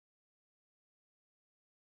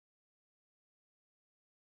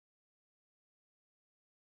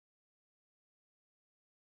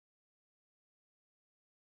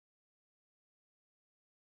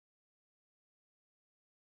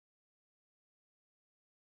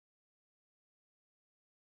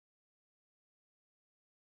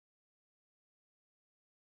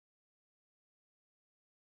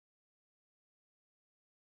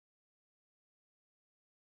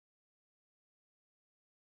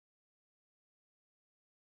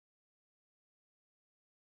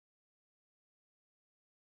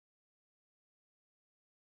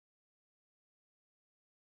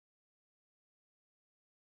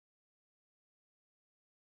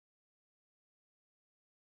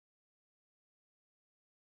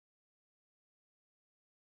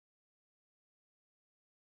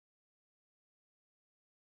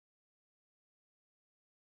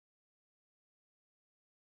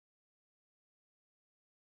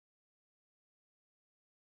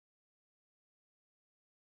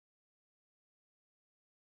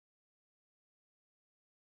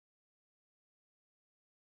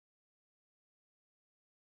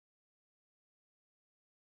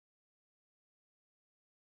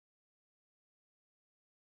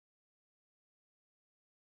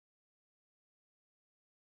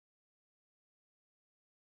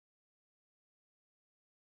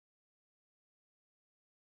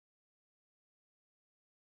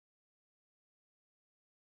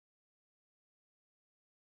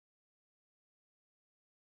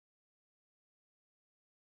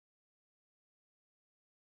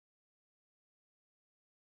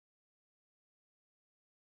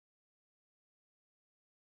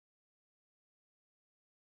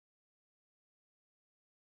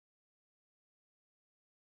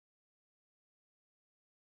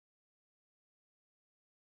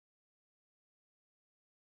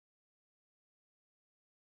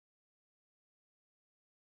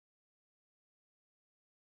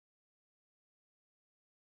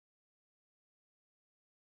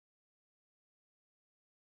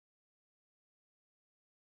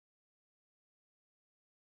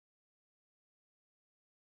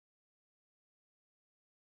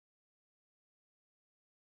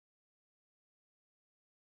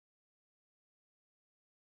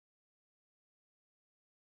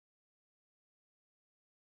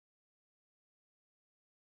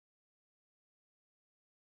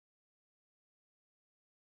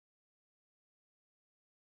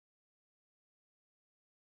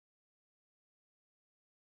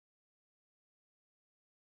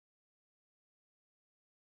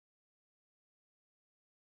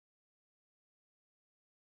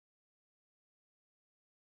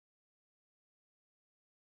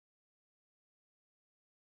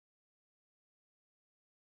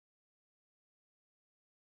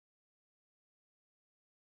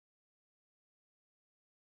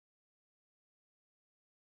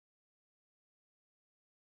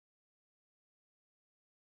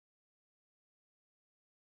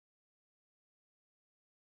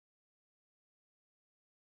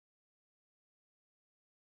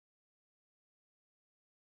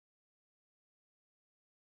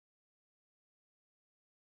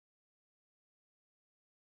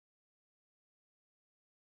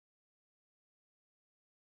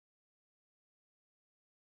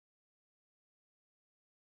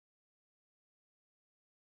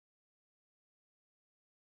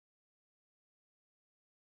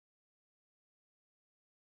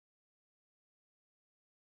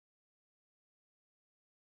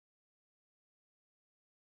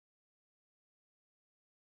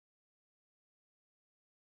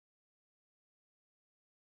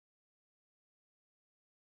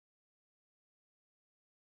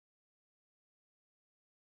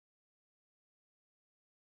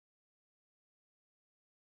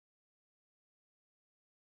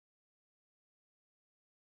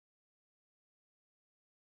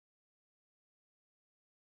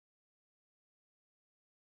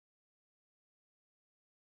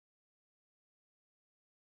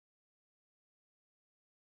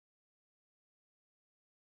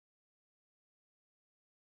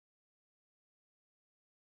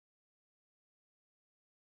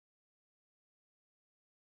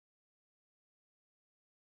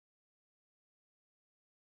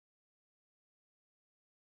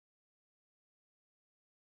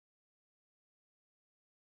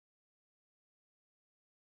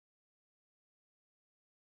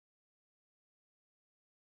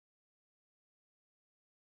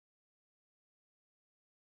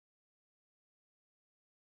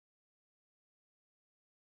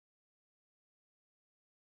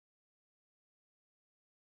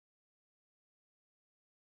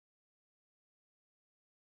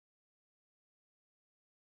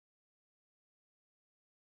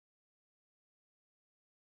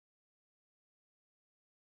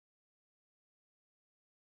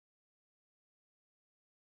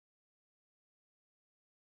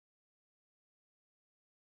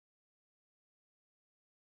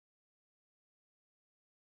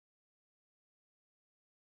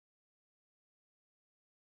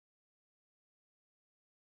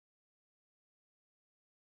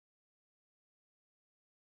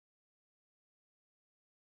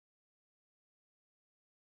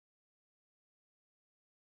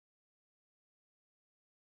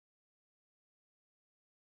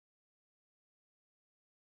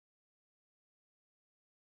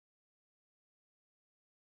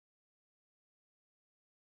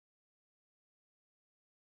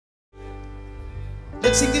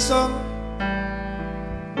Let's sing this song.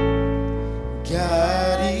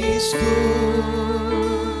 God is good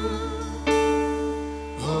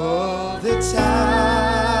all the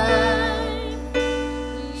time.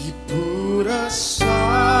 He put a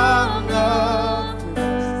song of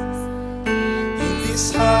praise in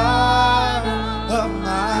this heart of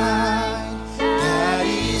mine. God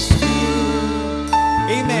is good.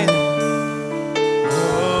 Amen.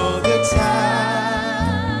 All the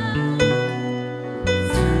time.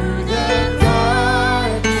 Through the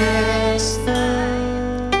darkest night,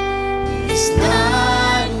 His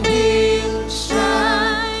light will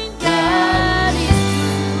shine. God is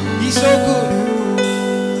good. He's so good.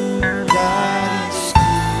 God is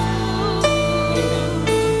good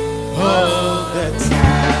all the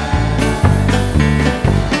time.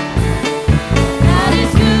 God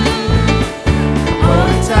is good all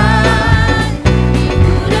the time. He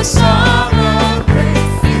put a song of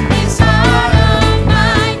praise in this heart of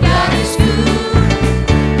mine. God is good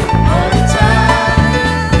all the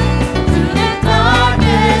time. Through the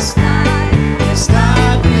darkest night, His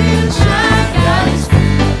light will shine. God is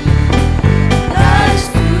good. God is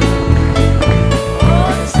good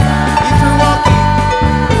all the time. If you're walking,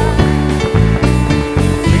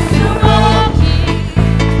 If you're walking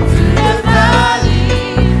through the valley,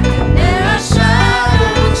 there are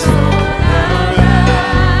shadows all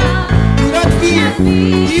around. do not fear.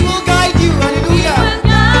 He will guide you. He Hallelujah. will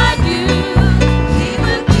guide you. He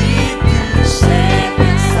will keep you safe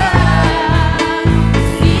and sound.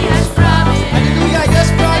 He has promised Hallelujah. Yes,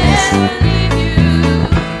 promise. never leave you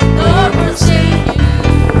nor forsake you.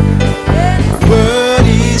 Word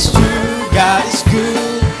is true. God is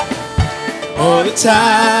good all the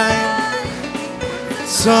time.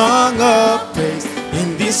 Song of praise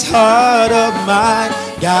in this heart of mine.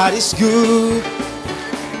 God is good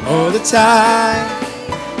all the time.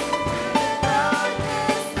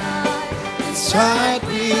 His light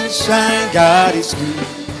will shine. God is good.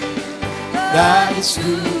 God is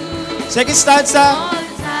good. Second stanza. All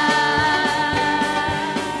the time.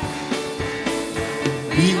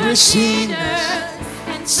 We were sinners,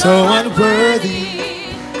 And so unworthy.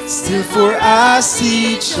 Still for us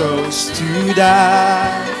He chose to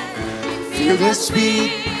die. Feel the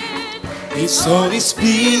sweet, His Holy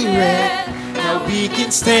Spirit. Now we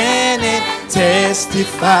can stand and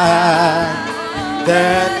testify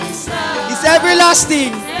that He's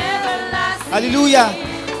everlasting. Hallelujah.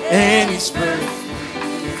 And His word,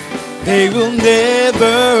 they will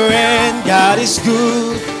never end. God is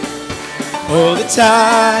good all the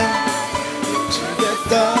time. To the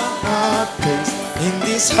dawn of praise in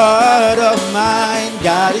this heart of mine.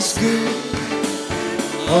 God is good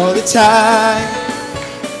all the time.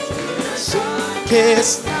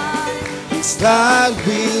 Darkest night, His light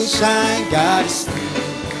will shine. God is good.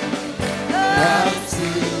 God is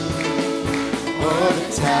good all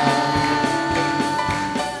the time.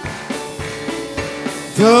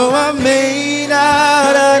 Though I may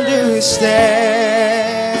not understand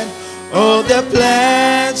all the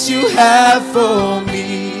plans You have for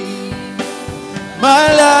me,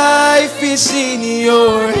 my life is in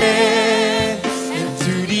Your hands, and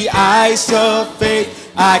through the eyes of faith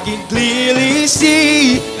I can clearly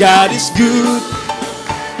see God is good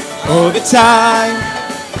all the time.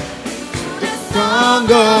 The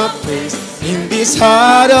song of praise in this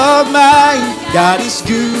heart of mine. God is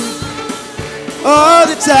good all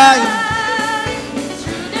the time.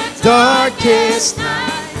 Darkest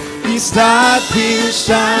night, His light will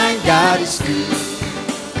shine. God is good.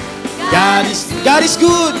 God is good. God is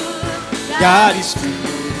good. God is good.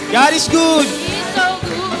 God is good. He's so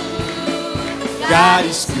good. God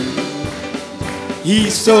is good.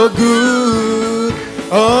 He's so good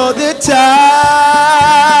all the time.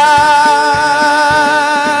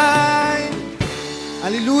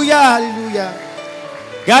 Hallelujah. Hallelujah.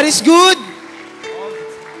 God is good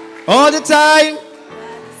all the time.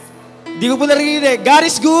 Hindi ko po narinig. God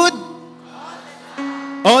is good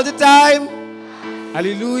all the time.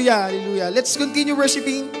 Hallelujah. Hallelujah. Let's continue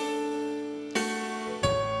worshiping.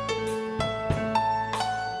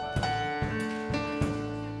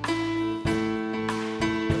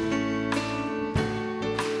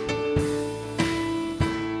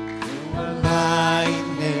 I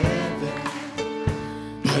never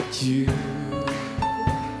but You.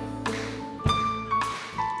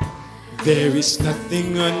 There is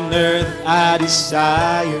nothing on earth I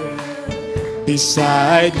desire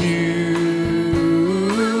beside You.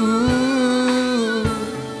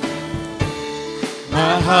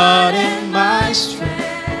 My heart and my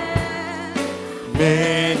strength,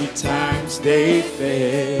 many times they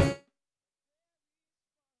fail.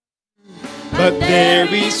 But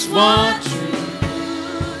there is one truth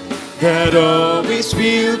that always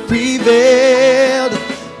will prevail.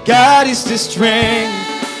 God is the strength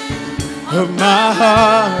of my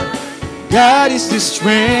heart. God is the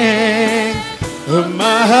strength of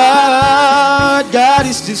my heart. God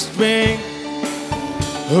is the strength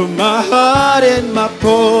of my heart and my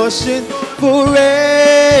portion forever,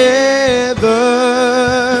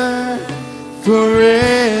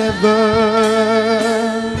 forever.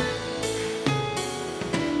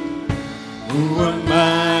 Who am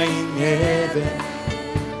I in heaven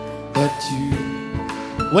but you?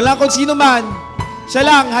 Wala kung sino man, siya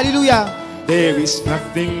lang, hallelujah. There is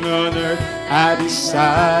nothing on earth I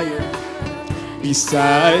desire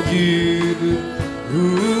beside you.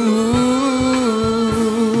 Ooh,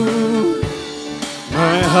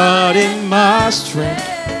 my heart and my strength,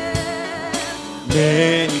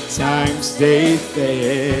 many times they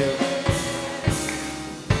fail,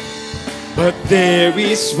 but there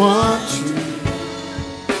is one truth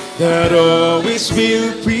that always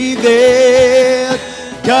will prevail.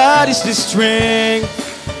 God is the strength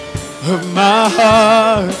of my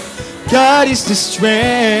heart. God is the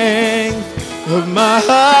strength of my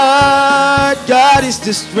heart. God is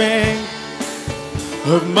the strength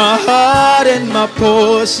of my heart and my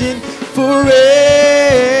portion forever.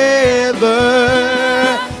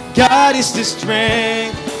 God is the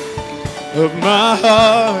strength of my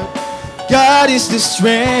heart. God is the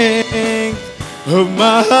strength of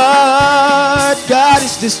my heart. God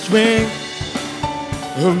is the strength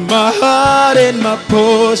of my heart and my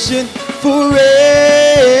portion forever,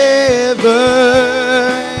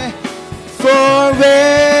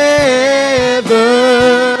 forever,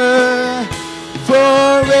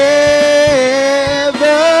 forever,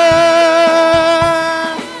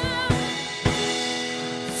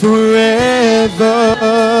 forever,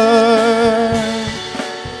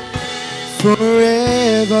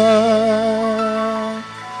 forever.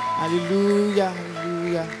 Hallelujah,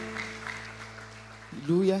 hallelujah.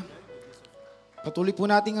 Hallelujah. Patuloy po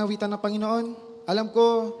nating awitan ng Panginoon. Alam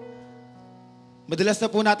ko, madalas na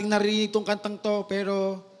po nating narinig itong kantang to,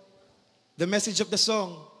 pero the message of the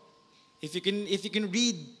song, if you can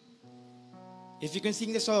read, if you can sing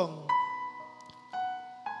the song,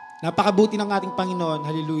 napakabuti ng ating Panginoon.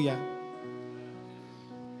 Hallelujah.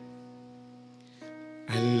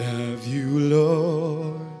 I love you,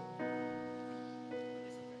 Lord,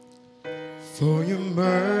 for your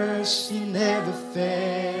mercy never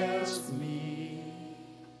fails me.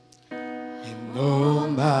 In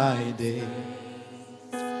all my days,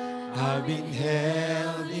 I've been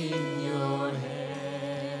held in your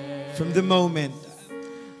hand. From the moment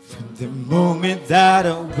that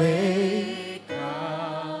I wake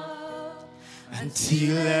up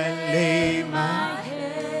until I lay my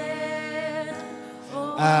head,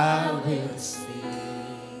 I will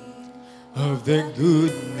sing of the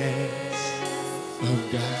goodness of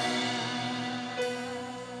God.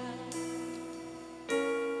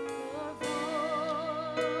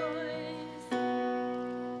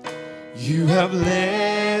 You have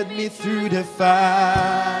led me through the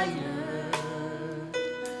fire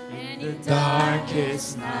in the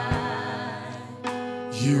darkest night.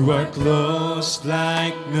 You are close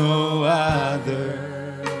like no other.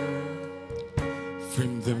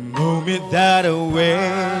 From the moment that I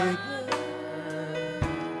wake,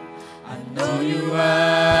 I know you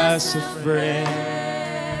as a friend,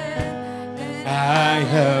 and I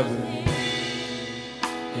have lived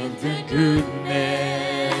of the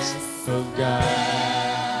goodness of God.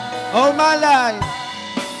 All my life,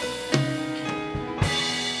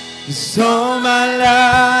 'cause all my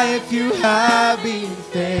life you have been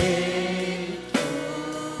faithful.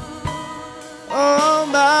 All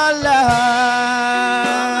my life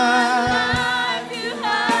you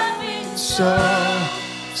have been so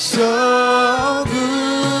good.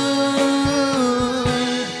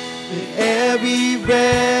 With every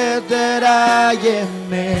breath that I am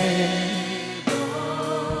able,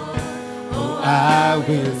 I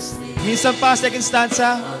will sing. Minsan pa, second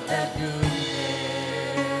stanza. Of the goodness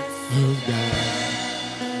of God.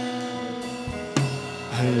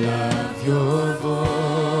 I love your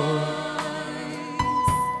voice.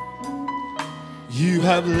 You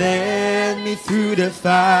have led me through the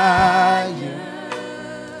fire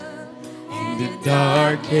in the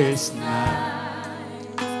darkest night.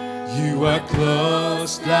 You are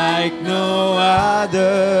close like no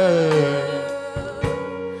other.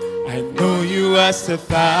 I know you as a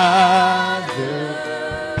father.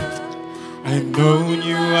 I know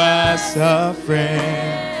you as a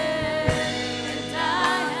friend. And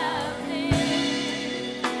I have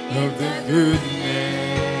lived of the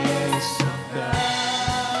goodness of God.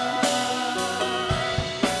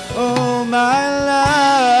 Oh, my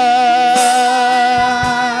life.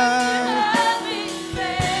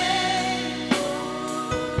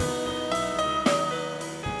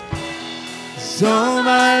 all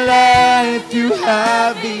my life you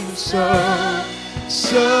have been so,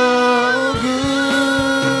 so good.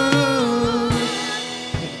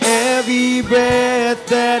 Every breath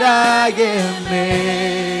that I am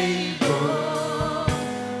able,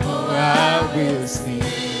 oh, I will sing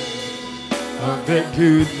of the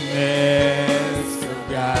goodness of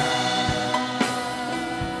God.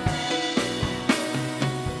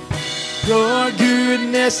 Your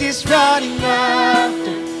goodness is running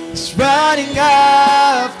after, it's running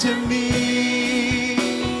after me.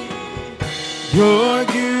 Your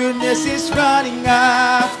goodness is running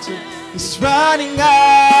after, it's running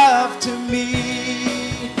after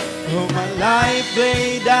me. Oh, my life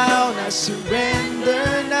laid down, I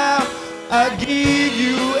surrender now. I give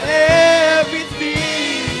you everything.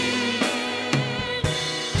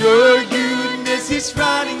 Your goodness is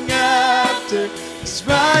running after, it's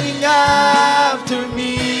running after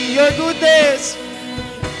me. Your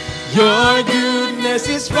goodness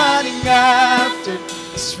is running after,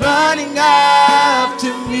 it's running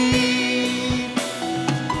after me.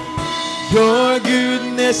 Your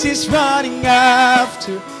goodness is running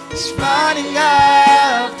after, it's running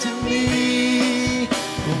after me.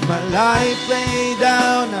 Oh, my life lay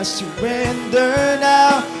down, I surrender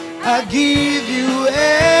now. I give you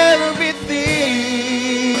everything.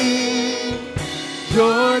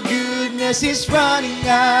 Your goodness is running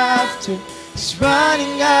after, it's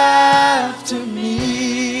running after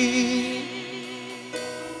me.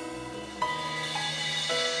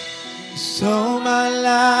 So my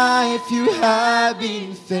life you have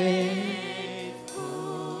been faithful.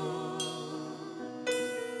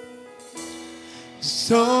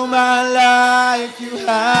 So my life you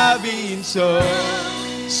have been so,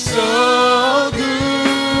 so good.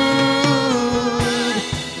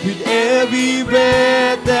 With every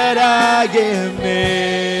breath that I am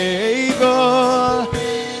able,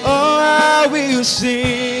 oh, I will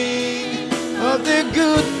sing of the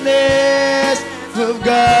goodness of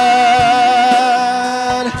God.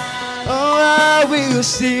 Oh, I will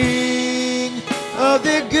sing of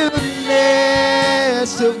the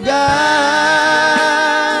goodness of God.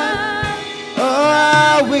 Oh,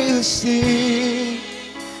 I will sing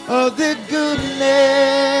of the goodness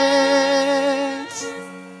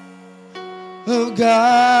of God.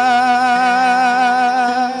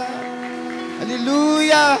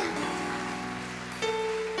 Hallelujah!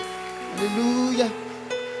 Hallelujah!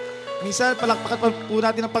 Minsan, palakpakan po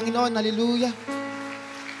natin ang Panginoon. Hallelujah!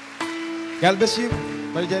 God bless you,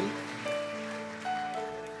 Brother Jerry.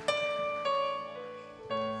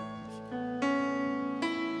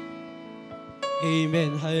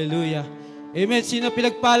 Amen. Hallelujah. Amen. Sino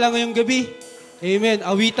pinagpala ngayong gabi? Amen.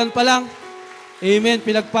 Awitan pa lang. Amen.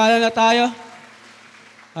 Pinagpala na tayo.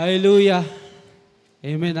 Hallelujah.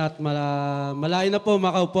 Amen. At malayo na po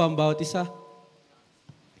makaupo ang bawat isa.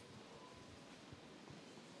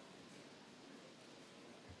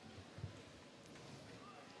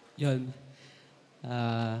 Yan.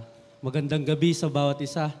 Magandang gabi sa bawat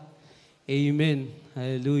isa. Amen.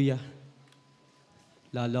 Hallelujah.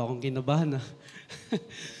 Lalo akong kinabahan.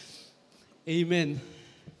 Amen.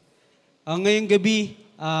 Ngayong gabi,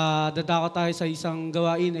 dadako tayo sa isang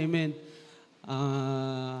gawain. Amen.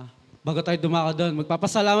 Bago tayo dumako doon,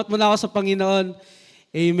 magpapasalamat muna ako sa Panginoon.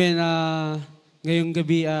 Amen. Ngayong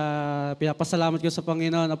gabi, pinapasalamat ko sa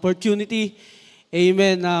Panginoon. Opportunity.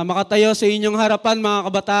 Amen. Makatayo sa inyong harapan, mga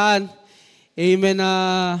kabataan. Amen.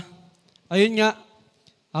 Ayun nga,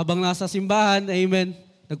 habang nasa simbahan, amen,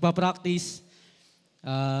 nagpa-practice.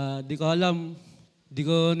 Di ko alam, di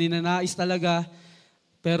ko ninanais talaga.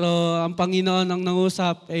 Pero ang Panginoon ang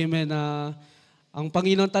nangusap, amen. Ang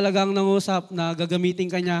Panginoon talaga ang nangusap na gagamitin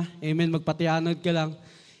ka niya. Amen, magpatianod ka lang.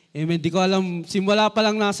 Amen, di ko alam, simula pa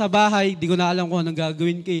lang nasa bahay, di ko na alam kung anong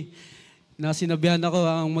gagawin ko. Na sinabihan ako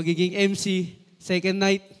ang magiging MC, second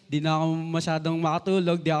night, di na ako masyadong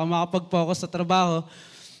makatulog, di ako makapag-focus sa trabaho.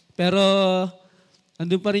 Pero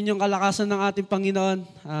andun pa rin yung kalakasan ng ating Panginoon.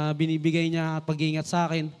 Binibigay niya pag-iingat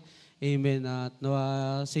sa akin. Amen. At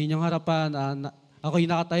sa inyong harapan,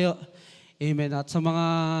 ako'y nakatayo. Amen. At sa mga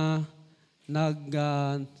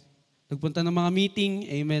nagpunta ng mga meeting,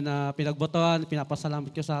 amen, pinagbotohan,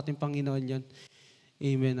 pinapasalamat ko sa ating Panginoon yan.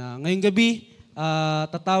 Amen. Ngayong gabi,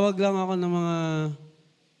 tatawag lang ako ng mga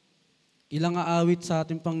ilang aawit sa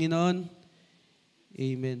ating Panginoon.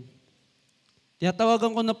 Amen.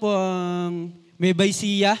 Tinatawagan ko na po ang May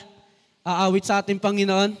Baysiya, aawit sa ating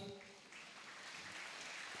Panginoon.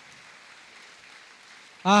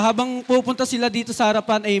 Habang pupunta sila dito sa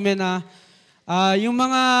harapan, amen, yung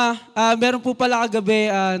mga, meron po pala kagabi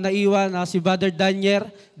naiwan si Brother Daniel,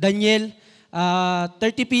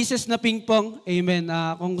 30 pieces na ping pong. Amen.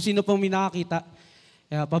 Kung sino pong may nakakita,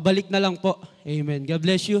 pabalik na lang po. Amen. God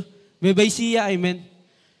bless you. Bye-bye, siya. Amen.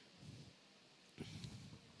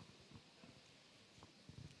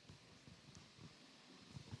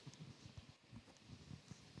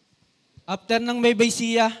 After ng bye-bye,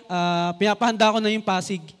 siya, pinapahanda ko na yung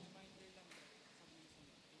Pasig.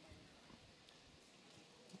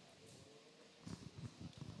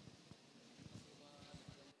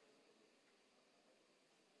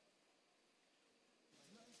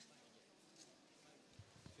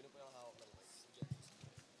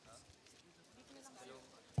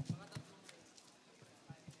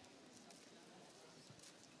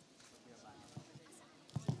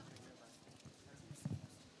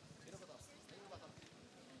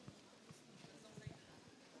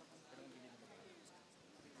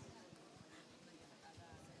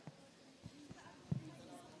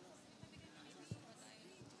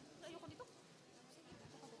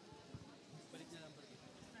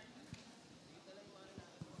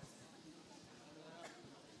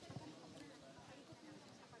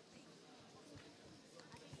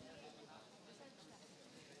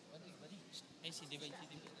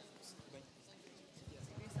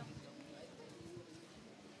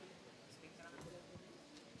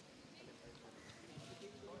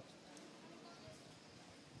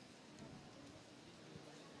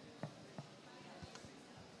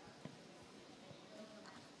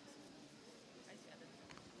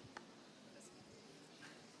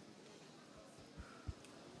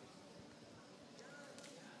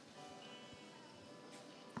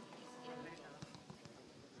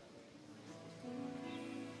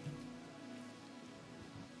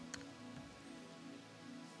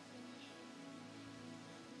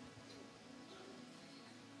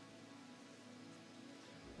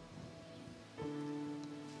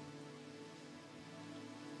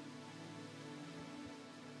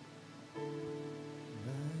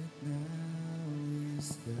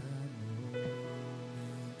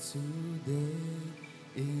 Today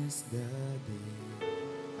is the day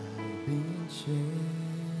I've been changed.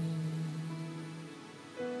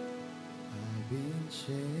 I've been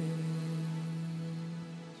changed.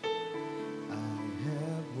 I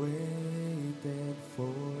have waited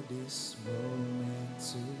for this moment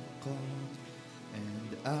to come, and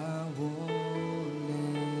I won't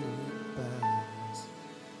let it pass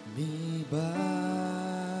me by.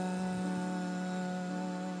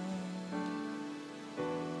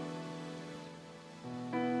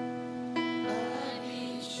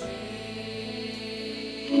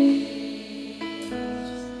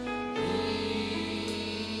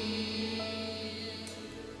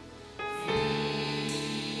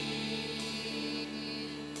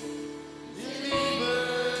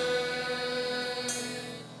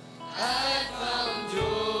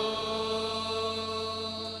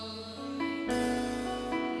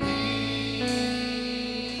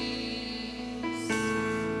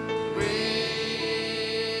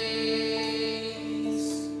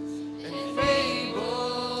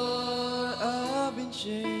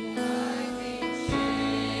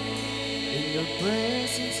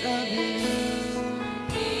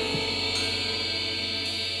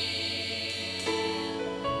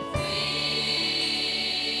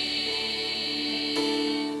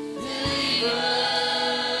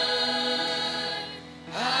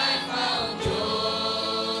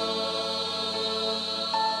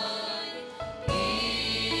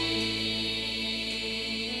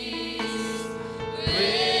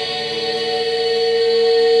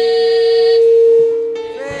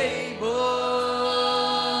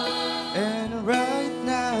 And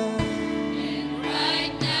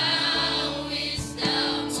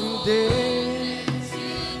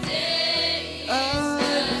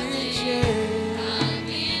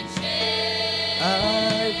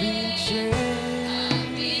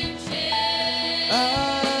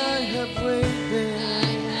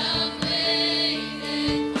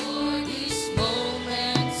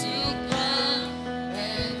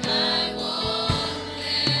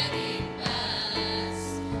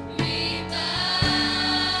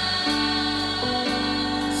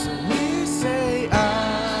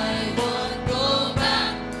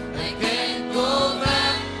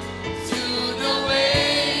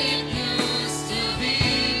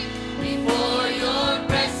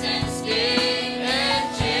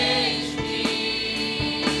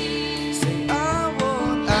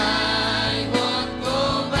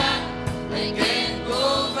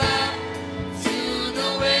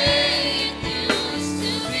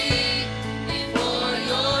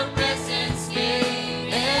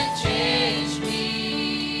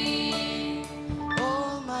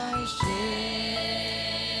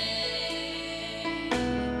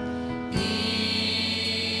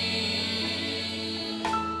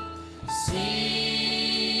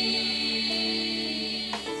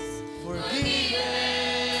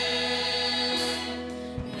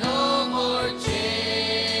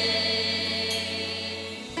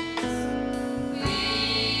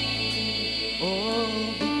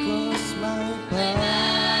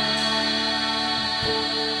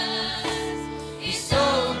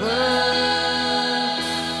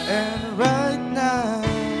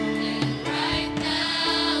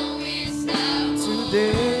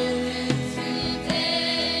today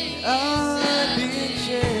Today I've been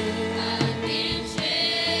changed. I've been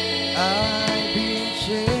changed. I've been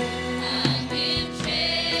changed. I've been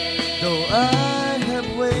changed. Though I have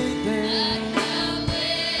waited I've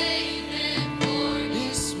waited for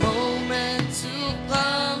this moment to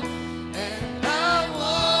come, and I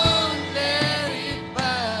won't let it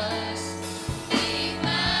pass. me by.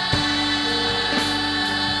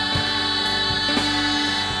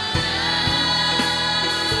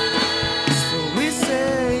 So we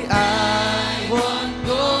say, I won't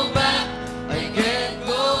go back. I can't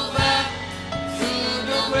go back to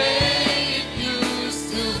the way it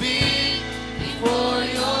used to be before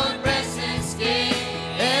your presence came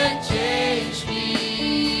and changed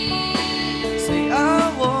me. Say,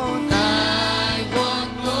 I won't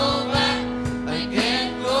go back. I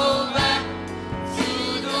can't go back to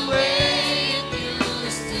the way it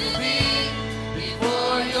used to be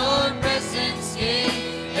before your presence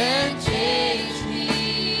came and changed me.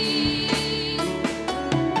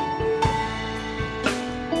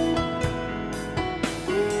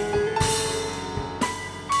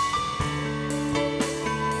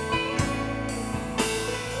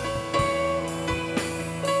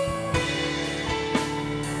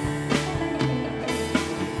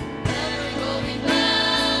 Never going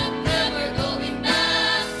back, never going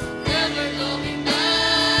back, never going back.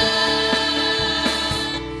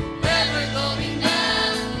 Never going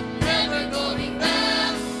back, never going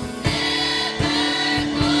back, never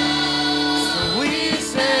go. So we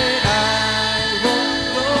say, I won't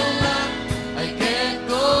go back. I can't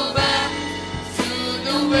go back to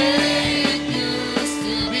the way it used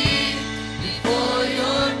to be before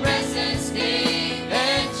your presence came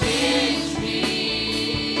and changed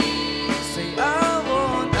me. Say, I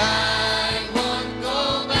won't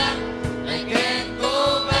go back. I can't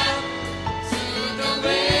go back to the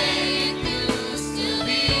way it used to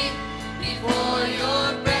be before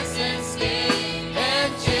your presence came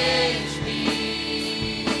and changed me.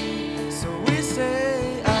 So we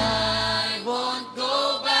say, I won't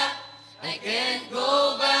go back. I can't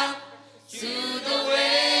go back to the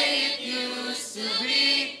way it used to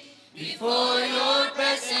be before your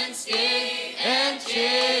presence came and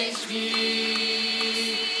changed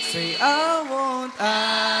me. Say,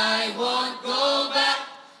 I won't go back.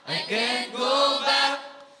 I can't go back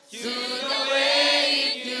to the way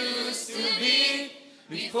it used to be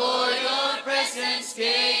before your presence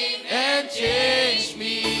came and changed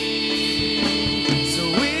me. So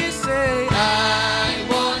we say, I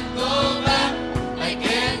won't go back. I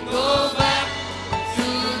can't go back to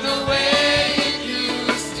the way it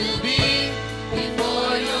used to be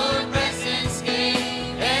before your presence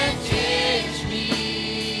came and changed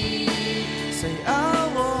me. Say,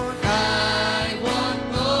 I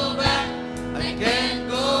won't go back. I can't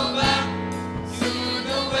go back to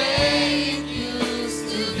the way it used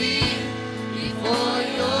to be before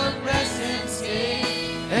your presence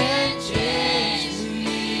came and changed me.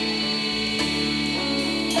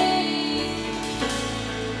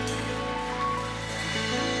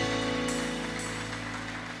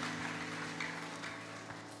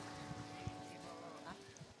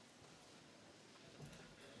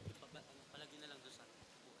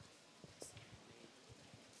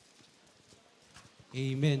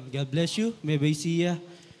 Amen. God bless you. May siya.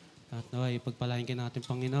 At naway, pagpalain ka natin,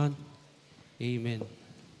 Panginoon. Amen.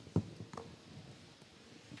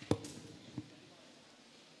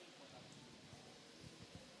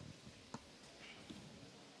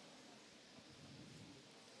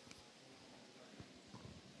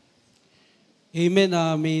 Amen.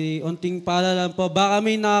 May unting paalala po. Baka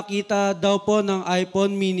may nakakita daw po ng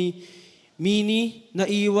iPhone mini na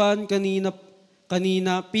iwan kanina.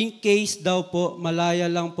 Pink case daw po.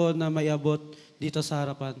 Malaya lang po na may abot dito sa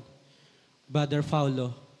harapan. Brother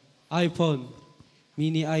Paulo. iPhone.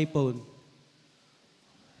 Mini iPhone.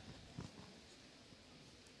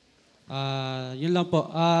 Yun lang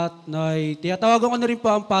po. At tiyatawagan ko na rin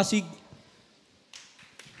po ang Pasig.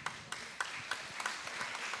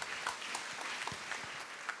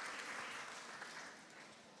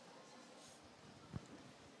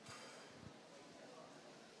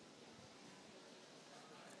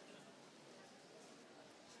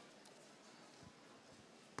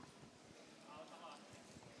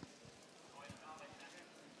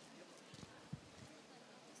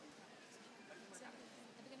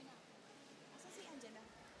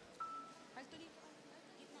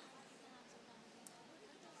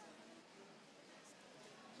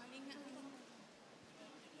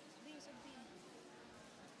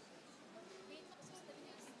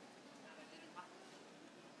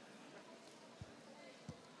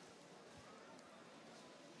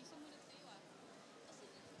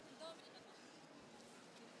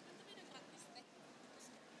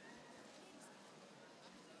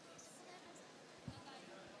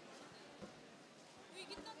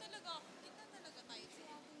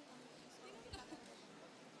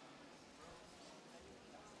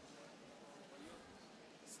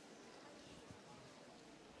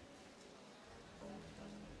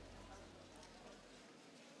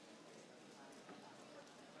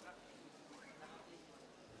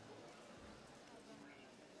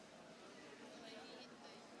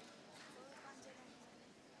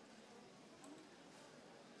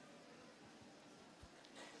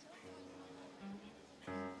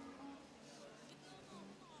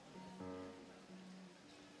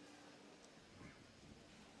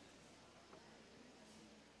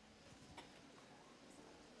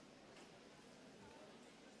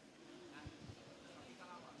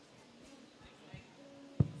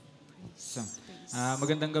 So,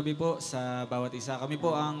 magandang gabi po sa bawat isa. Kami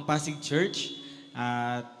po ang Pasig Church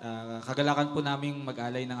at kagalakan po naming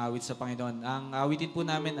mag-alay ng awit sa Panginoon. Ang awitin po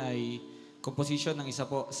namin ay composition ng isa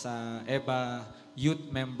po sa EBA youth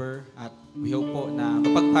member at we hope po na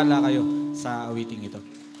mapagpala kayo sa awiting ito.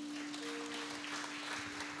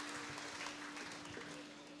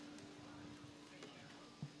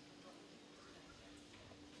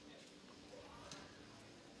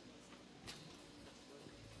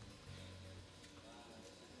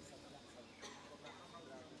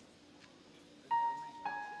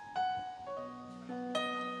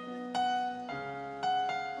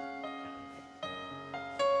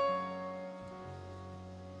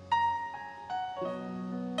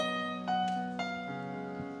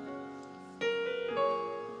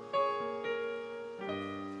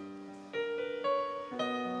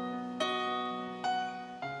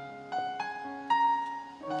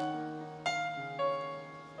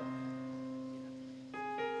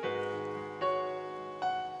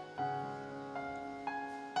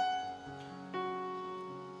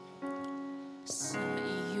 Sa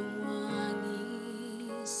iyong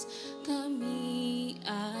wangis kami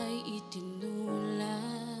ay itinulan,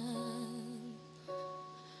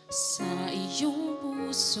 sa iyong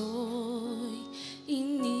puso'y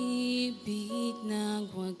inibig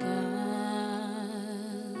ng wagas.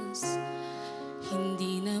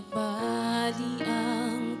 Hindi na bali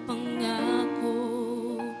ang pangako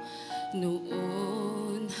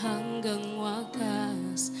noon hanggang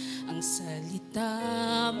wakas. Ang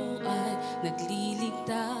salita mo ay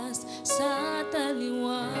nagliligtas sa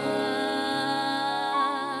taliwas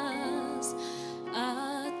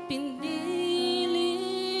at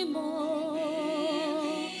pinili mo,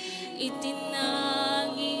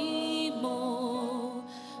 itinangi mo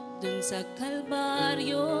dun sa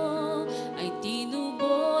Kalbaryo ay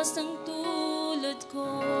tinubos ang tulad ko.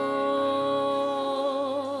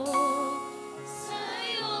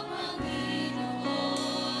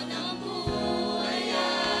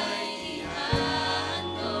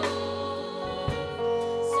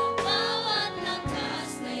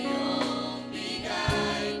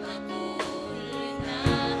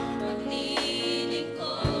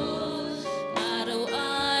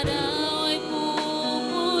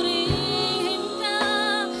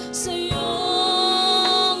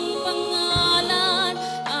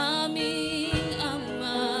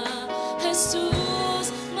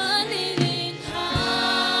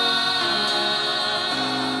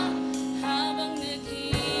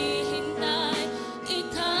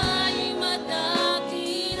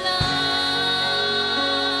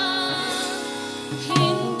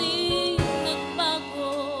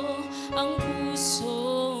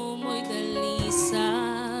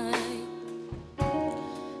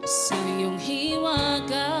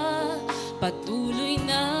 Patuloy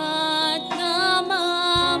na't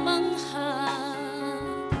namamangha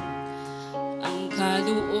ang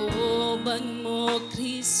kalooban mo,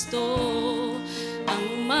 Kristo,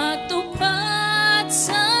 ang matupad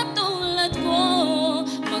sa tulad ko,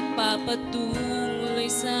 magpapatuloy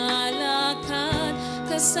sa lakad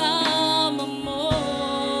kasama mo.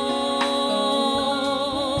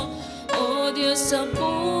 O Diyos sa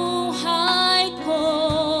buhay ko,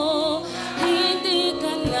 hindi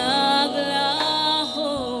ka naglaho,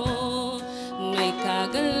 may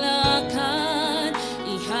kagalakan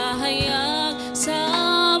ihahayag sa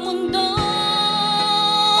mundo.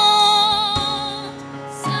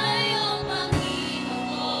 Sa iyo,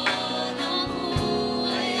 Panginoon, ang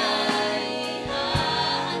buhay ay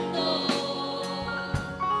ihahandog.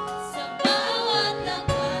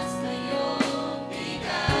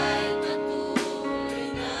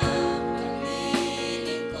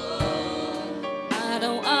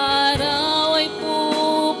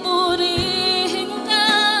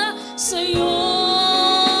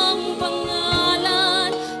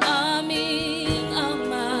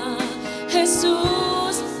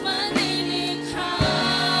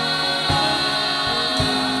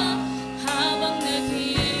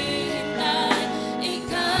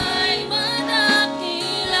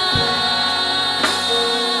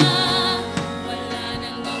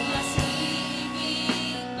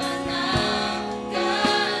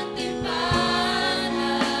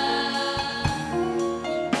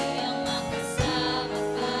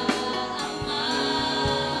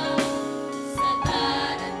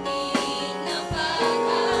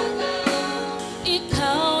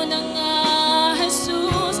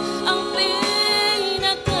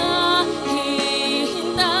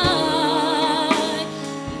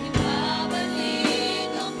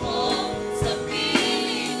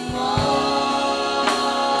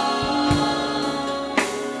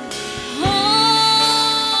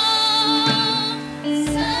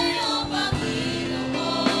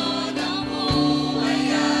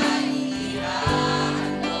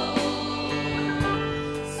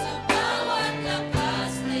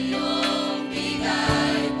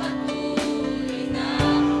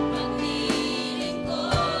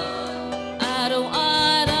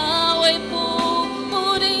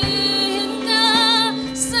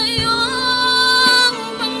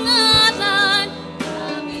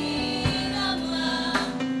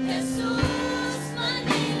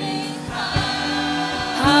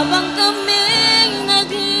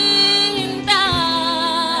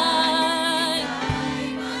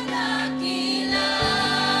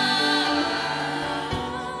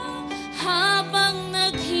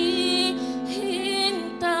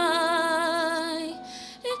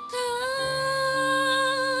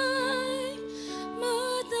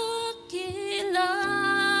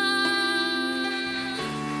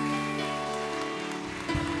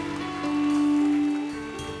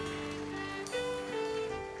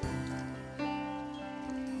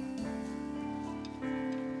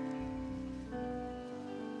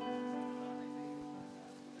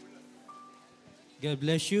 God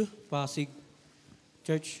bless you, Pasig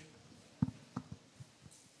Church.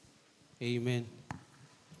 Amen.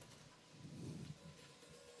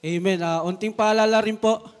 Amen. Unting paalala rin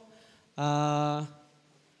po.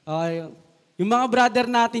 Yung mga brother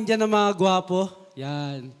natin dyan na mga gwapo,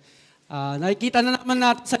 yan. Nakikita na naman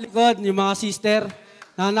natin sa likod, yung mga sister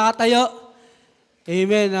na nakatayo.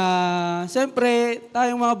 Amen. Siyempre,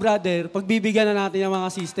 tayong mga brother, pagbibigyan na natin yung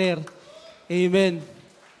mga sister. Amen.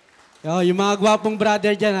 Yung mga gwapong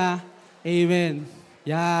brother dyan, ha? Amen.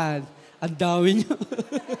 Yan. Ang dami nyo.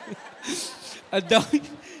 Ang dami.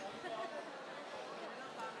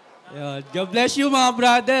 Yan. God bless you, mga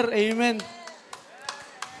brother. Amen.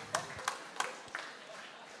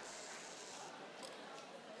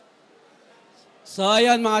 So,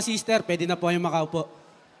 ayan, mga sister, pwede na po kayong makaupo.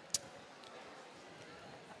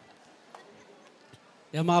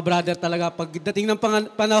 Yan, mga brother talaga, pagdating ng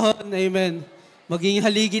panahon, amen, maging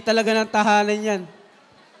haligi talaga ng tahanan yan.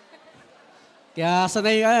 Kaya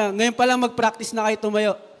sanay, ngayon pa lang mag-practice na kayo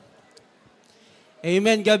tumayo.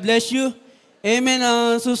 Amen. God bless you. Amen.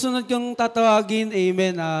 Susunod kong tatawagin,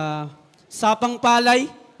 amen, Sapang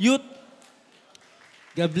Palay, Youth.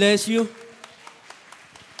 God bless you.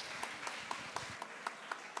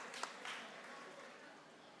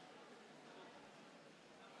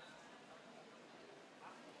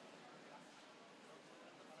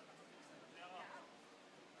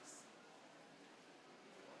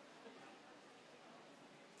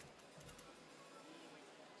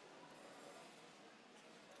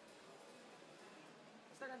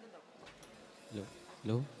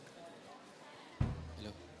 Hello? Hello?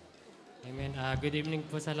 Amen. Good evening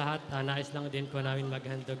po sa lahat. Nais lang din po namin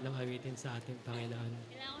maghandog ng awitin sa ating Panginoon.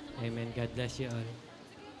 Amen. God bless you all.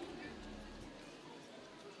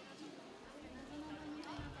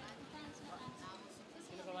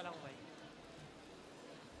 Sino ba walang mic?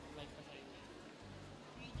 Mic pa sa inyo.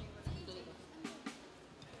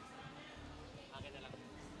 Akin na lang.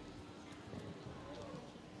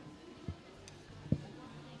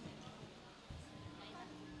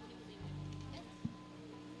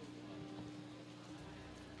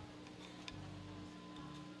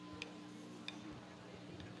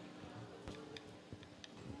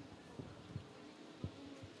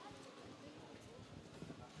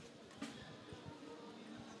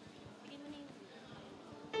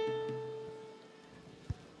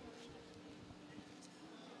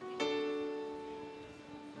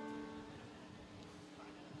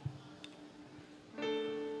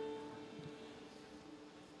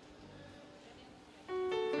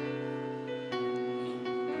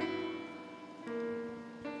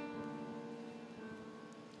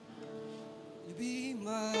 Be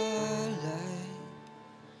my light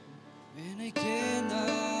when I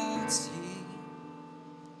cannot see,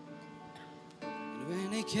 and when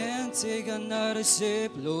I can't take another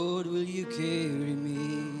step, Lord, will you carry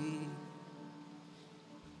me?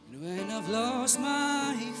 And when I've lost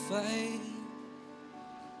my fight,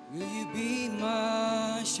 will you be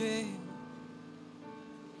my strength?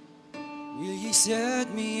 Will you set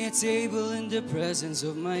me a table in the presence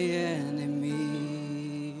of my enemies?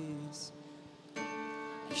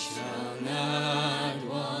 I shall not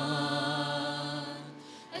want,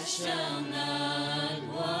 I shall not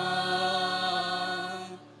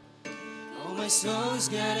want. Oh, my soul's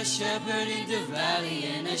got a shepherd in the valley,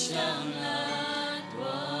 and I shall not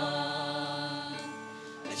want,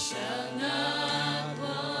 I shall not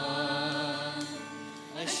want,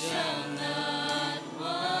 I shall not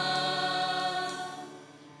want.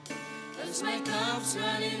 'Cause my cup's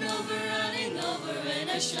running over, and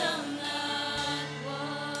I shall not.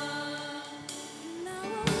 Now I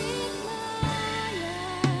lift my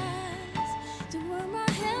eyes to where my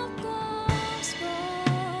help comes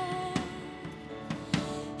from,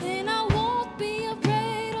 and I won't be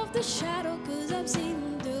afraid of the shadow, 'cause I've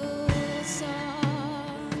seen the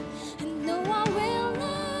sun. And no, I will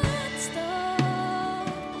not stop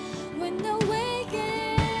when the way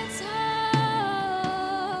gets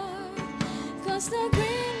hard, 'cause the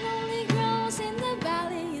green only grows in the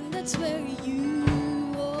valley, and that's where you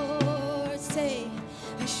are. Say,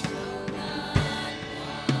 I shall not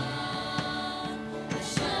want, I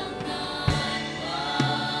shall not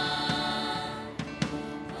want.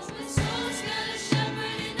 'Cause my soul's got a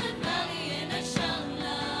shepherd in the valley, and I shall not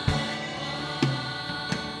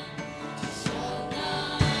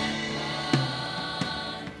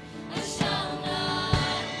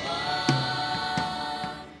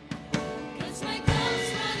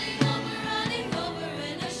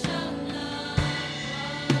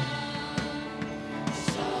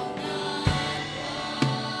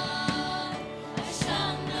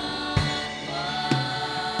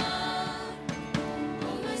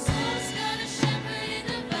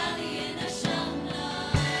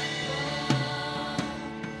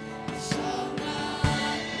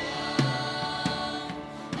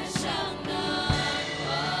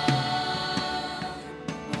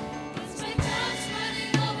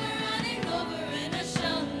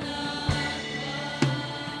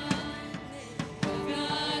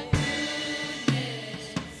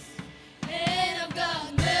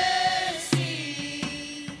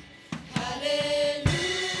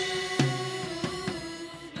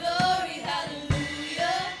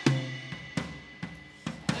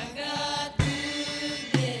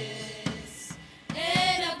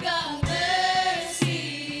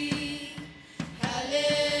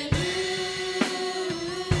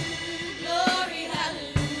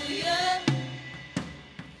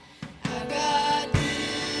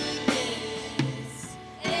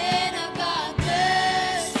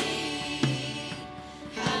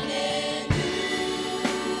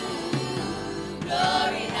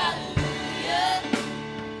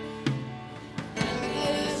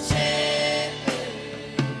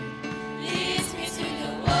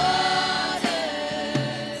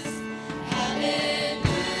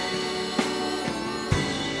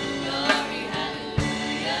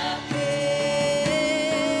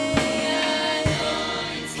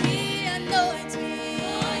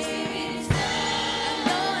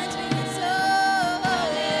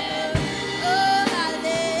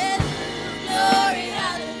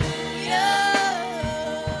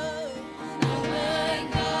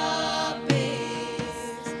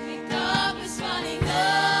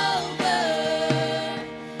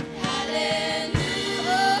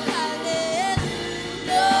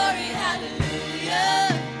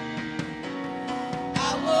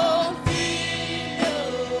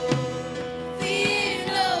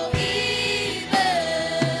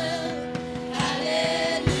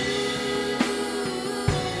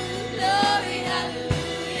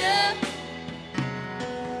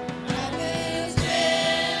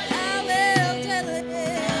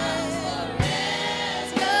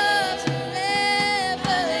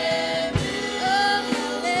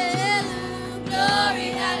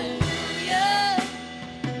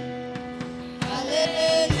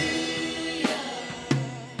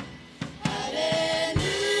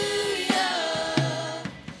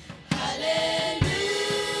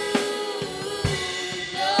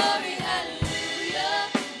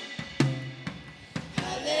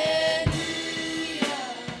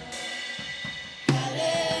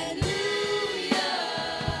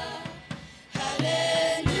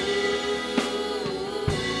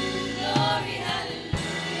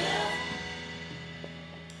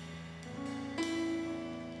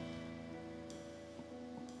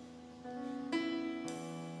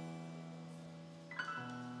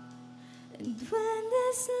And when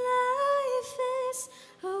this life is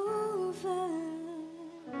over,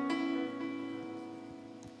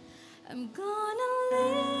 I'm gonna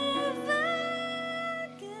live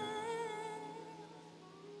again.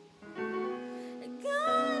 I'm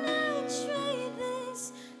gonna trade this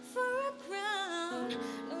for a crown.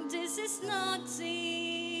 No, this is not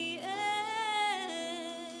the end.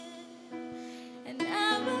 And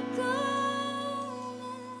I will go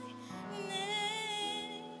my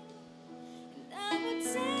name. And I will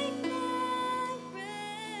take my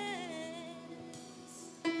rest.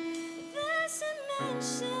 There's a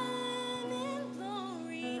mansion in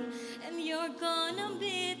glory, and you're gonna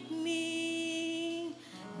meet me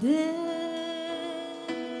there.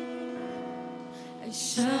 I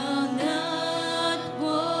shall not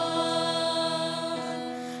want.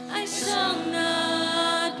 I shall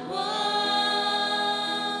not want.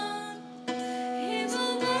 He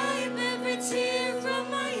will wipe every tear from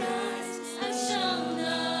my eyes. I shall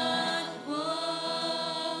not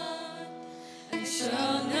want. I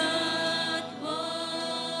shall not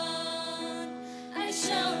want. I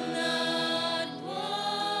shall not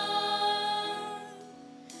want.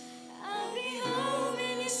 I'll be home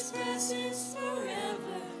in His presence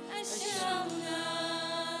forever. I shall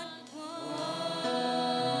not want.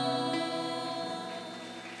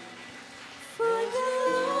 For the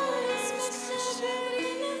Lord is my shepherd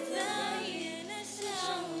in the valley, and I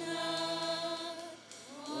shall not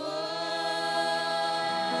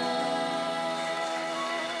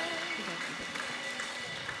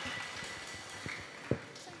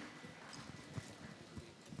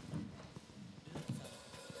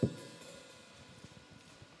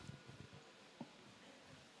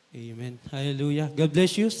Amen. Hallelujah. God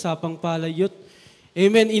bless you, Sapang Palay Youth.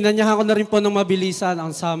 Amen. Inanyahan ko na rin po ng mabilisan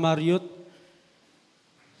ang Samar Youth.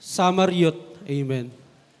 Samar Youth. Amen.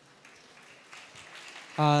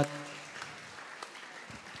 At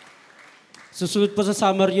susunod po sa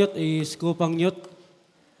Samar Youth is Kupang Youth.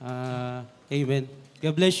 Amen.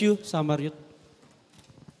 God bless you, Samar Youth.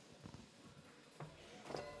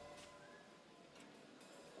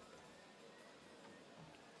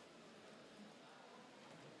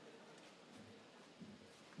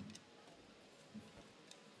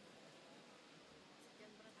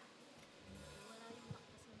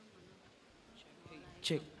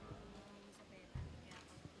 Check.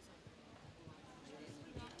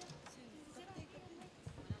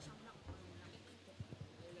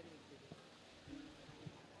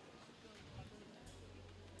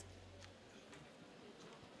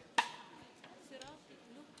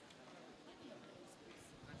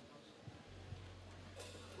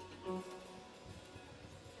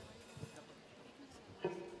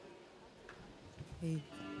 Hey.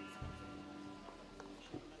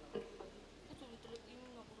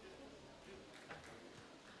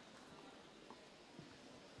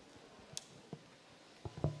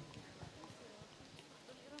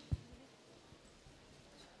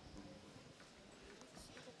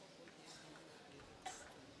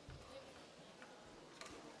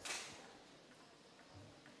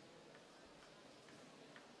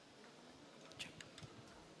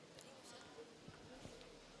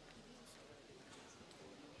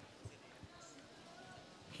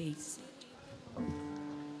 Peace.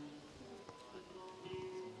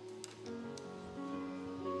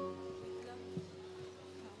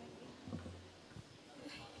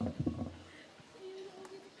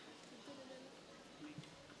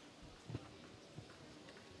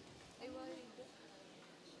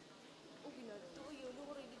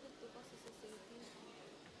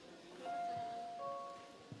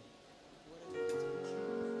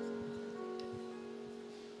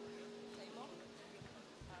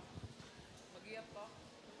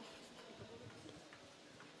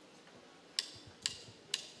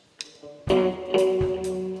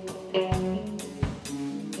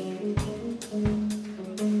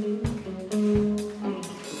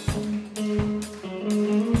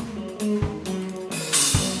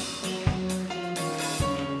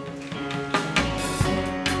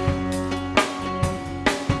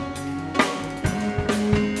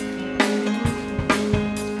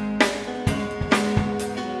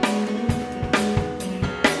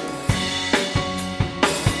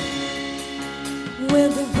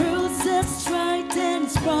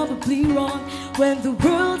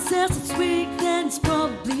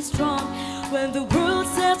 when the world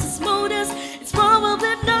says it's modest, it's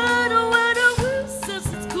probably not. Or when the world says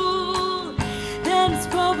it's cool, then it's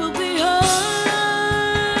probably hard.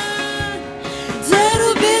 Dare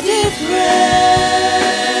to be different.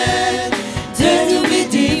 Dare to be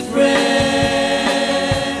different.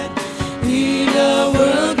 In a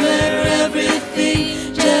world where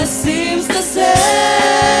everything just seems the same.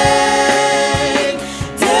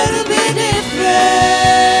 Dare to be different.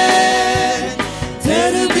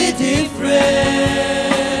 Dare to be different.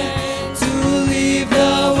 To leave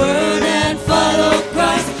the world and follow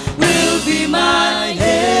Christ will be my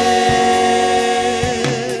aim.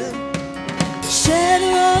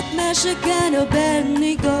 Shadrach, Meshach, and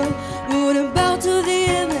Abednego wouldn't bow to the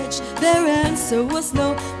image. Their answer was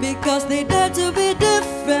no, because they dared to be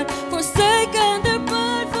different. Forsaken their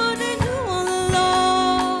pride, for they knew all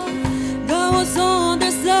along God was on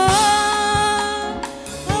their side.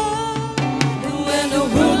 And when the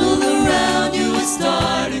world around you is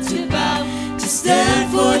starting to bow, to stand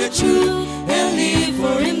for the truth and live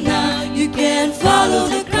for Him now. You can't follow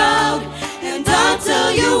the crowd, and I'll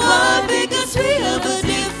tell you why. Because we have a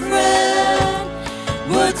different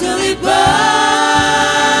word to live by.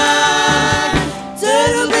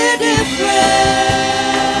 Dare to be different.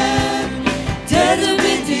 Dare to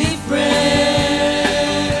be different.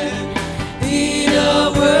 In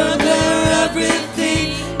a world where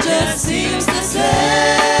everything just seems the same.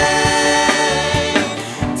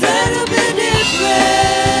 Dare to be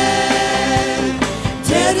different.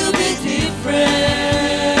 Dare to be different.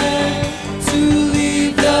 To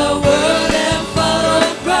leave the world and follow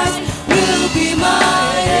Christ will be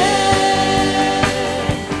my aim.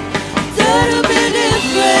 Dare to be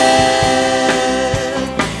different.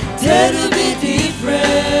 Dare to be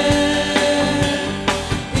different.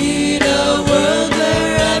 In a world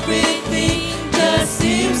where everything just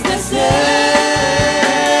seems the same.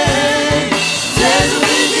 Dare to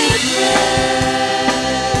be different.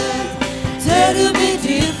 Dare to be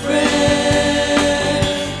different.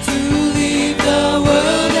 To leave the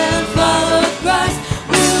world and follow Christ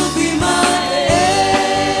will be my aim.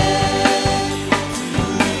 To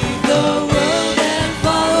leave the world and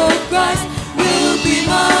follow Christ will be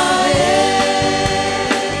my aim.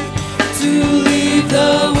 To leave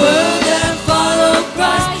the world and follow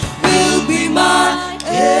Christ will be my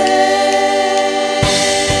aim.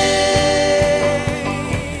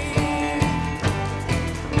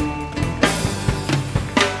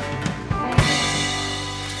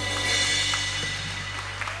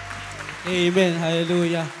 Amen.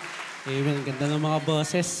 Hallelujah. Amen. Ganda ng mga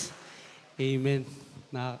boses. Amen.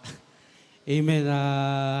 Amen.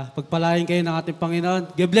 Pagpalain kayo ng ating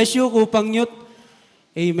Panginoon. God bless you, Kupang Youth.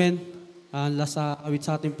 Amen. Last awit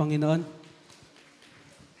sa ating Panginoon.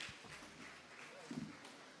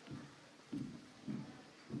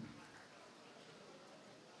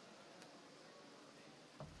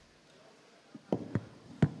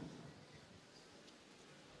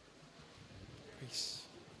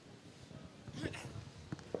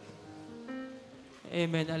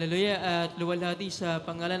 Amen. Hallelujah. At luwalhati sa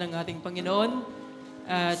pangalan ng ating Panginoon.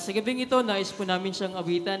 At sa gabing ito, nais po namin siyang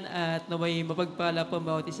awitan at naway mapagpala po ang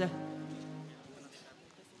bawat isa.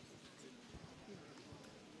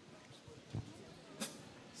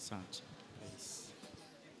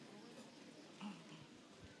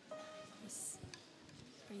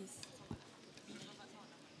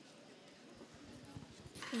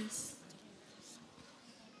 Praise.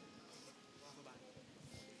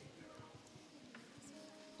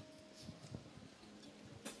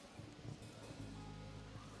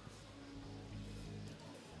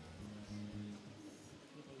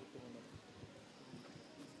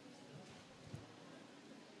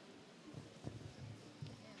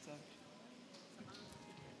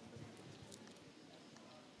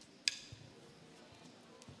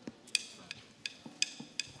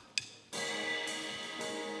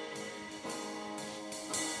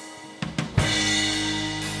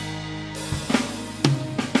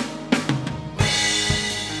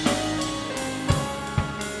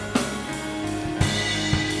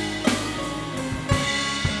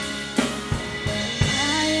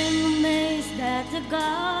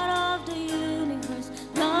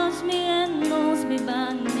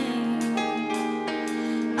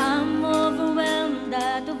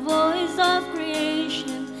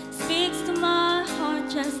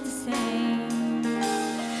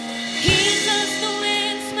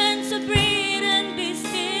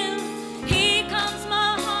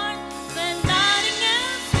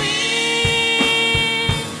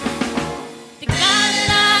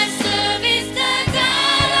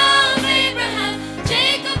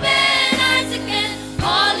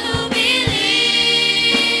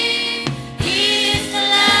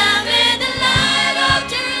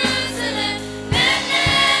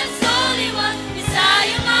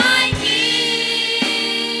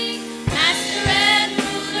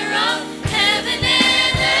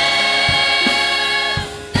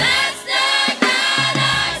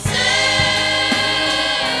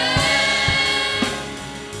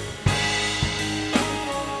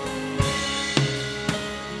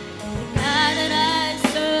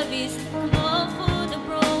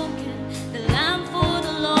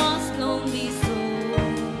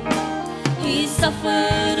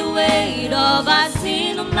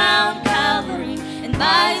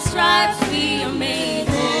 stripes we are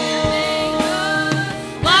made whole.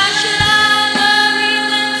 Why should I worry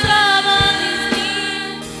when trouble is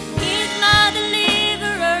near? He's my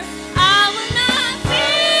deliverer, I will not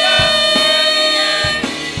fear.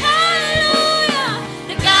 Hallelujah.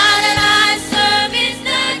 The God that I serve is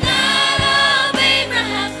the God of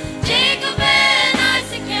Abraham, Jacob, and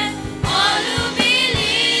Isaac, and all who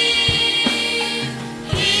believe.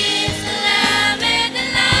 He is the Lamb and the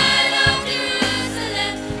Light of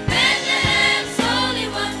Jerusalem, Bethlehem's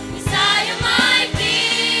Holy One, Messiah, my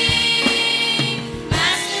King,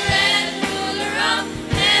 Master and ruler of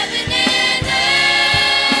heaven and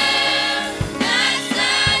earth. That's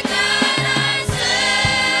the God I serve.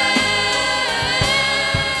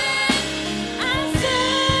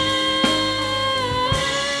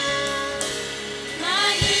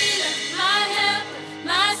 My healer, my helper,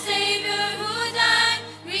 my Savior who died,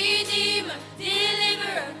 Redeemer,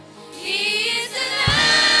 Deliverer, He is the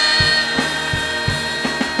Lamb.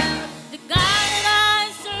 The God that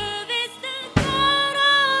I serve is the God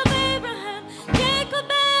of Abraham,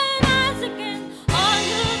 Jacob, and Isaac, and all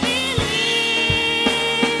who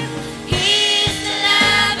believe. He is the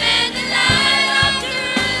Lamb and the Light of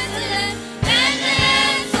Jerusalem,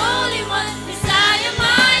 Bethlehem's Holy One, Messiah,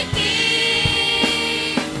 my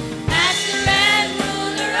King, Master and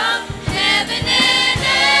ruler of heaven and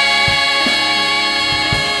earth.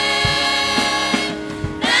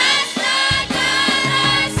 That's the God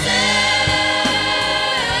I serve.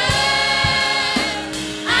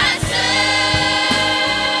 I serve.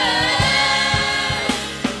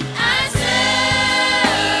 I serve.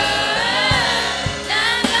 The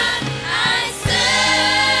God I serve.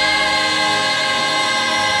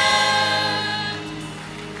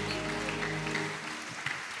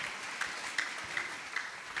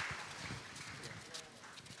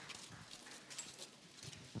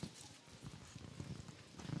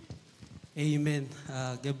 Amen.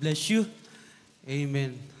 God bless you.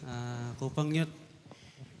 Amen. Kupang Nyot.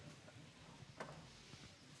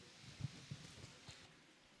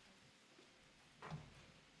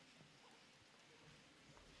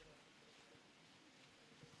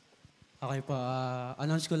 Okay po,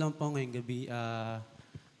 announce ko lang po ngayong gabi.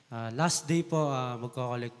 Last day po,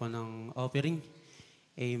 magko-collect po ng offering.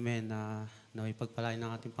 Amen. Naway pagpalain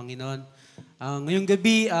ng ating Panginoon. Ngayong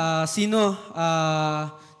gabi, sino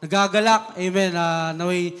nagagalak? Amen.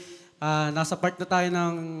 Naway nasa part na tayo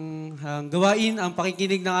ng gawain, ang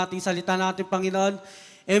pakikinig ng ating salita ng ating Panginoon.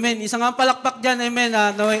 Amen. Isang nga palakpak dyan. Amen.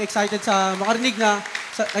 Naway excited sa makarinig na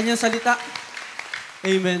sa kanyang salita.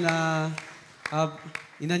 Amen.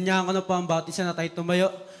 Inanyahan ko na po ang bawat isa na tayo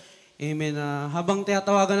tumayo. Amen. Habang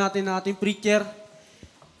tinatawagan natin ang ating preacher,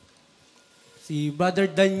 si Brother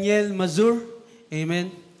Daniel Mazur. Amen.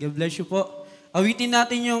 God bless you po. Awitin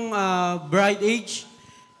natin yung Bride Age.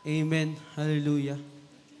 Amen. Hallelujah.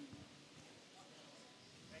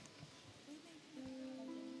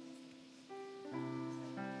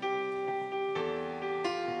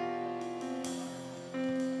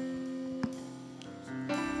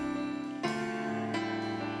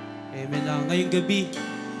 Amen. Ngayong gabi,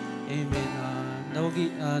 amen.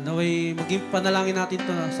 Naway maging panalangin natin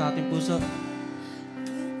to sa ating puso.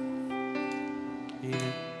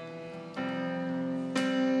 Amen.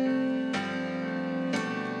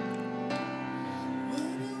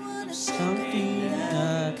 Something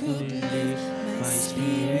that could lift my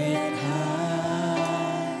spirit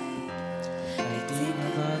high. I think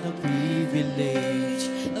about the privilege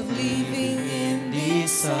of living in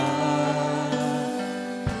this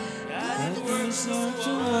earth. That was such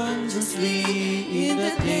a wondrously in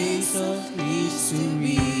the days of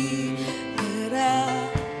history. That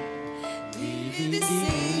I live in this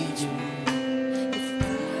age of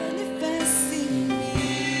manifesting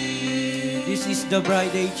me. This is the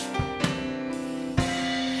bride age.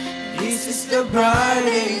 This is the bride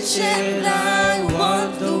age, and I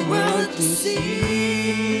want the world to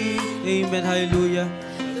see. Amen. Hallelujah.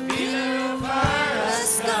 The pillar of fire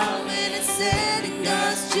has come and it's setting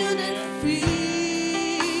us children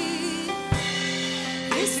free.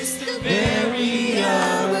 This is the very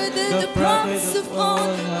hour that the prophets of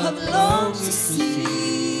old have longed to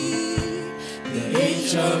see. The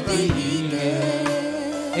age of the healer.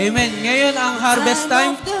 Amen. Ngayon ang harvest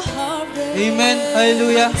time. Of the harvest. Amen.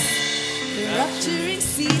 Hallelujah. The rapturing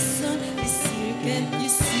season is here, can you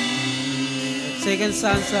see? Second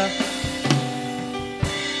stanza.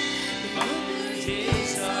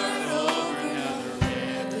 Days are over now,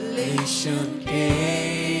 revelation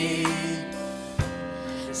came.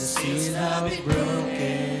 The seal have been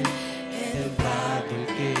broken, and the Bible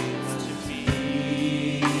came to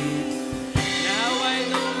be. Now I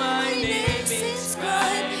know my name is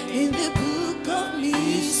inscribed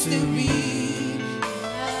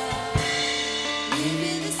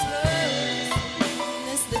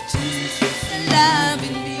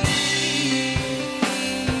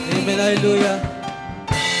hallelujah.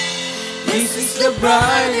 This is the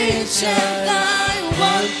brightest child I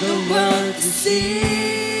want the world to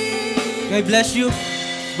see. God bless you,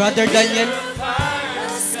 Brother Daniel.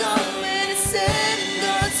 Has come and set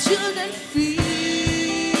God's children free.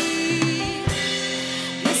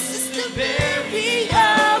 This is the very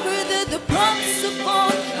hour that the promise of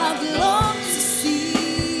all have longed to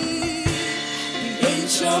see. The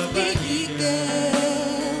age of the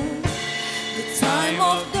eagle, the time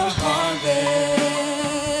of the harvest,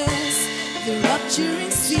 the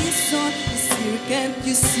rapturing season is here, can't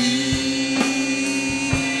you see?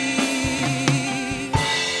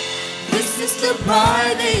 This is the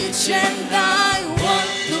bright age and I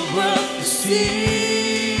want the world to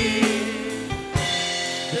see.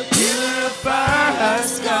 The pillar of fire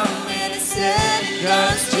has come and is setting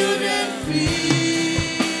God's children free.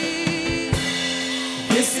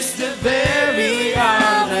 This is the very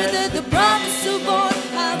hour that the promise of all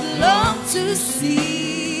have longed to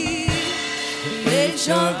see. The age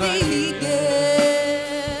of the eagle,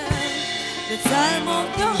 the time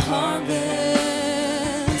of the harvest,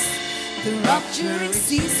 the rapturing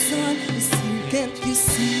season is here, can't you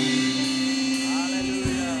see?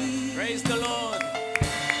 Praise the Lord.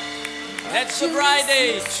 That's the bright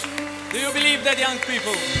age. Do you believe that, young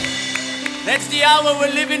people? That's the hour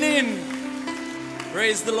we're living in.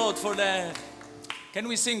 Praise the Lord for that. Can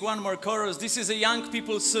we sing one more chorus? This is a young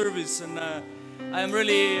people's service, and I am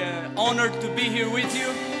really honored to be here with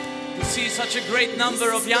you, to see such a great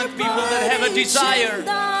number of young people that have a desire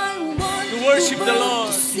to worship the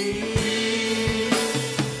Lord.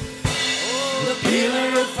 The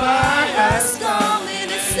pillar of fire has come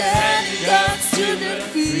and is setting God's children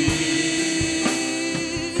free.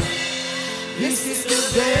 This is the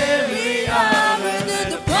very hour that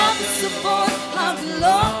the prophets of old have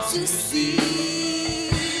longed to see.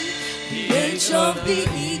 The age of the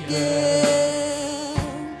eagle,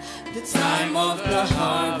 the time of the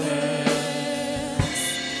harvest,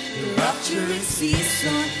 the rapturing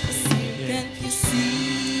season is here, can't you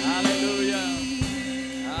see? Hallelujah.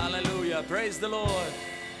 Hallelujah. Praise the Lord.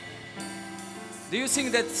 Do you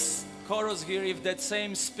sing that chorus here? If that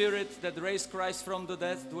same spirit that raised Christ from the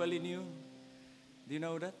dead dwell in you. Do you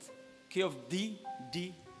know that? Key of D,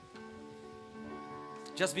 D.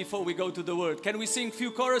 Just before we go to the word, can we sing a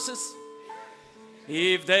few choruses?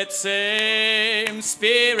 If that same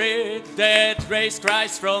spirit that raised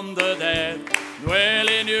Christ from the dead dwell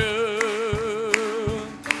in you,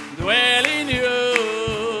 dwell in you.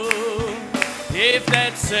 If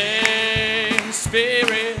that same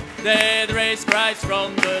spirit that raised Christ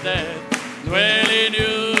from the dead dwell in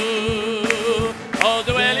you, oh,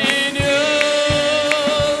 dwell in you,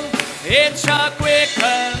 it shall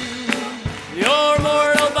quicken your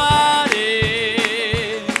mortal body.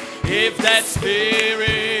 If that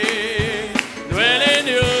spirit dwell in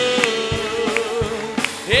you,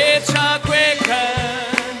 it shall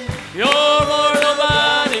quicken your mortal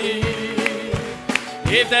body.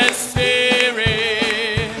 If that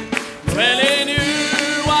spirit dwell in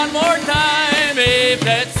you, one more time. If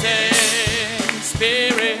that same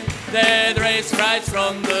spirit that raised Christ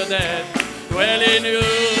from the dead dwell in you,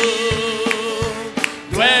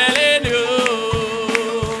 dwell in you.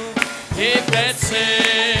 If that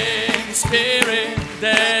same spirit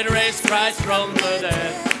that raised Christ from the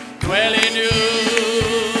dead dwell in you,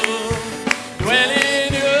 dwell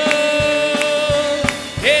in you,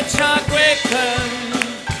 it shall quicken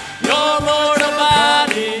your mortal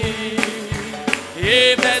body.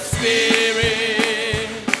 If that spirit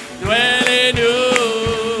dwell in you,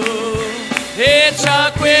 it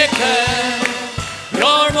shall quicken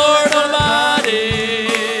your mortal body.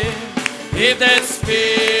 If that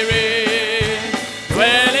spirit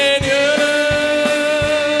dwell in you.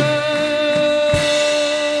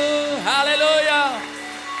 Hallelujah.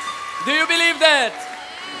 Do you believe that?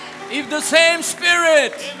 If the same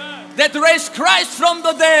spirit that raised Christ from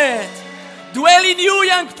the dead dwell in you,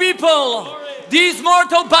 young people, these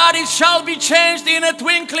mortal bodies shall be changed in a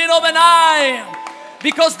twinkling of an eye,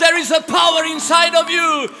 because there is a power inside of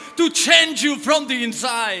you to change you from the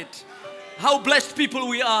inside. How blessed people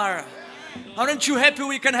we are. Aren't you happy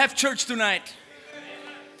we can have church tonight?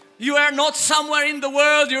 You are not somewhere in the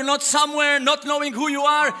world. You're not somewhere not knowing who you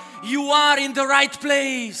are. You are in the right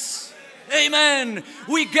place. Amen.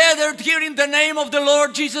 We gathered here in the name of the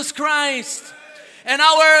Lord Jesus Christ. And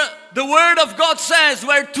the word of God says,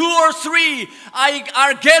 where 2 or 3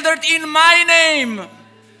 are gathered in my name.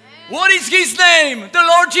 What is His name? The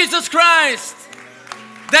Lord Jesus Christ.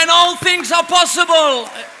 Then all things are possible.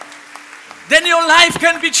 Then your life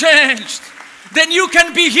can be changed. Then you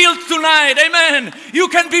can be healed tonight. Amen. You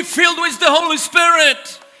can be filled with the Holy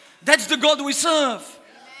Spirit. That's the God we serve.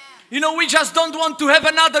 You know, we just don't want to have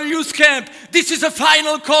another youth camp. This is a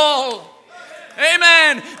final call.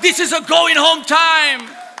 Amen. This is a going home time.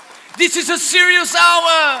 This is a serious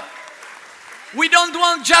hour. We don't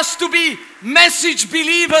want just to be message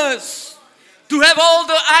believers, to have all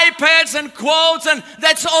the iPads and quotes, and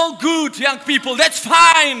that's all good, young people. That's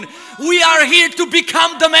fine. We are here to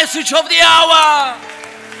become the message of the hour.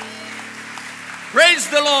 Praise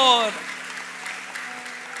the Lord.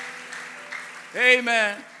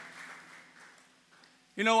 Amen.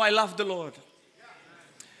 You know, I love the Lord.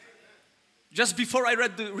 Just before I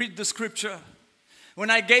read the scripture, when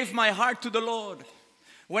I gave my heart to the Lord,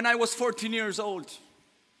 when I was 14 years old,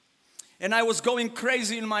 and I was going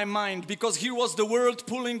crazy in my mind because here was the world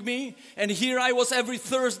pulling me, and here I was every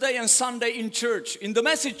Thursday and Sunday in church, in the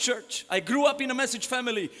message church. I grew up in a message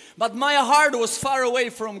family, but my heart was far away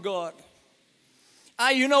from God.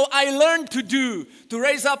 I learned to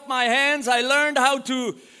raise up my hands. I learned how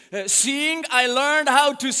to sing. I learned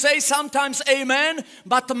how to say sometimes amen,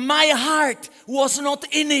 but my heart was not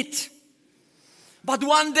in it. But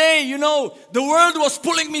one day, you know, the world was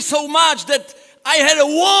pulling me so much that I had a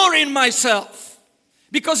war in myself.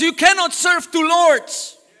 Because you cannot serve two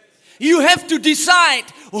lords. You have to decide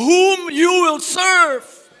whom you will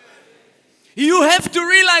serve. You have to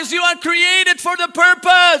realize you are created for the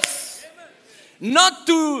purpose. Not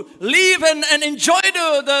to live and enjoy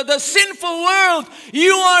the sinful world.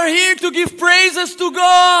 You are here to give praises to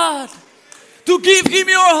God. To give Him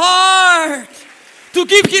your heart. To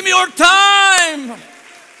give Him your time.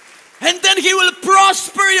 And then He will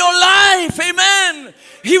prosper your life. Amen.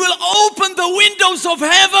 He will open the windows of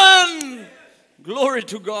heaven. Glory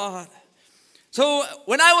to God. So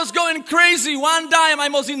when I was going crazy, one time I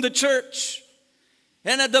was in the church.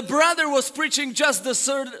 And the brother was preaching just the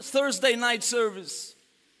Thursday night service.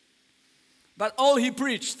 But all he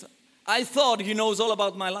preached, I thought he knows all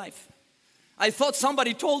about my life. I thought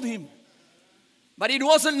somebody told him. But it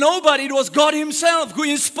wasn't nobody, it was God Himself who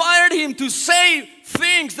inspired him to say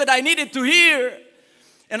things that I needed to hear.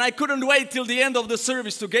 And I couldn't wait till the end of the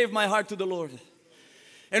service to give my heart to the Lord.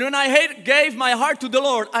 And when I gave my heart to the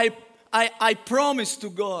Lord, I promised to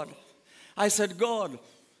God. I said, God,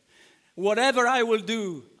 whatever I will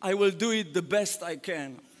do it the best I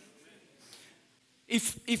can.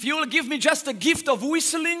 If you will give me just a gift of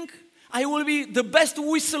whistling, I will be the best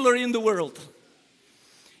whistler in the world.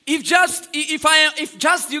 If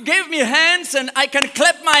just you gave me hands and I can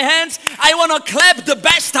clap my hands, I want to clap the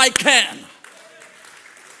best I can.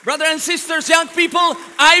 Brothers and sisters, young people,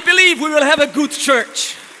 I believe we will have a good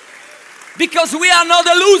church. Because we are not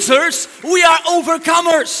the losers, we are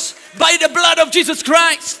overcomers by the blood of Jesus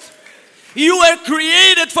Christ. You were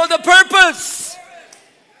created for the purpose.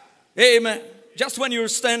 Amen. Just when you're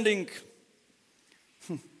standing,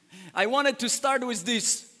 I wanted to start with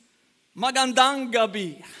this. Magandang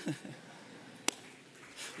gabi.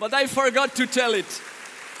 But I forgot to tell it.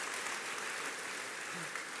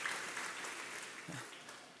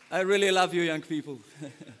 I really love you, young people.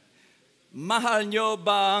 Mahal nyo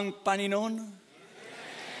ba ang Panginoon?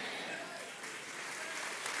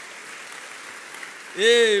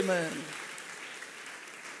 Amen.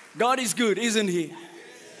 God is good, isn't He?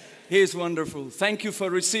 He is wonderful. Thank you for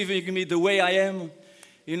receiving me the way I am.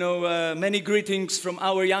 You know, many greetings from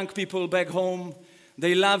our young people back home.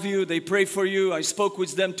 They love you, they pray for you. I spoke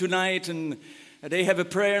with them tonight, and they have a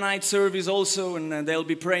prayer night service also, and they'll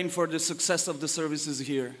be praying for the success of the services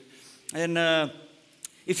here. And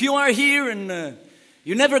if you are here and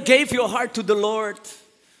you never gave your heart to the Lord,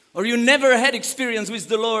 or you never had experience with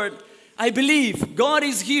the Lord, I believe God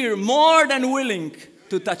is here more than willing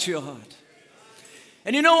to touch your heart.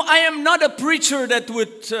 And you know, I am not a preacher that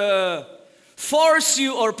would force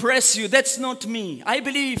you or press you. That's not me. I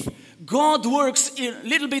believe God works in a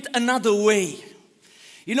little bit another way.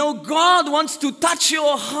 You know, God wants to touch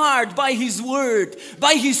your heart by His word,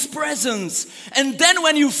 by His presence. And then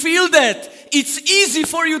when you feel that, it's easy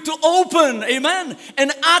for you to open, amen,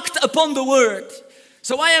 and act upon the word.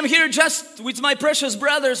 So I am here just with my precious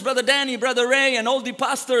brothers, Brother Danny, Brother Ray, and all the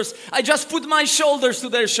pastors. I just put my shoulders to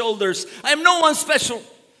their shoulders. I am no one special.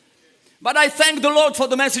 But I thank the Lord for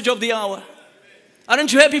the message of the hour.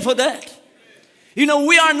 Aren't you happy for that? You know,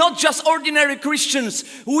 we are not just ordinary Christians.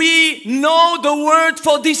 We know the word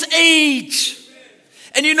for this age.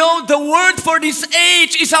 And you know, the word for this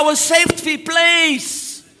age is our safety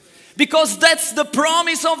place. Because that's the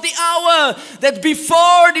promise of the hour. That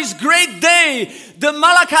before this great day, the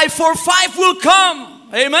Malachi 4:5 will come.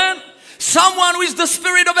 Amen. Someone with the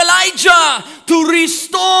spirit of Elijah to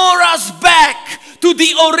restore us back to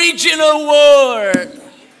the original word.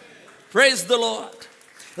 Praise the Lord.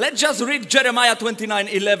 Let's just read Jeremiah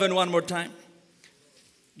 29:11 one more time.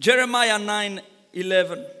 Jeremiah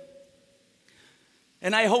 9:11.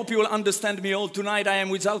 And I hope you will understand me all. Tonight I am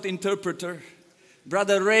without interpreter.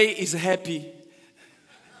 Brother Ray is happy.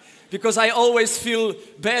 Because I always feel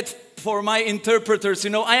bad for my interpreters. You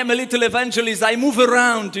know, I am a little evangelist. I move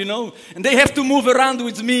around, you know. And they have to move around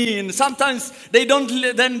with me. And sometimes they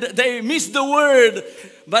miss the word.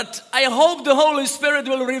 But I hope the Holy Spirit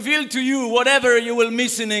will reveal to you whatever you will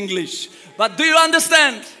miss in English. But do you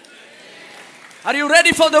understand? Are you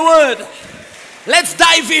ready for the word? Let's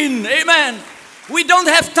dive in. Amen. We don't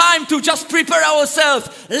have time to just prepare ourselves.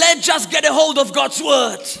 Let's just get a hold of God's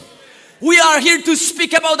word. We are here to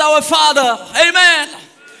speak about our Father. Amen.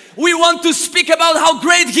 We want to speak about how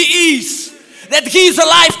great He is. That He is a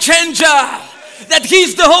life changer. That He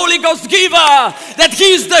is the Holy Ghost giver. That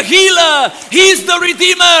He is the healer. He is the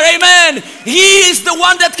Redeemer. Amen. He is the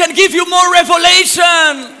one that can give you more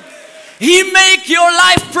revelation. He make your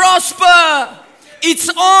life prosper.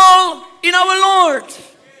 It's all in our Lord.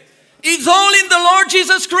 It's all in the Lord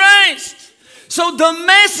Jesus Christ. So the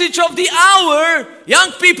message of the hour,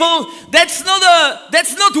 young people, that's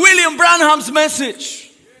not William Branham's message.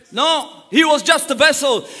 No, he was just a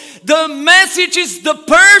vessel. The message is the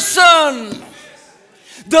person.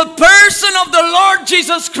 The person of the Lord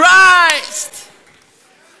Jesus Christ.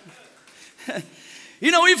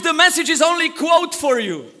 You know, if the message is only quote for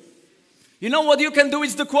you, you know what you can do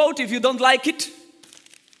with the quote if you don't like it?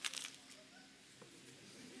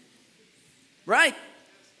 Right?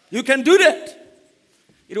 You can do that.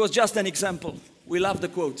 It was just an example. We love the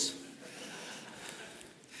quotes.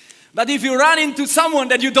 But if you run into someone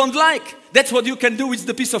that you don't like, that's what you can do with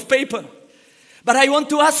the piece of paper. But I want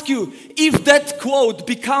to ask you, if that quote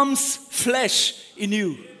becomes flesh in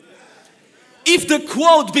you, if the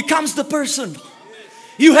quote becomes the person,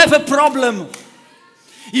 you have a problem.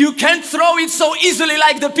 You can't throw it so easily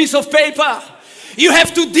like the piece of paper. You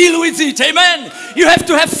have to deal with it, amen? You have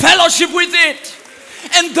to have fellowship with it.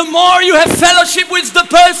 And the more you have fellowship with the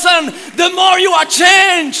person, the more you are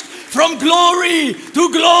changed from glory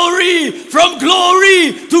to glory, from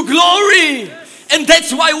glory to glory. And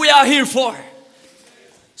that's why we are here for.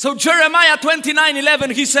 So Jeremiah 29:11,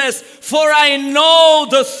 he says, "For I know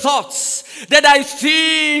the thoughts that I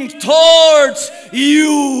think towards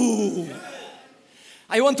you."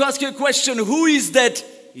 I want to ask you a question. Who is that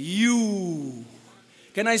you?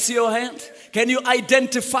 Can I see your hand? Can you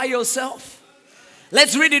identify yourself?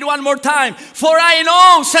 Let's read it one more time. "For I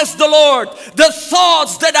know, says the Lord, the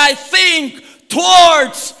thoughts that I think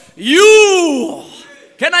towards you."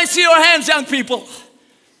 Can I see your hands, young people?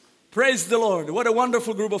 Praise the Lord. What a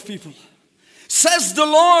wonderful group of people. Says the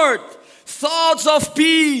Lord, thoughts of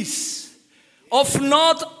peace, of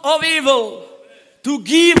not of evil, to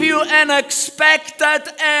give you an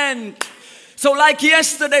expected end. So like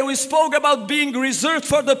yesterday we spoke about being reserved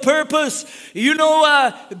for the purpose. You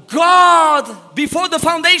know, God, before the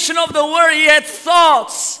foundation of the world, He had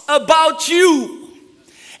thoughts about you.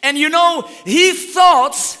 And you know, His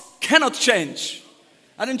thoughts cannot change.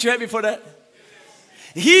 Aren't you happy for that?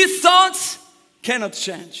 His thoughts cannot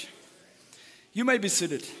change. You may be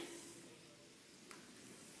seated.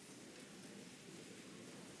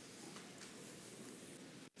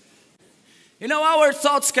 You know, our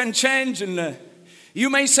thoughts can change, and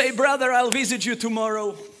you may say, "Brother, I'll visit you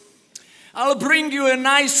tomorrow. I'll bring you a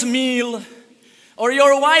nice meal." Or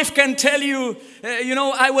your wife can tell you, you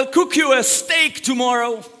know, "I will cook you a steak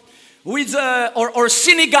tomorrow with or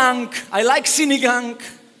sinigang. I like sinigang.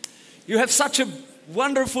 You have such a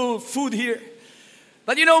wonderful food here."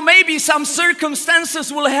 But you know, maybe some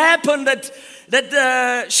circumstances will happen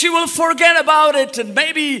that she will forget about it, and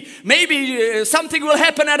maybe something will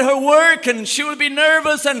happen at her work and she will be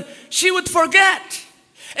nervous and she would forget.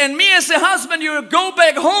 And me as a husband, you go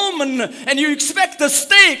back home and you expect a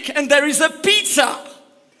steak and there is a pizza.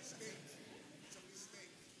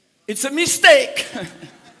 It's a mistake.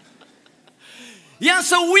 Yeah,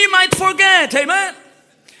 so we might forget, amen?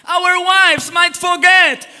 Our wives might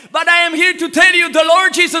forget, but I am here to tell you the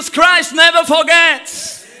Lord Jesus Christ never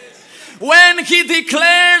forgets. When He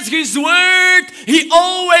declares His word, He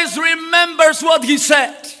always remembers what He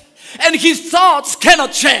said. And His thoughts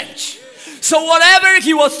cannot change. So whatever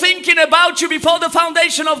He was thinking about you before the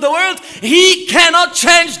foundation of the world, He cannot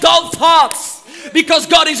change those thoughts. Because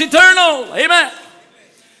God is eternal. Amen.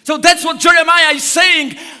 So that's what Jeremiah is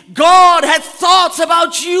saying. God had thoughts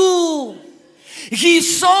about you. He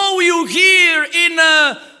saw you here in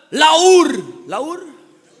Laur. Laur?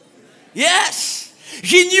 Yes.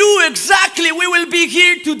 He knew exactly we will be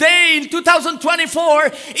here today in 2024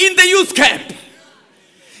 in the youth camp.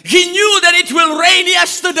 He knew that it will rain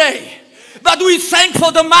yesterday. But we thank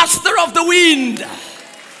for the master of the wind,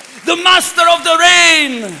 the master of the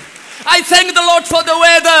rain. I thank the Lord for the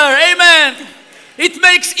weather. Amen. It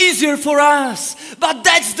makes easier for us. But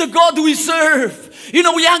that's the God we serve. You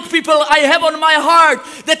know, young people, I have on my heart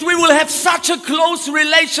that we will have such a close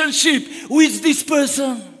relationship with this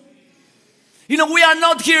person. You know, we are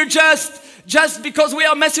not here just because we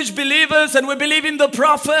are message believers and we believe in the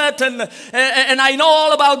prophet and I know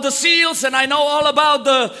all about the seals and I know all about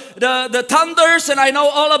the thunders and I know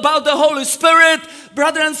all about the Holy Spirit.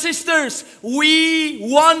 Brothers and sisters, we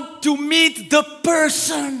want to meet the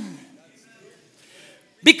person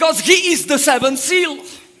because he is the seventh seal.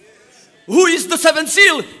 Who is the seventh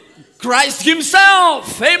seal? Christ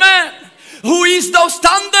himself. Amen. Who is those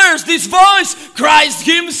thunders, this voice? Christ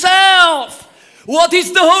himself. What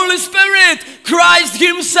is the Holy Spirit? Christ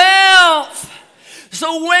himself.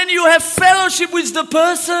 So when you have fellowship with the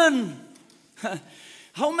person,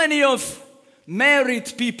 how many of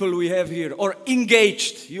married people we have here or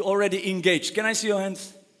engaged? You already engaged. Can I see your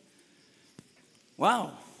hands?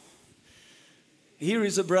 Wow. Here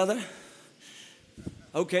is a brother.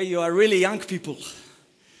 Okay, you are really young people.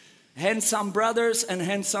 Handsome brothers and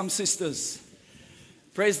handsome sisters.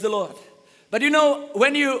 Praise the Lord. But you know,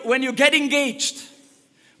 when you get engaged,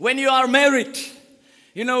 when you are married,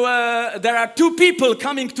 you know, there are two people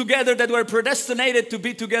coming together that were predestinated to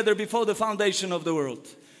be together before the foundation of the world.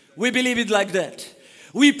 We believe it like that.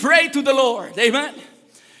 We pray to the Lord. Amen.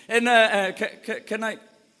 And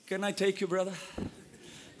can I take you, brother?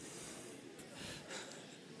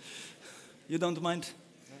 You don't mind?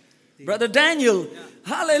 Brother Daniel. Yeah.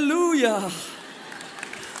 Hallelujah.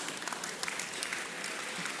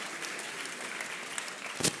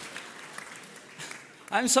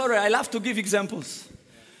 I'm sorry, I love to give examples.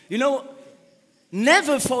 You know,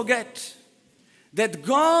 never forget that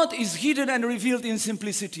God is hidden and revealed in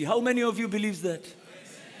simplicity. How many of you believe that?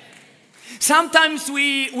 Sometimes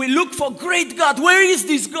we look for great God. Where is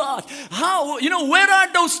this God? How? You know, where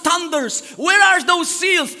are those thunders? Where are those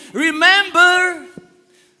seals? Remember,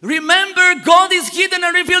 God is hidden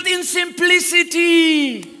and revealed in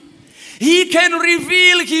simplicity. He can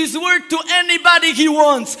reveal His word to anybody He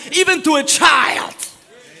wants, even to a child.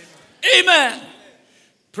 Amen.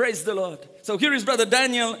 Praise the Lord. So here is Brother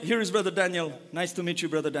Daniel. Here is Brother Daniel. Nice to meet you,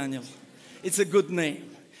 Brother Daniel. It's a good name.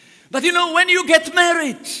 But you know, when you get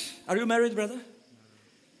married, are you married, brother?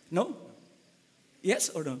 No? Yes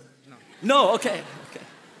or no? No. No, okay.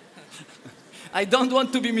 I don't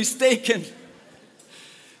want to be mistaken.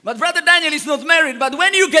 But Brother Daniel is not married. But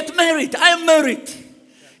when you get married, I am married.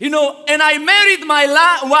 You know, and I married my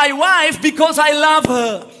wife because I love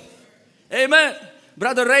her. Amen.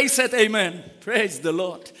 Brother Ray said amen. Praise the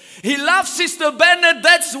Lord. He loves Sister Bennett.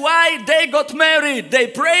 That's why they got married. They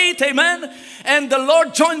prayed, amen. And the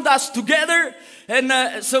Lord joined us together.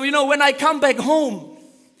 And so, you know, when I come back home,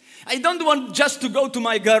 I don't want just to go to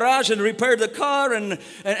my garage and repair the car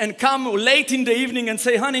and come late in the evening and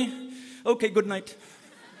say, honey, okay, good night.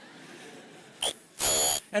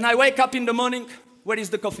 And I wake up in the morning, where is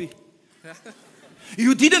the coffee?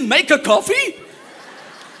 You didn't make a coffee?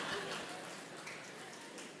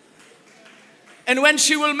 And when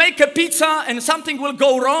she will make a pizza and something will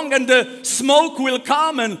go wrong and the smoke will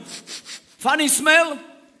come and funny smell,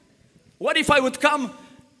 what if I would come?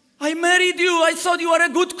 I married you. I thought you were a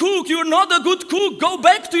good cook. You're not a good cook. Go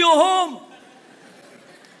back to your home.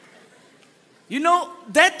 You know,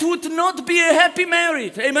 that would not be a happy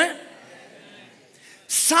marriage. Amen?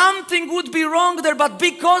 Something would be wrong there, but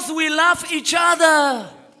because we love each other.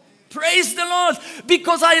 Praise the Lord.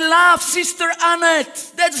 Because I love Sister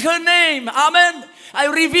Annette. That's her name. Amen. I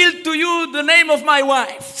revealed to you the name of my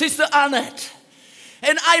wife, Sister Annette.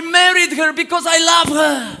 And I married her because I love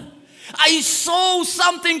her. I saw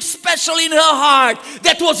something special in her heart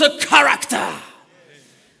that was a character.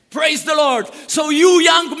 Praise the Lord. So you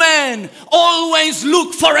young men, always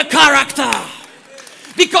look for a character.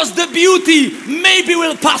 Because the beauty maybe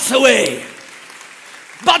will pass away.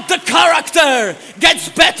 But the character gets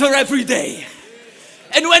better every day.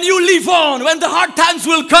 And when you live on, when the hard times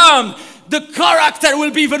will come, the character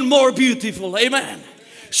will be even more beautiful. Amen.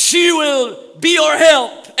 She will be your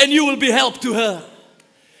help and you will be help to her.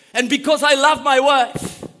 And because I love my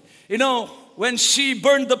wife, you know, when she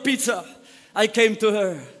burned the pizza, I came to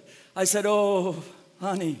her. I said, oh,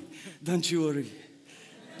 honey, don't you worry.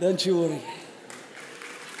 Don't you worry.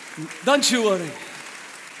 Don't you worry.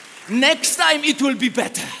 Next time it will be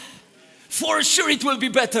better. For sure it will be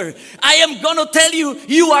better. I am going to tell you,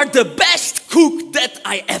 you are the best cook that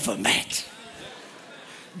I ever met.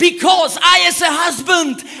 Because I as a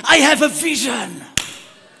husband, I have a vision.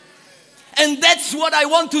 And that's what I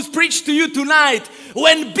want to preach to you tonight.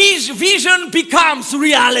 When vision becomes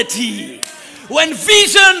reality. When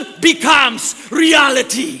vision becomes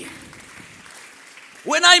reality.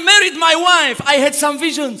 When I married my wife, I had some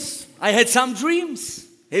visions. I had some dreams.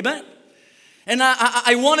 Amen. And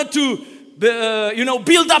I wanted to,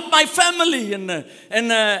 build up my family. And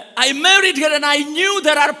I married her, and I knew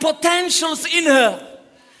there are potentials in her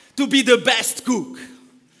to be the best cook.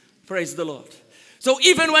 Praise the Lord. So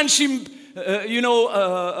even when she,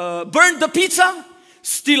 burned the pizza,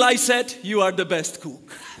 still I said, you are the best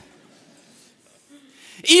cook.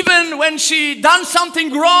 Even when she done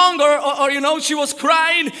something wrong or she was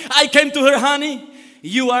crying, I came to her, honey,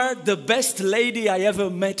 you are the best lady I ever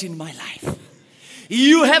met in my life.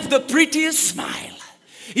 You have the prettiest smile.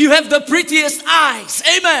 You have the prettiest eyes.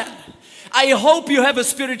 Amen. I hope you have a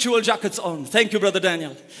spiritual jackets on. Thank you, Brother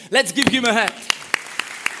Daniel. Let's give him a hand.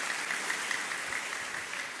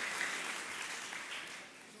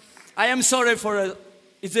 I am sorry for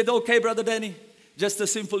is it okay, Brother Danny? Just a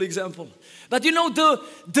simple example. But you know,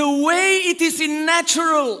 the way it is in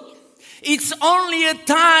natural, it's only a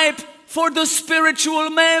type for the spiritual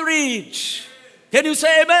marriage. Can you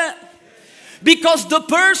say amen? Because the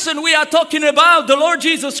person we are talking about, the Lord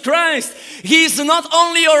Jesus Christ, He is not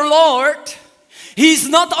only your Lord, He is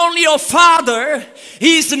not only your Father,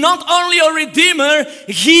 He is not only your Redeemer,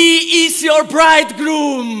 He is your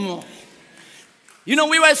bridegroom. You know,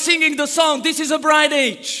 we were singing the song, this is a bride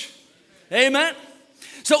age. Amen?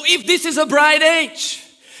 So if this is a bride age,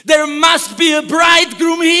 there must be a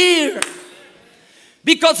bridegroom here.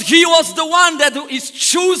 Because He was the one that is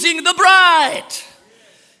choosing the bride.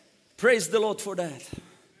 Praise the Lord for that.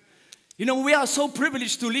 You know, we are so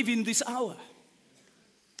privileged to live in this hour.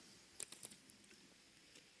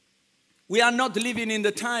 We are not living in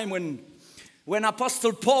the time when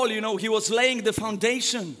Apostle Paul, he was laying the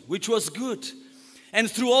foundation, which was good. And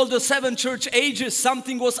through all the 7 church ages,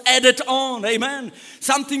 something was added on. Amen.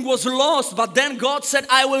 Something was lost. But then God said,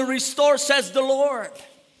 I will restore, says the Lord.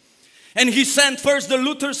 And He sent first the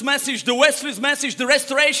Luther's message, the Wesley's message, the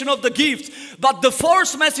restoration of the gift. But the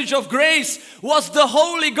 4th message of grace was the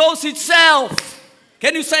Holy Ghost itself.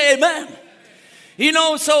 Can you say amen?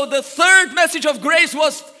 So the 3rd message of grace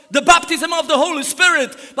was the baptism of the Holy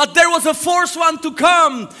Spirit. But there was a 4th one to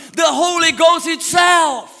come, the Holy Ghost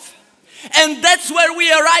itself. And that's where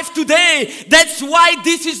we arrive today. That's why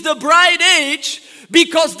this is the bride age.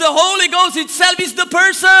 Because the Holy Ghost itself is the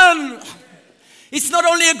person. It's not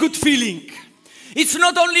only a good feeling. It's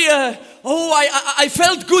not only I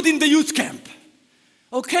felt good in the youth camp.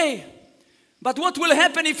 Okay. But what will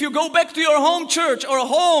happen if you go back to your home church or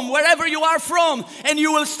home, wherever you are from, and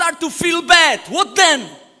you will start to feel bad? What then?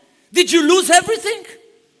 Did you lose everything?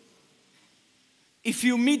 If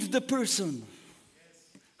you meet the person,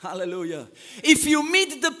 hallelujah. If you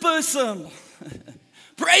meet the person,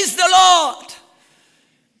 praise the Lord.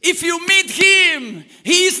 If you meet Him,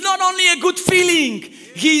 He is not only a good feeling,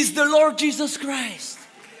 He is the Lord Jesus Christ.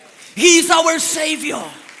 He is our Savior.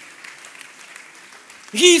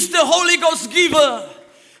 He is the Holy Ghost giver.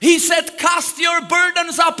 He said, cast your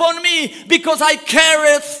burdens upon me because I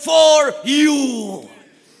careth for you.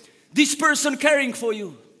 This person caring for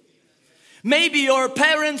you. Maybe your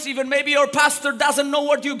parents, even maybe your pastor doesn't know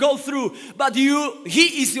what you go through, but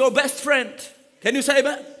He is your best friend. Can you say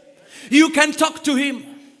amen? You can talk to Him.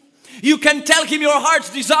 You can tell Him your heart's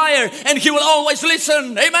desire and He will always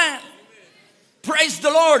listen. Amen. Praise the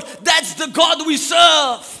Lord. That's the God we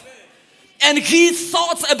serve. And His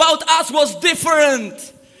thoughts about us was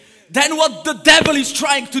different than what the devil is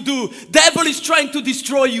trying to do. Devil is trying to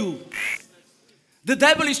destroy you. The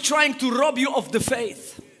devil is trying to rob you of the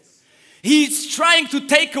faith. He's trying to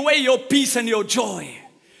take away your peace and your joy.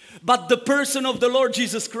 But the person of the Lord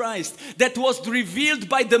Jesus Christ that was revealed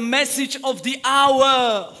by the message of the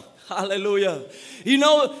hour. Hallelujah.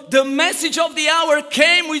 The message of the hour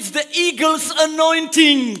came with the eagle's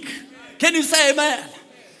anointing. Can you say amen?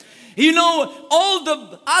 All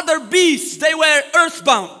the other beasts, they were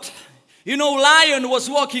earthbound. Lion was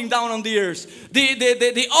walking down on the earth.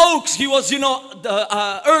 The oaks, he was,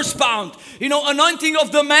 earthbound. Anointing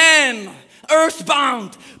of the man,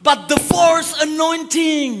 earthbound. But the 4th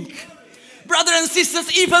anointing, brothers and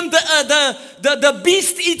sisters, even the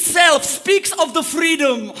beast itself speaks of the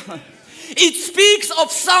freedom. It speaks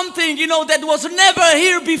of something, that was never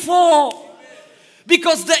here before.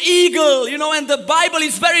 Because the eagle, and the Bible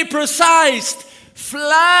is very precise.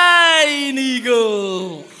 Flying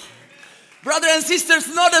eagle. Brothers and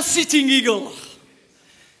sisters, not a sitting eagle.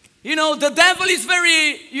 The devil is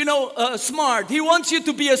very, smart. He wants you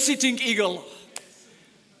to be a sitting eagle.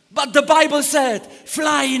 But the Bible said,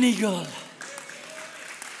 flying eagle.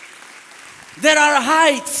 There are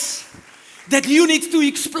heights that you need to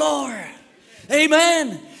explore.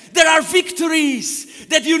 Amen. There are victories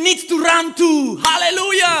that you need to run to.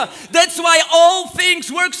 Hallelujah. That's why all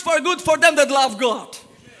things works for good for them that love God.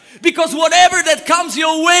 Because whatever that comes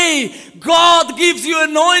your way, God gives you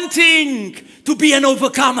anointing to be an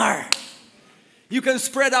overcomer. You can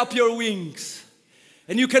spread up your wings.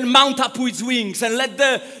 And you can mount up with wings and let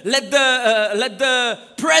the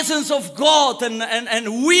presence of God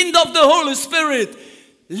and wind of the Holy Spirit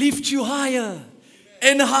lift you higher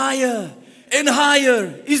and higher and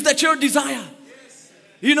higher. Is that your desire?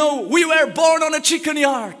 You know, we were born on a chicken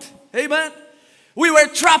yard. Amen. We were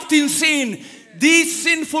trapped in sin. This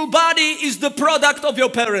sinful body is the product of your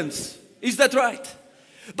parents. Is that right?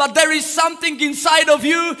 But there is something inside of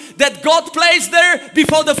you that God placed there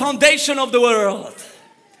before the foundation of the world.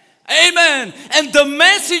 Amen. And the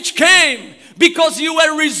message came because you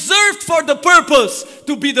were reserved for the purpose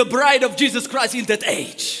to be the bride of Jesus Christ in that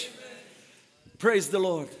age. Praise the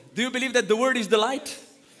Lord. Do you believe that the Word is the light?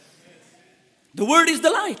 The Word is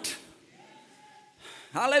the light.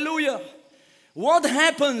 Hallelujah. What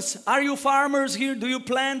happens? Are you farmers here? Do you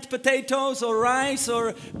plant potatoes or rice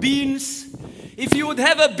or beans? If you would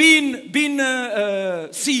have a bean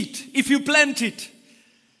seed, if you plant it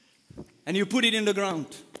and you put it in the ground,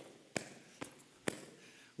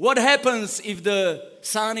 what happens if the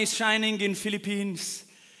sun is shining in Philippines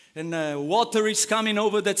and water is coming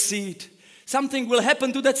over that seed? Something will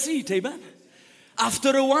happen to that seed, amen?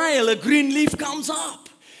 After a while, a green leaf comes up.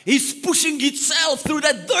 It's pushing itself through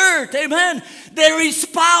that dirt, amen? There is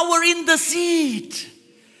power in the seed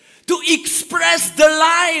to express the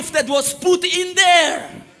life that was put in there.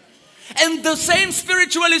 And the same,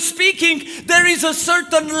 spiritually speaking, there is a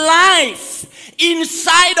certain life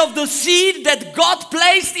inside of the seed that God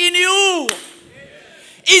placed in you.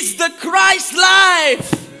 It's the Christ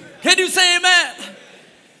life. Can you say amen?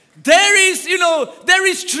 There is, there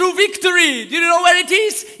is true victory. Do you know where it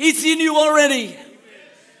is? It's in you already.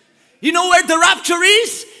 You know where the rapture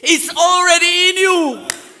is? It's already in you.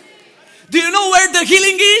 Do you know where the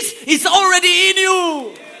healing is? It's already in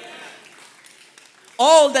you.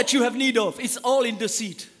 All that you have need of, it's all in the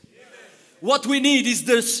seed. What we need is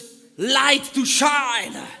this light to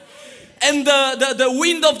shine. And the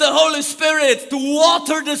wind of the Holy Spirit to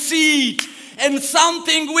water the seed. And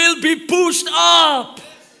something will be pushed up.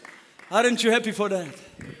 Aren't you happy for that?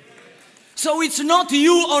 So it's not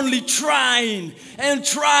you only trying and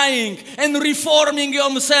reforming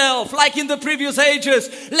yourself like in the previous ages.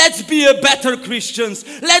 Let's be a better Christians.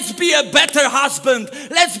 Let's be a better husband.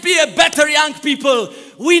 Let's be a better young people.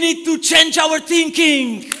 We need to change our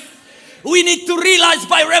thinking. We need to realize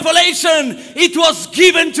by revelation it was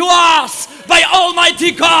given to us by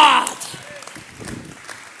Almighty God.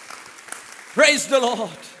 Praise the Lord.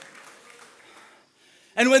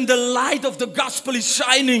 And when the light of the gospel is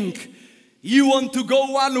shining, you want to go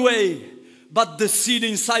one way, but the seed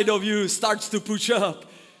inside of you starts to push up.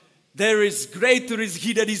 There is greater is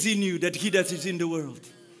He that is in you than he that is in the world.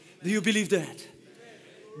 Do you believe that?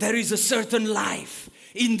 There is a certain life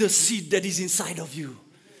in the seed that is inside of you.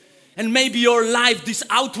 And maybe your life, this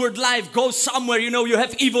outward life, goes somewhere. You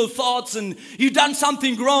have evil thoughts and you've done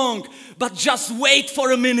something wrong. But just wait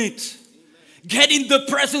for a minute. Get in the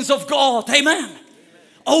presence of God. Amen.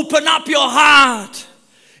 Open up your heart.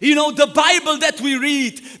 The Bible that we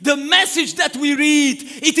read, the message that we read,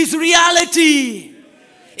 it is reality.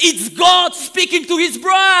 It's God speaking to His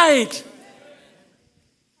bride.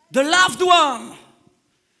 The loved one.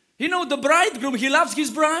 The bridegroom, he loves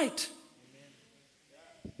his bride.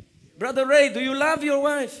 Brother Ray, do you love your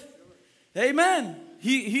wife? Amen.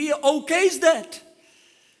 He okays that.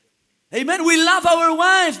 Amen. We love our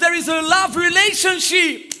wives. There is a love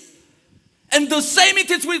relationship. And the same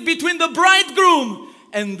it is between the bridegroom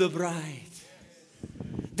and the bride.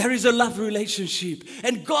 There is a love relationship.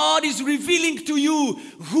 And God is revealing to you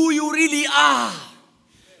who you really are.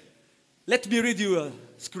 Let me read you a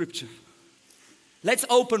scripture. Let's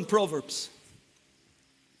open Proverbs.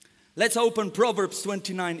 Let's open Proverbs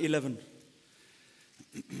 29:11.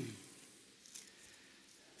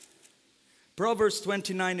 Proverbs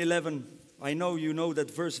 29:11. I know you know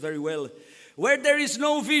that verse very well. Where there is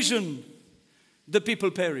no vision, the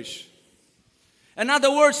people perish. In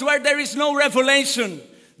other words, where there is no revelation,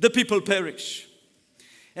 the people perish.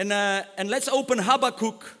 And let's open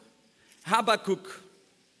Habakkuk. Habakkuk.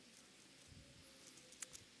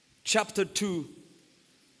 Chapter 2.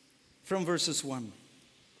 From verses 1.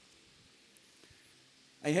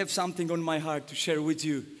 I have something on my heart to share with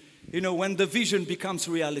you. When the vision becomes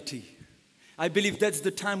reality. I believe that's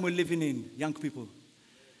the time we're living in, young people.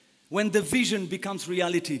 when the vision becomes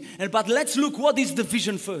reality. But let's look, what is the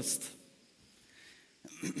vision first?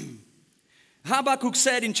 Habakkuk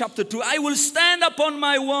said in chapter 2, I will stand upon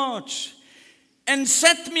my watch and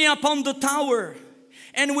set me upon the tower,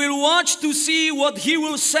 and will watch to see what he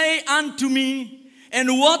will say unto me,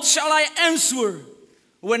 and what shall I answer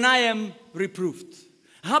when I am reproved.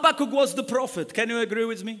 Habakkuk was the prophet. Can you agree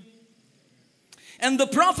with me? And the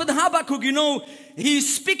prophet Habakkuk, you know,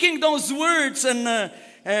 he's speaking those words, and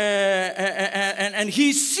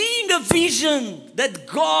he's seeing a vision that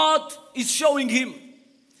God is showing him.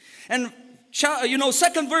 And you know,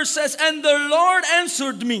 second verse says, and the Lord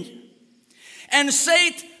answered me and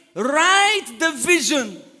said, write the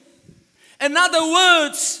vision. In other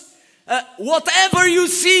words, whatever you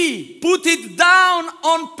see, put it down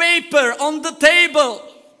on paper, on the table.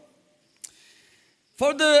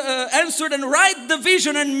 For the answered, and write the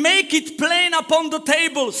vision and make it plain upon the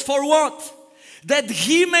tables. For what? That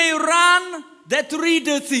he may run that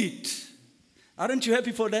readeth it. Aren't you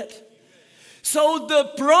happy for that? So the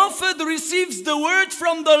prophet receives the word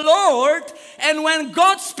from the Lord, and when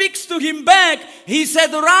God speaks to him back, he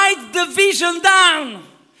said, write the vision down.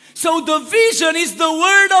 So the vision is the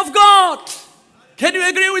word of God. Can you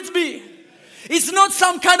agree with me? It's not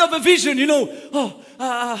some kind of a vision, you know. Oh,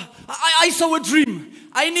 I saw a dream.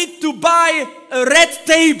 I need to buy a red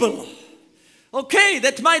table. Okay,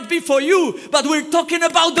 that might be for you, but we're talking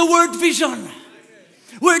about the word vision.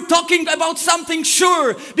 We're talking about something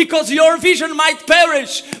sure, because your vision might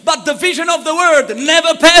perish, but the vision of the word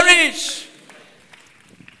never perish.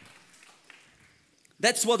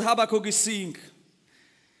 That's what Habakkuk is seeing.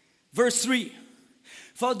 Verse 3.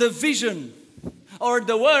 For the vision or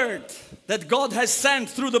the word that God has sent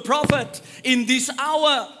through the prophet in this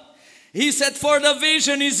hour, he said, for the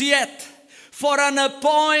vision is yet for an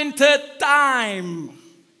appointed time,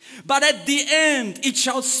 but at the end it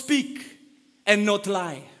shall speak and not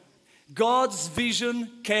lie. God's vision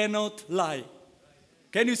cannot lie.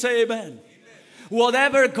 Can you say amen? Amen?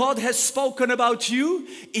 Whatever God has spoken about you,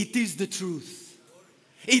 it is the truth.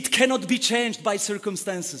 It cannot be changed by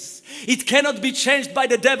circumstances. It cannot be changed by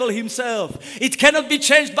the devil himself. It cannot be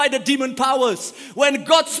changed by the demon powers. When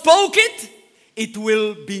God spoke it, it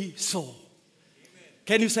will be so. Amen.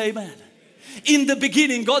 Can you say amen? Amen? In the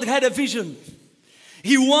beginning, God had a vision.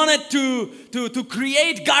 He wanted to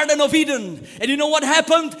create Garden of Eden. And you know what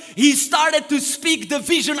happened? He started to speak the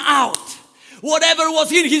vision out. Whatever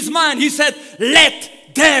was in his mind, he said, let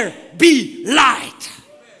there be light.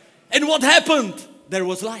 And what happened? There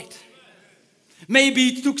was light. Maybe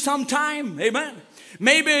it took some time. Amen.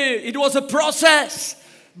 Maybe it was a process.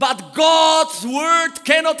 But God's word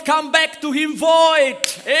cannot come back to him void.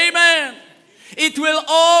 Amen. It will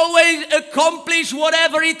always accomplish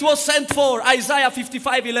whatever it was sent for. Isaiah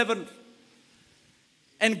 55:11.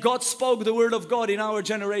 And God spoke the word of God in our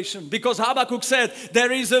generation. Because Habakkuk said,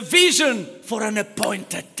 there is a vision for an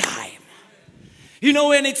appointed time. You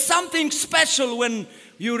know, and it's something special when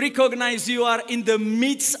you recognize you are in the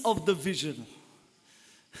midst of the vision.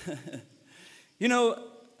 You know,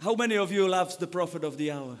 how many of you loves the prophet of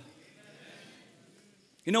the hour?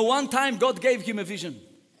 You know, one time God gave him a vision.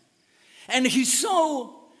 And he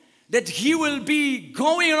saw that he will be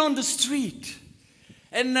going on the street.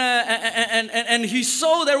 And he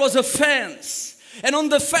saw there was a fence. And on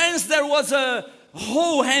the fence there was a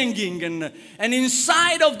hoe hanging. And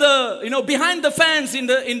inside of the, you know, behind the fence in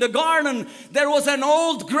the garden, there was an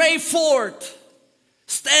old gray fort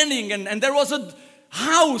standing. And there was a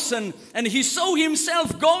house. And he saw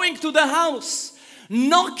himself going to the house,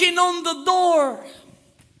 knocking on the door.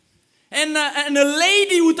 And a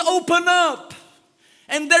lady would open up.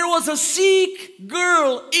 And there was a sick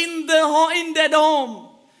girl in that home.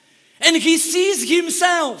 And he sees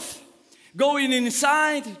himself going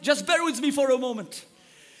inside. Just bear with me for a moment.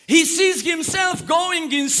 He sees himself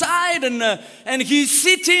going inside, and he's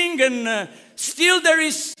sitting, and still there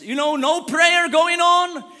is, you know, no prayer going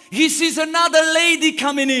on. He sees another lady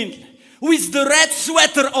coming in with the red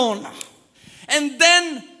sweater on. And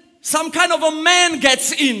then some kind of a man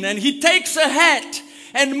gets in, and he takes a hat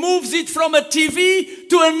and moves it from a TV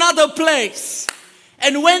to another place.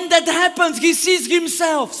 And when that happens, he sees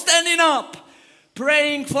himself standing up,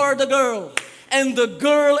 praying for the girl. And the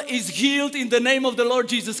girl is healed in the name of the Lord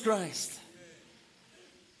Jesus Christ.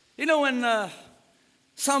 You know, when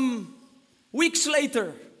some weeks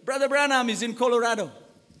later, Brother Branham is in Colorado.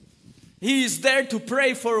 He is there to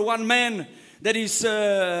pray for one man that is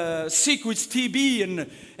sick with TB,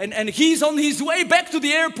 and he's on his way back to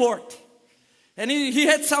the airport. And he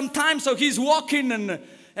had some time, so he's walking,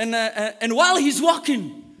 and while he's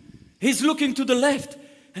walking, he's looking to the left,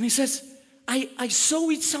 and he says, I saw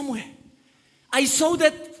it somewhere. I saw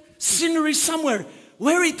that scenery somewhere,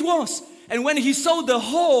 where it was. And when he saw the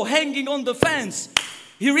hoe hanging on the fence,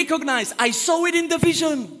 he recognized, I saw it in the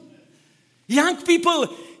vision. Young people,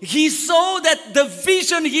 he saw that the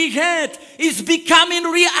vision he had is becoming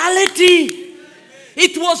reality.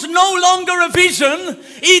 It was no longer a vision,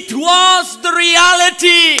 it was the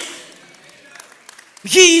reality.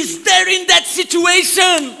 He is there in that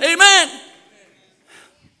situation. Amen.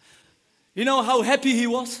 You know how happy he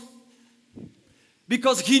was?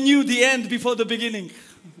 Because he knew the end before the beginning.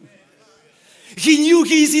 He knew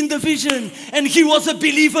he is in the vision, and he was a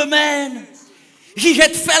believer man. He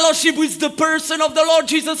had fellowship with the person of the Lord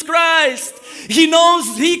Jesus Christ. He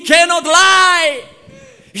knows he cannot lie.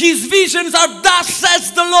 His visions are thus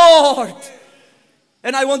says the Lord.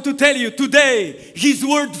 And I want to tell you today, his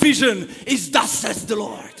word vision is thus says the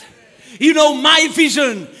Lord. You know, my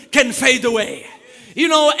vision can fade away. You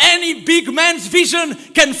know, any big man's vision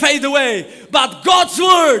can fade away. But God's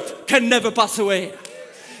word can never pass away.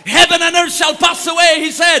 Heaven and earth shall pass away, he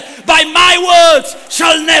said, by my words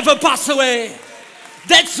shall never pass away.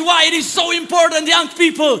 That's why it is so important, young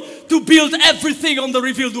people, to build everything on the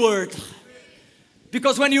revealed word.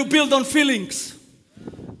 Because when you build on feelings,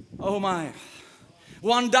 oh my,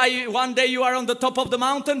 one day you are on the top of the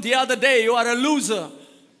mountain, the other day you are a loser.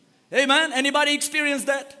 Amen? Anybody experience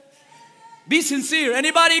that? Be sincere.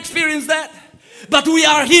 Anybody experience that? But we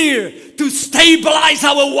are here to stabilize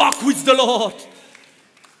our walk with the Lord.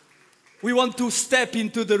 We want to step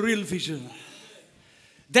into the real vision.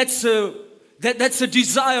 That's a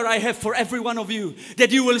desire I have for every one of you.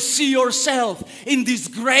 That you will see yourself in this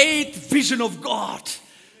great vision of God.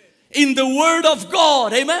 In the Word of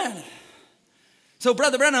God. Amen. So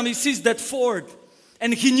Brother Branham, he sees that Ford.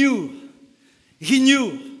 And he knew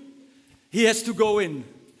he has to go in.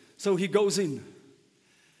 So he goes in.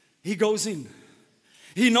 He goes in.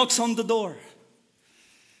 He knocks on the door.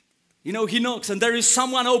 You know, he knocks and there is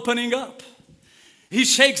someone opening up. He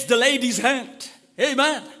shakes the lady's hand.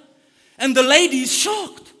 Amen. And the lady is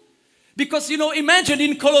shocked. Because, you know, imagine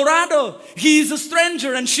in Colorado, he is a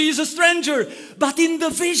stranger and she is a stranger. But in the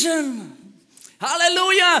vision,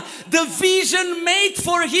 hallelujah, the vision made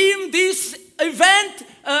for him this event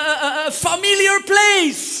a familiar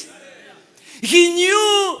place. He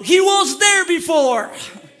knew he was there before.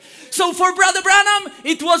 So for Brother Branham,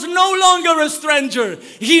 it was no longer a stranger.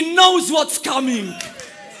 He knows what's coming.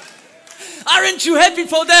 Aren't you happy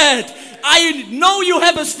for that? I know you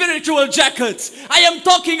have a spiritual jacket. I am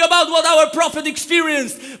talking about what our prophet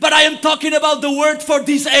experienced, but I am talking about the word for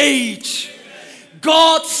this age.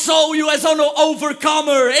 God saw you as an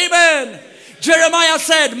overcomer. Amen. Jeremiah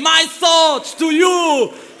said, my thoughts to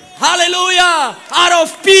you, hallelujah, are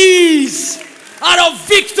of peace, are of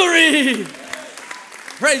victory.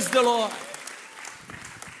 Praise the Lord.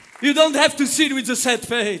 You don't have to sit with a sad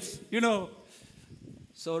face, you know.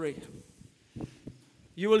 Sorry.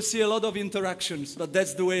 You will see a lot of interactions, but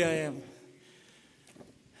that's the way I am.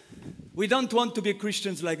 We don't want to be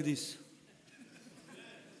Christians like this.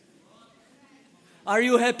 Are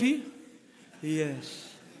you happy?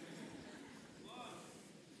 Yes.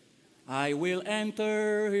 I will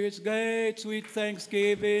enter his gates with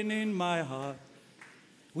thanksgiving in my heart.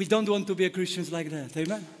 We don't want to be Christians like that.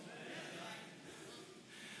 Amen?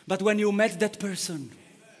 But when you met that person,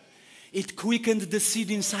 it quickened the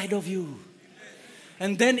seed inside of you.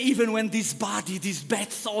 And then even when this body, these bad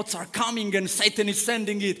thoughts are coming and Satan is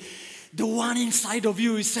sending it, the one inside of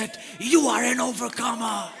you is said, you are an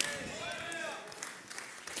overcomer.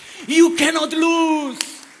 You cannot lose.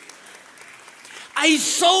 I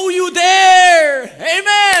saw you there.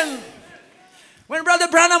 Amen. When Brother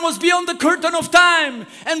Branham was beyond the curtain of time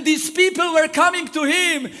and these people were coming to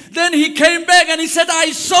him, then he came back and he said,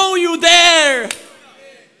 I saw you there.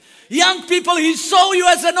 Young people, he saw you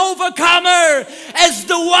as an overcomer, as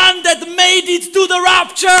the one that made it to the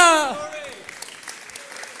rapture.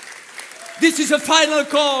 This is a final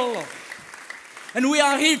call. And we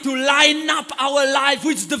are here to line up our life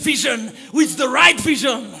with the vision, with the right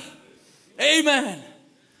vision. Amen.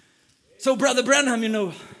 So Brother Branham, you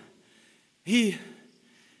know, he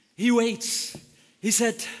waits. He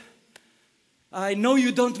said, I know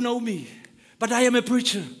you don't know me, but I am a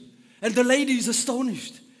preacher. And the lady is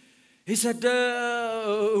astonished. He said,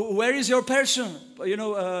 where is your passion? You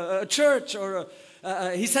know, a church or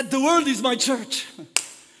he said, the world is my church.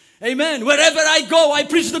 Amen. Wherever I go, I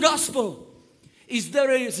preach the gospel. Is there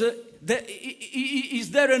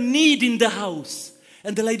a need in the house?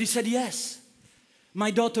 And the lady said, yes. My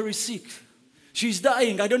daughter is sick. She's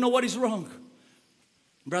dying. I don't know what is wrong.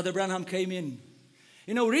 Brother Branham came in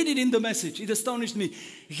You know, read it in the message. It astonished me.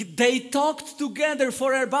 They talked together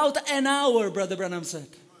for about an hour, Brother Branham said,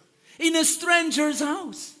 in a stranger's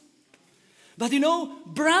house. But you know,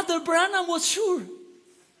 Brother Branham was sure.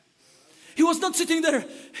 He was not sitting there.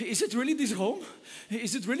 Is it really this home?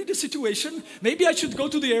 Is it really the situation? Maybe I should go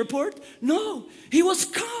to the airport. No, he was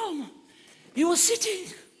calm. He was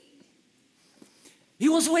sitting. He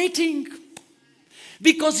was waiting.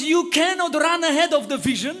 Because you cannot run ahead of the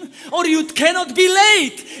vision, or you cannot be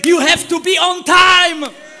late. You have to be on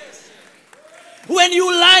time. When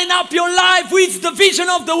you line up your life with the vision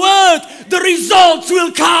of the word, the results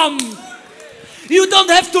will come. You don't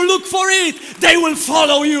have to look for it. They will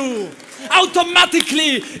follow you.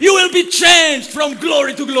 Automatically, you will be changed from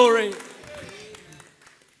glory to glory.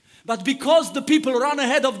 But because the people run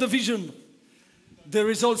ahead of the vision, the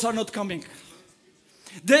results are not coming.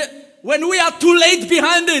 When we are too late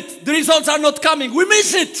behind it, the results are not coming. We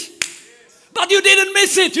miss it. But you didn't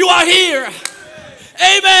miss it. You are here.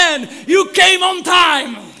 Amen. You came on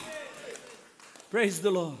time. Praise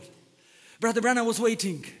the Lord. Brother Branham was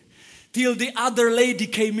waiting till the other lady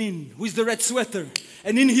came in with the red sweater.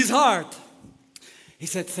 And in his heart, he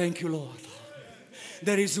said, thank you, Lord.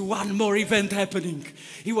 There is one more event happening.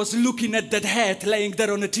 He was looking at that hat laying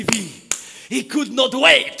there on the TV. He could not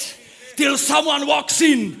wait till someone walks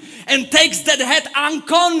in and takes that hat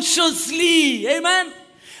unconsciously. Amen.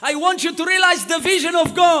 I want you to realize the vision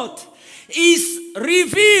of God is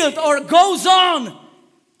revealed or goes on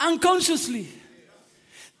unconsciously.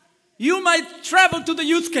 You might travel to the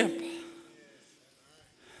youth camp.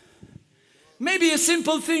 Maybe a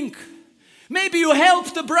simple thing. Maybe you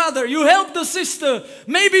helped a brother, you helped a sister.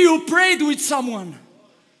 Maybe you prayed with someone.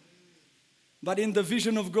 But in the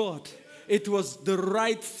vision of God, it was the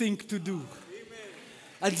right thing to do.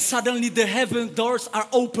 And suddenly the heaven doors are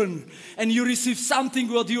open and you receive something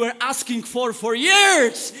what you were asking for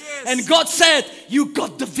years. Yes. And God said, you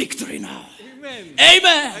got the victory now. Amen.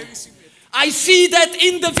 Amen. I see that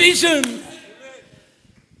in the vision. Amen.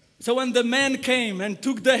 So when the man came and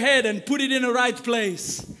took the head and put it in the right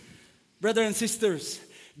place, brothers and sisters,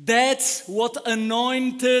 that's what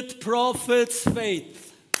anointed prophets'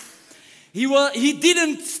 faith. He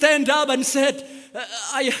didn't stand up and said,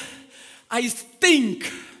 I think,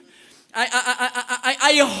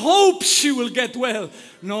 I hope she will get well.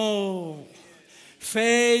 No.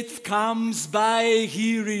 Faith comes by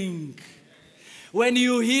hearing. When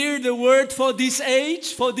you hear the word for this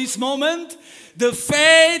age, for this moment, the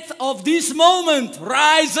faith of this moment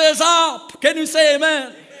rises up. Can you say amen?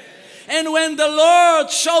 Amen. And when the Lord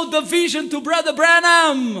showed the vision to Brother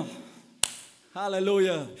Branham,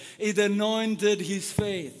 hallelujah, it anointed his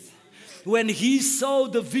faith. When he saw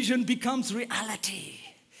the vision becomes reality,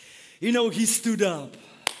 you know, he stood up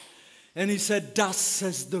and he said, thus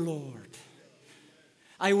says the Lord,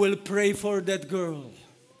 I will pray for that girl.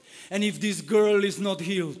 And if this girl is not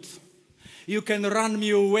healed, you can run me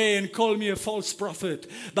away and call me a false prophet.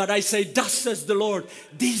 But I say, thus says the Lord,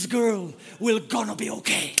 this girl will gonna be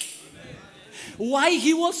okay. Amen. Why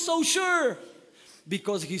he was so sure?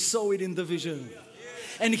 Because he saw it in the vision.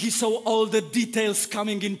 And he saw all the details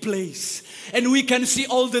coming in place. And we can see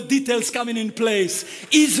all the details coming in place.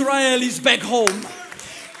 Israel is back home.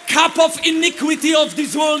 Cup of iniquity of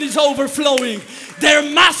this world is overflowing. There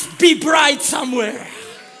must be bride somewhere.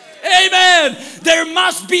 Amen. There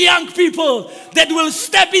must be young people that will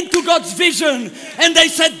step into God's vision. And they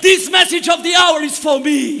said, this message of the hour is for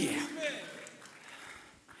me.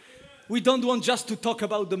 We don't want just to talk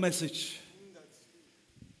about the message.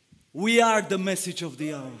 We are the message of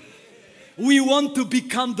the hour. We want to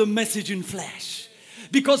become the message in flesh.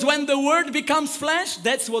 Because when the word becomes flesh,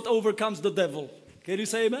 that's what overcomes the devil. Can you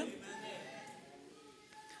say amen?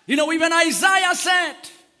 You know, even Isaiah said,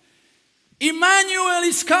 Emmanuel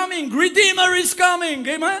is coming, Redeemer is coming.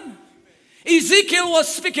 Amen? Ezekiel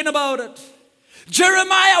was speaking about it.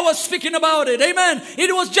 Jeremiah was speaking about it. Amen?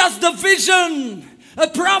 It was just the vision, a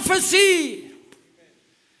prophecy.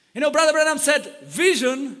 You know, Brother Branham said,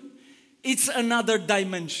 vision, it's another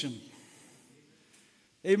dimension.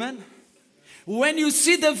 Amen? When you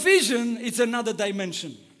see the vision, it's another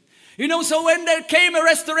dimension. You know, so when there came a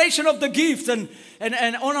restoration of the gifts and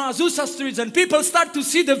on Azusa streets and people start to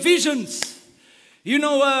see the visions, you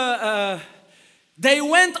know, they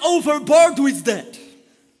went overboard with that.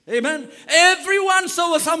 Amen? Everyone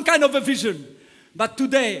saw some kind of a vision. But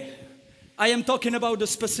today, I am talking about the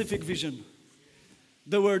specific vision.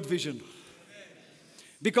 The word vision.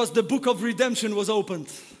 Because the book of redemption was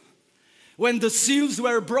opened. When the seals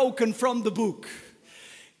were broken from the book,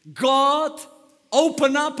 God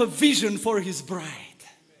opened up a vision for his bride.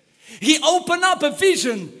 He opened up a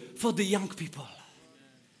vision for the young people.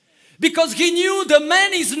 Because he knew the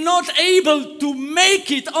man is not able to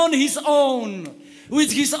make it on his own.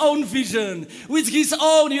 With his own vision. With his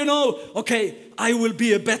own, okay, I will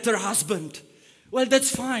be a better husband. Well,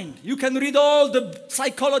 that's fine. You can read all the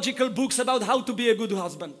psychological books about how to be a good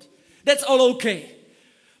husband. That's all okay.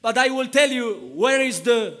 But I will tell you, where is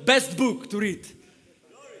the best book to read?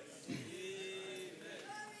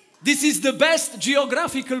 This is the best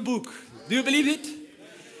geographical book. Do you believe it?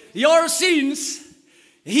 Your sins,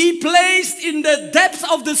 he placed in the depths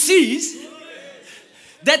of the seas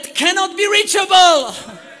that cannot be reachable.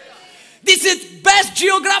 This is best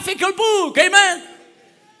geographical book. Amen.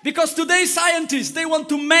 Because today scientists, they want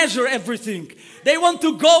to measure everything. They want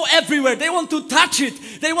to go everywhere. They want to touch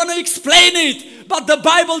it. They want to explain it. But the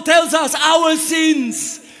Bible tells us our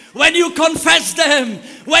sins, when you confess them,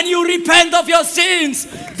 when you repent of your sins,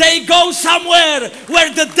 they go somewhere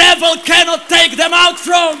where the devil cannot take them out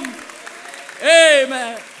from.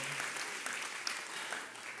 Amen.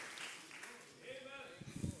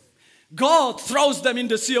 God throws them in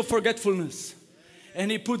the sea of forgetfulness.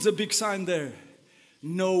 And he puts a big sign there.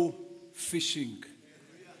 No fishing.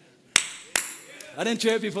 Aren't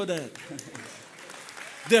you happy for that?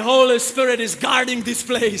 The Holy Spirit is guarding this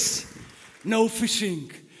place. No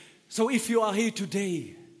fishing. So if you are here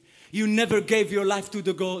today, you never gave your life to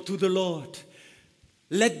the Lord,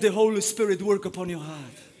 let the Holy Spirit work upon your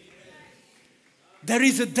heart. There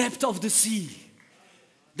is a depth of the sea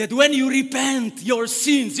that when you repent, your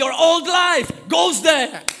sins, your old life goes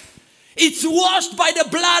there. It's washed by the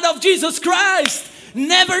blood of Jesus Christ,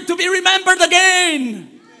 never to be remembered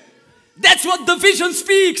again. That's what the vision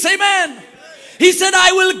speaks. Amen. He said,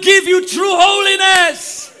 I will give you true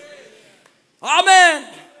holiness. Amen.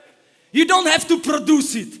 You don't have to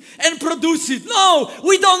produce it and produce it. No,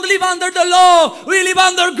 we don't live under the law. We live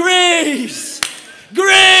under grace.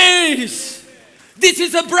 Grace. This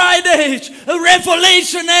is a bright age, a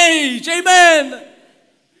revelation age. Amen.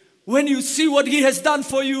 When you see what he has done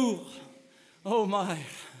for you, oh my.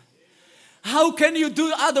 How can you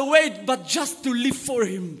do other way but just to live for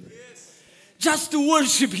him? Just to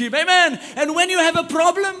worship him. Amen. And when you have a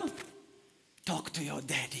problem, talk to your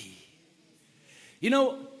daddy. You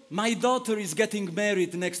know, my daughter is getting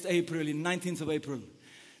married next April, in 19th of April.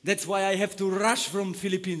 That's why I have to rush from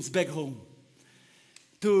Philippines back home.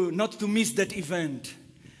 Not to miss that event.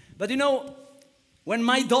 But you know, when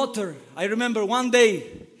my daughter, I remember one day,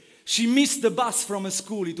 she missed the bus from a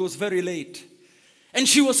school. It was very late. And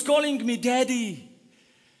she was calling me, Daddy,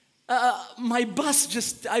 my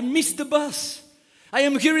bus I missed the bus. I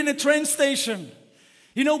am here in a train station.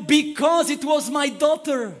 You know, because it was my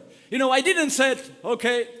daughter. You know, I didn't say,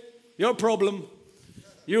 okay, your problem.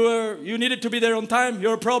 You needed to be there on time.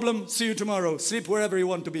 Your problem. See you tomorrow. Sleep wherever you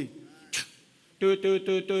want to be.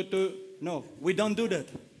 No, we don't do that.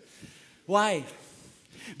 Why?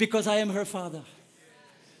 Because I am her father.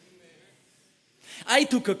 I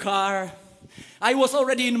took a car. I was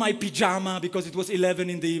already in my pajama because it was 11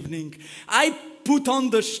 in the evening. I put on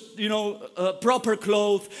the proper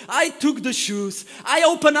clothes. I took the shoes. I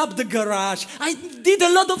opened up the garage. I did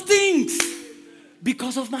a lot of things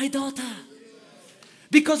because of my daughter.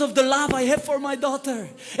 Because of the love I have for my daughter.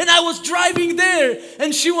 And I was driving there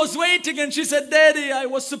and she was waiting and she said, Daddy,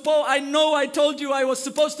 I know I told you I was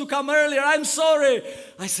supposed to come earlier. I'm sorry.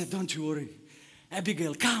 I said, don't you worry.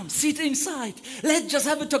 Abigail, come, sit inside. Let's just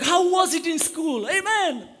have a talk. How was it in school?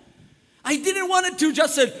 Amen. I didn't want to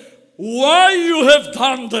just say, why you have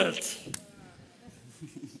done that?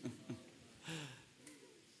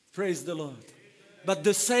 Praise the Lord. But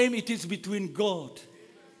the same it is between God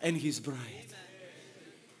and his bride.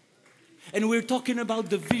 And we're talking about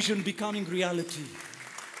the vision becoming reality.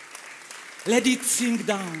 Let it sink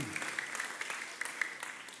down.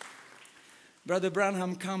 Brother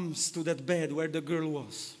Branham comes to that bed where the girl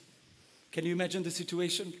was. Can you imagine the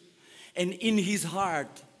situation? And in his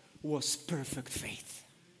heart was perfect faith.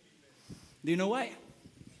 Do you know why?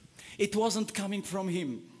 It wasn't coming from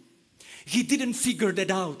him. He didn't figure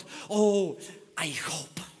that out. Oh, I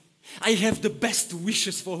hope I have the best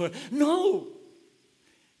wishes for her. No.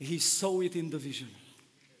 He saw it in the vision.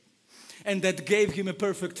 And that gave him a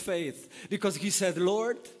perfect faith. Because he said,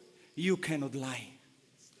 Lord, you cannot lie.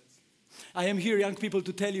 I am here, young people,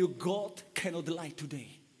 to tell you God cannot lie today.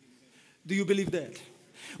 Do you believe that?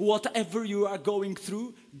 Whatever you are going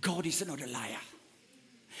through, God is not a liar.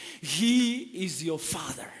 He is your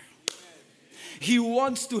Father. He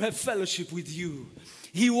wants to have fellowship with you.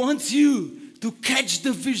 He wants you to catch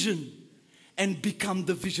the vision and become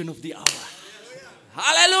the vision of the hour.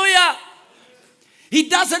 Hallelujah. He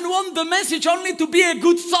doesn't want the message only to be a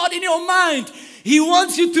good thought in your mind. He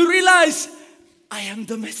wants you to realize I am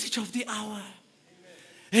the message of the hour.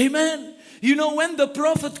 Amen. You know, when the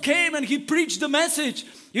prophet came and he preached the message,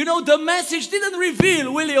 you know, the message didn't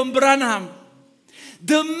reveal William Branham.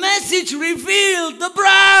 The message revealed the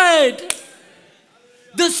bride,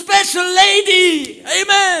 the special lady.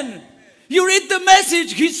 Amen. You read the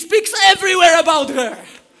message, he speaks everywhere about her.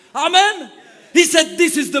 Amen. He said,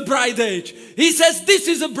 this is the bride age. He says, this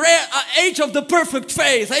is a age of the perfect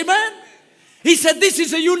faith. Amen. He said, this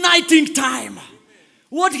is a uniting time.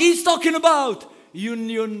 What he's talking about?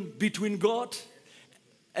 Union between God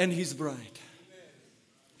and his bride.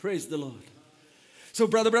 Praise the Lord. So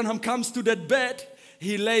Brother Branham comes to that bed.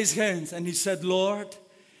 He lays hands and he said, Lord,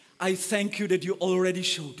 I thank you that you already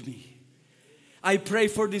showed me. I pray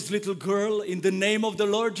for this little girl in the name of the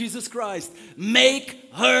Lord Jesus Christ. Make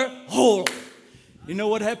her whole. You know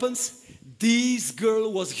what happens? This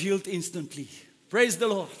girl was healed instantly. Praise the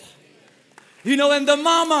Lord. You know, and the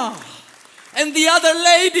mama and the other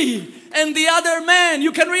lady and the other man,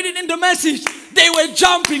 you can read it in the message, they were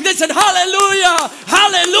jumping. They said, hallelujah,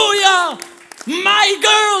 hallelujah. My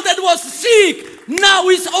girl that was sick now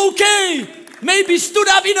is okay. Maybe stood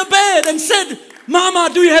up in a bed and said, Mama,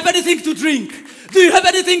 do you have anything to drink? Do you have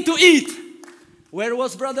anything to eat? Where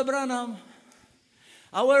was Brother Branham?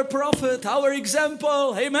 Our prophet, our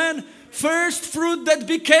example. Amen. First fruit that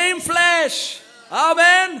became flesh.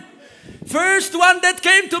 Amen. First one that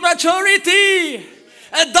came to maturity.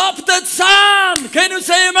 Adopted son. Can you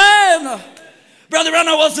say amen? Brother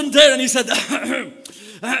Branham wasn't there and he said,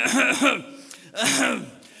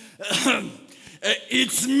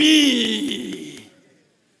 it's me.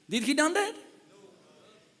 Did he done that?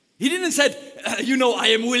 He didn't say, you know, I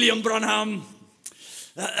am William Branham.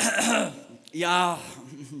 Yeah,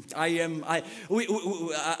 I am. I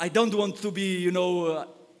don't want to be, you know,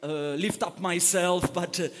 lift up myself,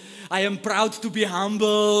 but I am proud to be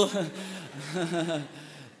humble.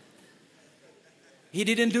 He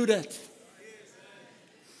didn't do that.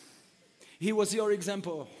 He was your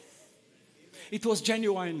example. It was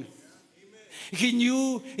genuine. He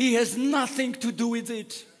knew he has nothing to do with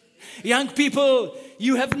it. Young people,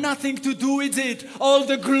 you have nothing to do with it. All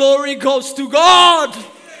the glory goes to God.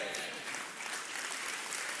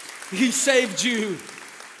 He saved you.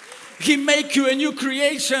 He made you a new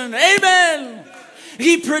creation. Amen.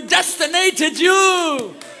 He predestinated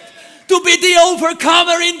you to be the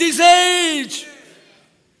overcomer in this age.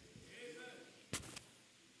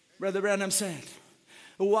 Brother Branham said,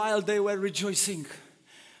 while they were rejoicing,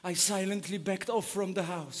 I silently backed off from the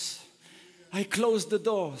house. I closed the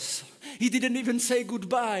doors. He didn't even say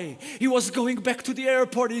goodbye. He was going back to the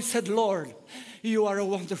airport. He said, Lord, you are a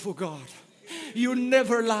wonderful God. You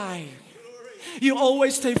never lie. You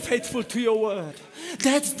always stay faithful to your word.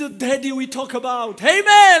 That's the daddy we talk about.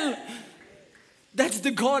 Amen. That's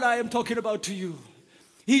the God I am talking about to you.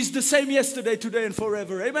 He's the same yesterday, today, and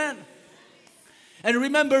forever. Amen. And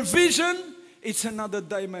remember, vision, it's another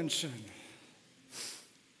dimension.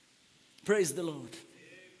 Praise the Lord.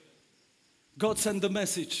 God sent the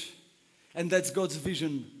message, and that's God's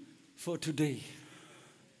vision for today.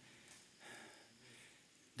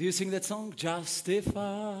 Do you sing that song?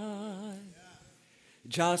 Justified,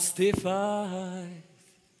 justified.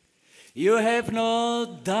 You have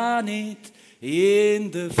not done it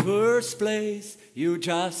in the first place. You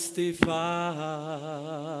justified,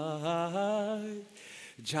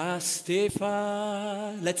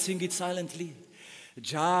 justified. Let's sing it silently.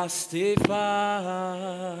 Justified.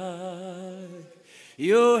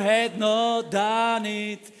 You had not done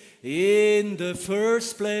it in the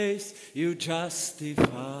first place. You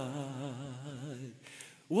justified.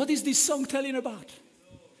 What is this song telling about?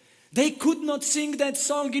 They could not sing that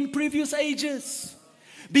song in previous ages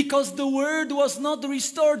because the word was not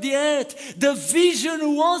restored yet. The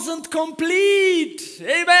vision wasn't complete.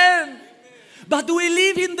 Amen. But we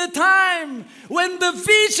live in the time when the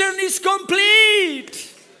vision is complete.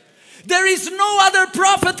 There is no other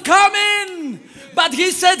prophet coming. But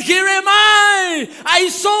he said, here am I. I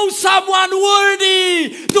saw someone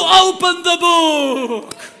worthy to open the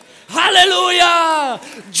book. Hallelujah.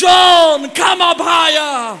 John, come up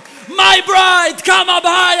higher. My bride, come up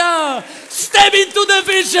higher. Step into the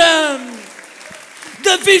vision.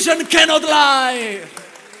 The vision cannot lie.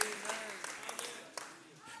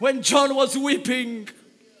 When John was weeping,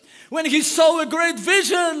 when he saw a great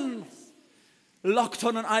vision, locked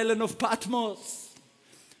on an island of Patmos,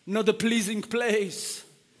 not a pleasing place,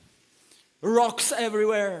 rocks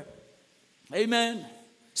everywhere, amen,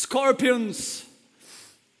 scorpions,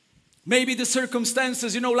 maybe the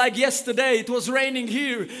circumstances, you know, like yesterday, it was raining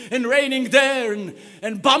here and raining there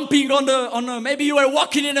and bumping on the, maybe you were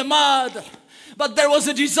walking in the mud, but there was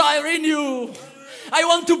a desire in you. I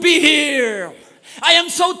want to be here. I am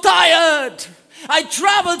so tired. I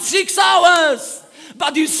traveled 6 hours,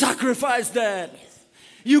 but you sacrificed that.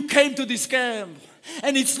 You came to this camp,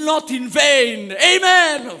 and it's not in vain.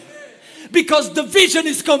 Amen. Because the vision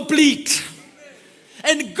is complete.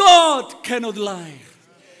 And God cannot lie.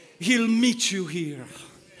 He'll meet you here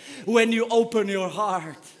when you open your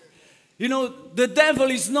heart. You know, the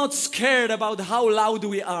devil is not scared about how loud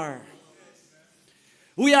we are.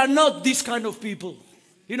 We are not this kind of people.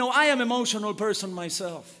 You know, I am an emotional person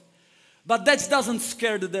myself. But that doesn't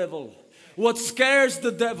scare the devil. What scares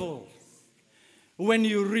the devil, when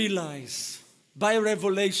you realize by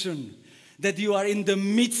revelation that you are in the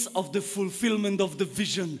midst of the fulfillment of the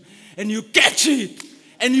vision, and you catch it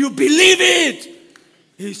and you believe it,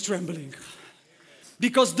 he's trembling.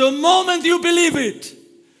 Because the moment you believe it,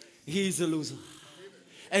 he is a loser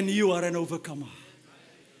and you are an overcomer.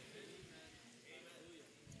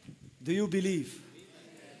 Do you believe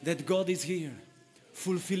that God is here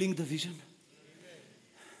fulfilling the vision?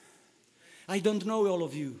 I don't know all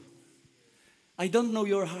of you. I don't know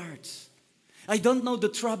your hearts. I don't know the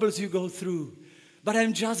troubles you go through. But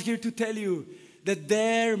I'm just here to tell you that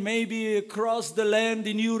there, maybe across the land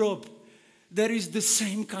in Europe, there is the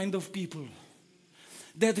same kind of people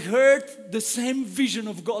that heard the same vision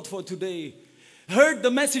of God for today, heard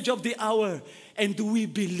the message of the hour, and we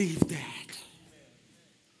believe that.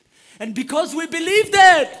 And because we believe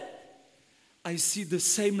that, I see the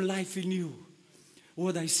same life in you,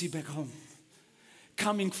 what I see back home.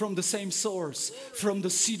 Coming from the same source, from the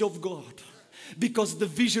seed of God. Because the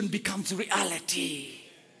vision becomes reality.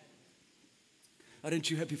 Aren't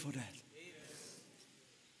you happy for that?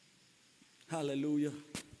 Hallelujah.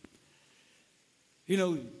 You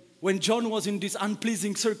know, when John was in these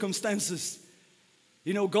unpleasing circumstances,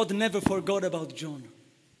 you know, God never forgot about John.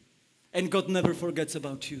 And God never forgets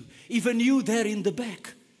about you. Even you there in the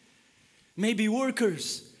back. Maybe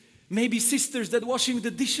workers. Maybe sisters that washing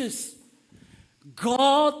the dishes.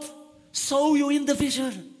 God saw you in the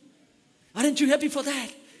vision. Aren't you happy for that?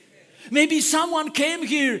 Maybe someone came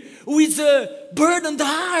here with a burdened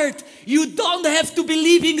heart. You don't have to be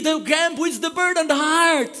leaving the camp with the burdened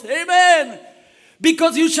heart. Amen.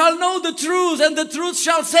 Because you shall know the truth, and the truth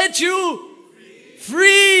shall set you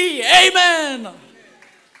free. Amen.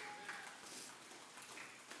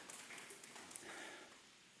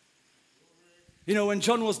 You know, when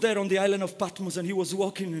John was there on the island of Patmos and he was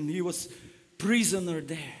walking and he was prisoner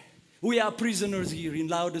there. We are prisoners here in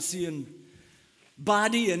Laodicean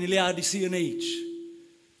body and in Laodicean age.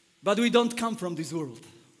 But we don't come from this world.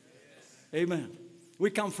 Amen. We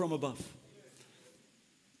come from above.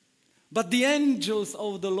 But the angels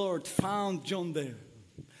of the Lord found John there.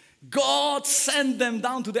 God sent them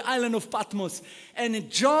down to the island of Patmos. And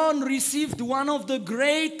John received one of the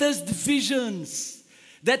greatest visions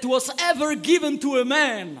that was ever given to a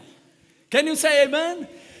man. Can you say amen?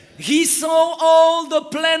 He saw all the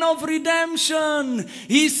plan of redemption.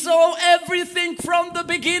 He saw everything from the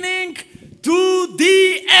beginning to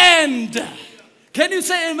the end. Can you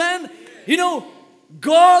say amen? You know,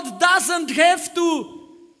 God doesn't have to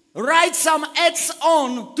write some adds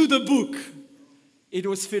on to the book. It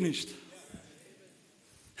was finished.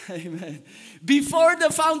 Amen. Before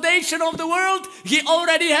the foundation of the world, He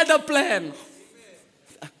already had a plan.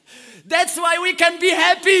 That's why we can be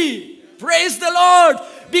happy. Praise the Lord.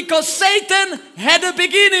 Because Satan had a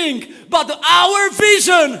beginning, but our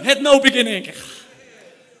vision had no beginning.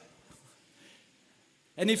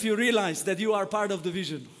 And if you realize that you are part of the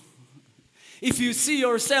vision, if you see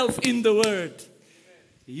yourself in the Word,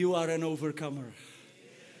 you are an overcomer.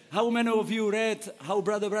 How many of you read how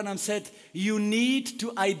Brother Branham said, you need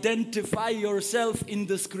to identify yourself in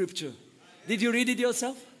the Scripture? Did you read it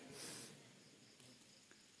yourself?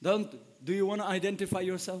 Do you want to identify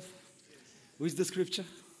yourself with the Scripture?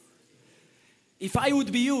 If I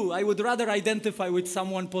would be you, I would rather identify with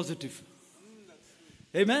someone positive.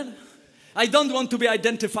 Amen? I don't want to be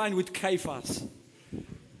identified with Caiaphas.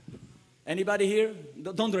 Anybody here?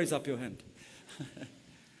 Don't raise up your hand.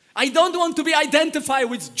 I don't want to be identified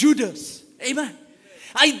with Judas. Amen?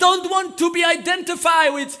 I don't want to be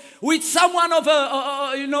identified with someone of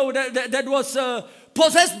that was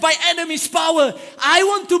possessed by enemy's power. I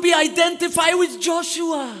want to be identified with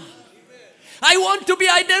Joshua. I want to be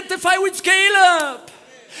identified with Caleb.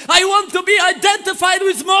 I want to be identified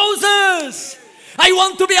with Moses. I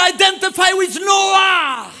want to be identified with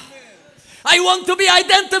Noah. I want to be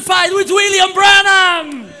identified with William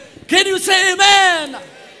Branham. Can you say amen?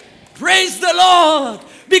 Praise the Lord.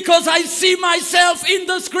 Because I see myself in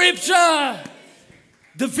the Scripture.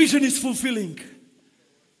 The vision is fulfilling.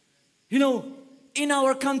 You know, in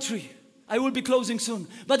our country, I will be closing soon.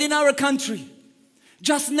 But in our country,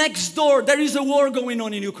 just next door, there is a war going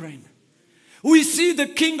on in Ukraine. We see the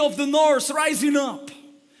king of the north rising up.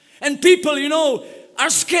 And people, are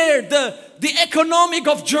scared. The economic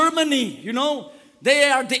of Germany, they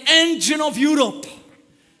are the engine of Europe.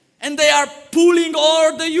 And they are pulling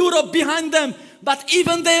all the Europe behind them. But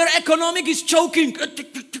even their economic is choking.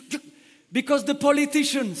 Because the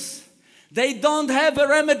politicians, they don't have a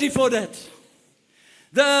remedy for that.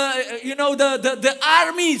 The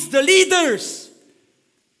armies, the leaders,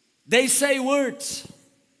 they say words.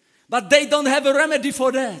 But they don't have a remedy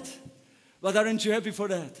for that. But aren't you happy for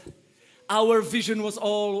that? Our vision was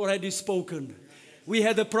already spoken. We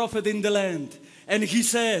had a prophet in the land. And he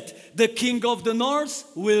said, the king of the north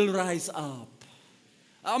will rise up.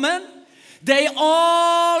 Amen. They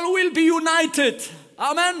all will be united.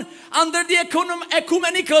 Amen. Under the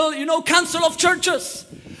ecumenical, council of churches.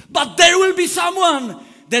 But there will be someone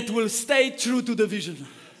that will stay true to the vision.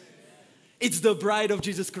 It's the bride of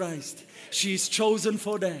Jesus Christ. She is chosen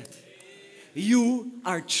for that. You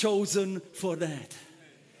are chosen for that.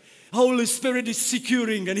 Holy Spirit is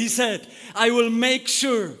securing, and he said, I will make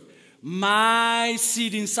sure my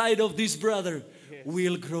seed inside of this brother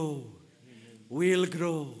will grow. Will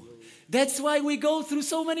grow. That's why we go through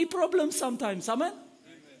so many problems sometimes. Amen?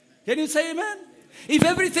 Can you say amen? If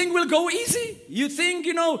everything will go easy, you think,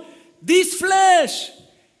 this flesh,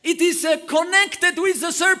 it is connected with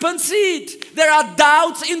the serpent seed. There are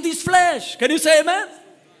doubts in this flesh. Can you say amen?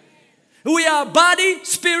 We are body,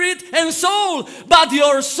 spirit, and soul. But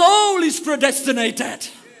your soul is predestinated.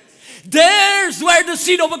 There's where the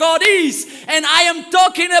seed of God is. And I am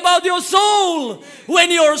talking about your soul.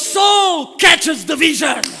 When your soul catches the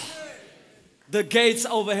vision, the gates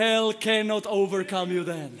of hell cannot overcome you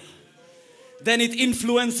then. Then it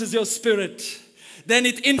influences your spirit. Then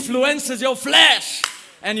it influences your flesh.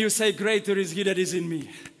 And you say, greater is he that is in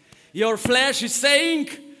me. Your flesh is saying,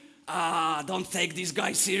 don't take this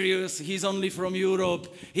guy serious. He's only from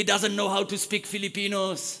Europe. He doesn't know how to speak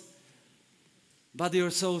Filipinos. But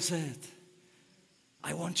your soul said,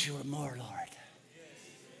 I want you more, Lord.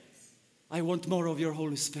 I want more of your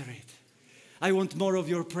Holy Spirit. I want more of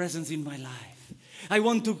your presence in my life. I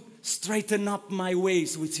want to straighten up my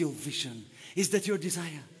ways with your vision. Is that your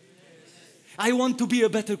desire? I want to be a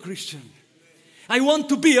better Christian. I want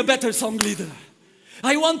to be a better song leader.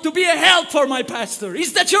 I want to be a help for my pastor.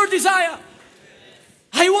 Is that your desire?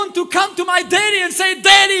 I want to come to my daddy and say,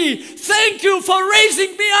 Daddy, thank you for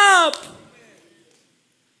raising me up.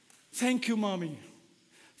 Thank you, Mommy,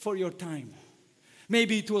 for your time.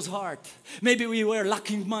 Maybe it was hard. Maybe we were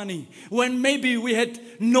lacking money. When maybe we had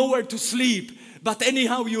nowhere to sleep. But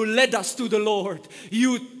anyhow, you led us to the Lord.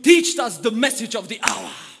 You teached us the message of the hour.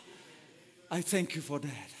 I thank you for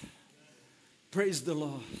that. Praise the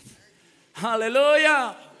Lord.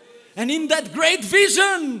 Hallelujah. And in that great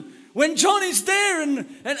vision, when John is there and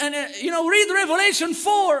read Revelation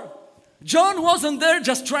 4. John wasn't there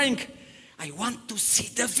just trying, I want to see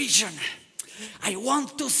the vision. I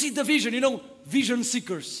want to see the vision. Vision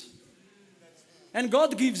seekers. And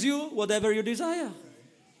God gives you whatever you desire.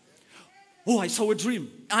 Oh, I saw a dream.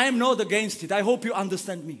 I am not against it. I hope you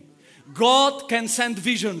understand me. God can send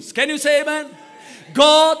visions. Can you say amen?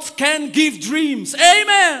 God can give dreams.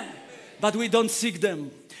 Amen. But we don't seek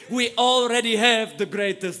them. We already have the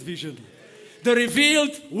greatest vision. The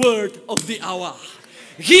revealed word of the hour.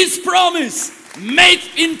 His promise made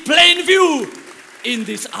in plain view in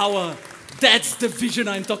this hour. That's the vision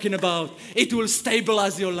I'm talking about. It will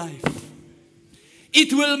stabilize your life.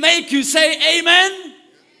 It will make you say amen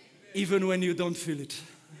even when you don't feel it.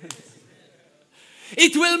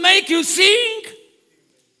 It will make you sing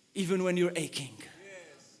even when you're aching.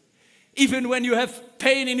 Even when you have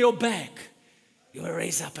pain in your back, you will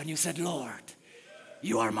raise up and you said, Lord,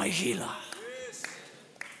 you are my healer.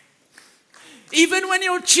 Even when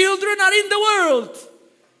your children are in the world,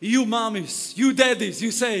 you mommies, you daddies,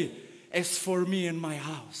 you say, as for me and my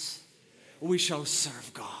house, we shall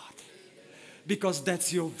serve God. Because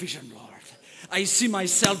that's your vision, Lord. I see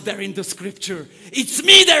myself there in the scripture. It's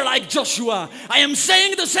me there like Joshua. I am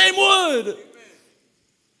saying the same word.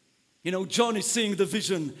 John is seeing the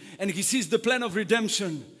vision and he sees the plan of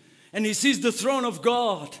redemption and he sees the throne of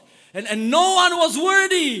God and no one was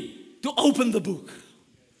worthy to open the book,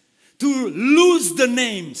 to lose the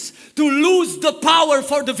names, to lose the power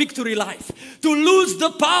for the victory life, to lose the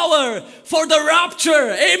power for the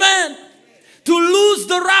rapture, amen, to lose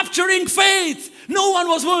the rapturing faith. No one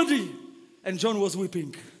was worthy. And John was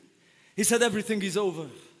weeping. He said everything is over.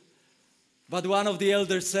 But one of the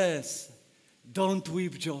elders says, don't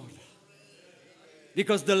weep, John.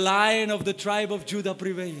 Because the Lion of the tribe of Judah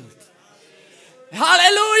prevailed.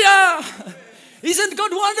 Hallelujah. Isn't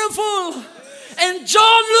God wonderful? And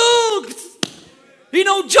John looked. You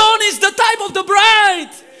know, John is the type of the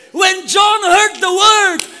bride. When John heard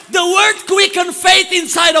the word quickened faith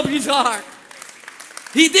inside of his heart.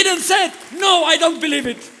 He didn't say, no, I don't believe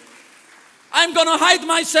it. I'm going to hide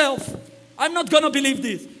myself. I'm not going to believe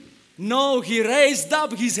this. No, he raised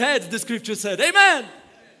up his head, the scripture said. Amen.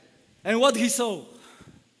 And what he saw?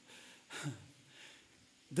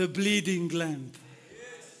 The bleeding lamb.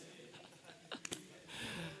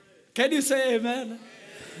 Can you say amen?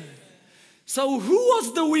 So who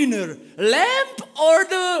was the winner? Lamb or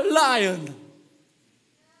the lion?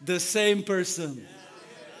 The same person.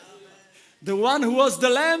 The one who was the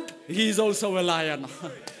lamb, he is also a lion.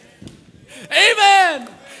 Amen.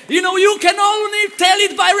 You know, you can only tell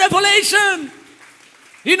it by revelation.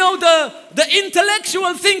 You know, the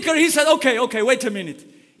intellectual thinker, he said, okay, wait a minute.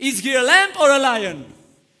 Is he a lamb or a lion?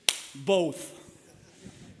 Both.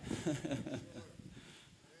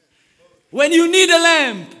 When you need a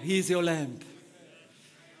lamb, he is your lamb.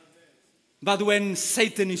 But when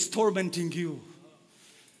Satan is tormenting you,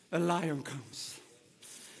 a lion comes.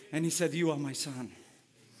 And he said, you are my son.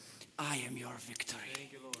 I am your victory.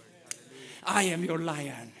 I am your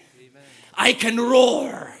lion. I can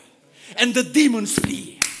roar and the demons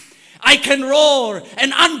flee. I can roar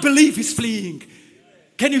and unbelief is fleeing.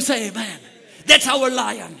 Can you say amen? That's our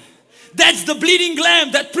lion. That's the bleeding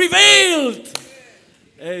lamb that prevailed.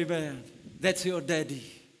 Amen. That's your daddy.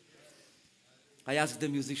 I asked the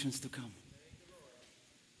musicians to come.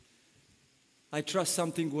 I trust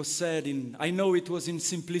something was said I know it was in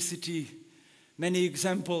simplicity, many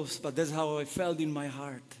examples, but that's how I felt in my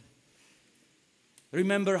heart.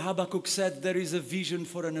 Remember, Habakkuk said there is a vision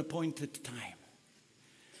for an appointed time.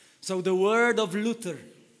 So the word of Luther,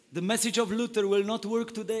 the message of Luther will not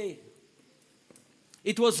work today.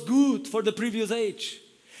 It was good for the previous age.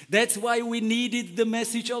 That's why we needed the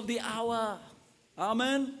message of the hour.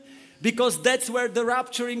 Amen? Because that's where the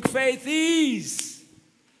rapturing faith is.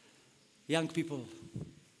 Young people,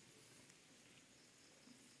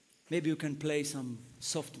 maybe you can play some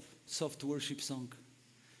soft worship song.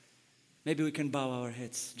 Maybe we can bow our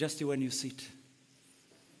heads, just when you sit.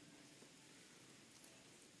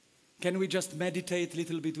 Can we just meditate a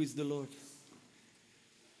little bit with the Lord?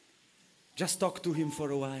 Just talk to Him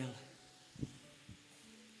for a while.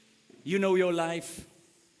 You know your life.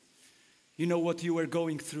 You know what you were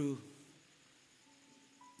going through.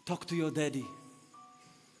 Talk to your daddy.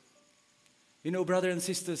 You know, brothers and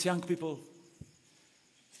sisters, young people,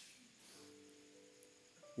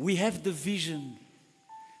 we have the vision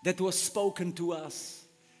that was spoken to us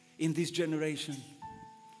in this generation.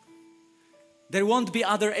 There won't be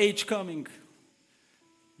other age coming.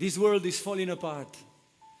 This world is falling apart.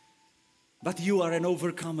 But you are an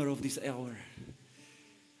overcomer of this hour.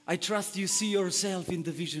 I trust you see yourself in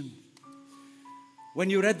the vision. When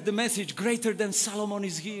you read the message, greater than Solomon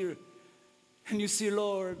is here. And you see,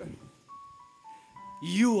 Lord,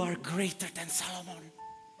 you are greater than Solomon.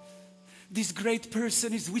 This great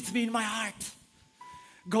person is with me in my heart.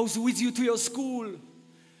 Goes with you to your school.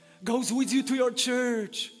 Goes with you to your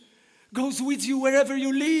church. Goes with you wherever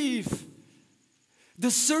you live.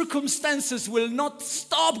 The circumstances will not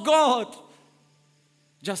stop God.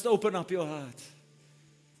 Just open up your heart.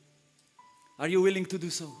 Are you willing to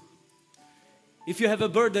do so? If you have a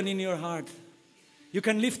burden in your heart, you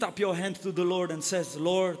can lift up your hand to the Lord and says,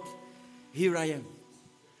 Lord, here I am.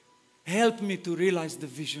 Help me to realize the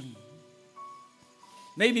vision.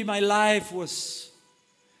 Maybe my life was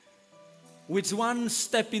with one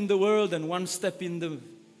step in the world and one step in the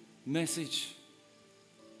message.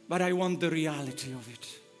 But I want the reality of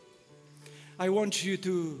it. I want you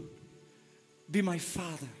to be my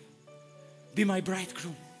father. Be my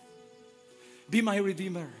bridegroom. Be my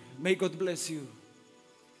redeemer. May God bless you.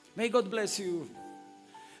 May God bless you.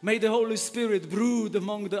 May the Holy Spirit brood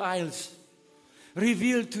among the aisles.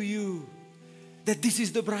 Reveal to you that this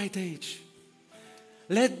is the bright age.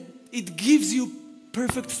 Let it gives you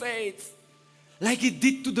perfect faith, like it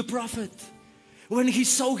did to the prophet when he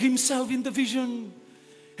saw himself in the vision.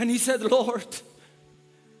 And he said, Lord,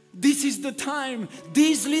 this is the time.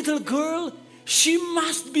 This little girl, she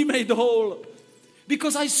must be made whole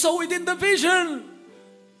because I saw it in the vision.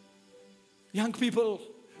 Young people,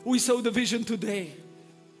 we saw the vision today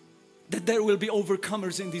that there will be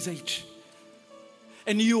overcomers in this age.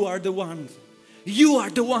 And you are the one. You are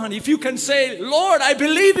the one. If you can say, Lord, I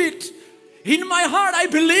believe it. In my heart, I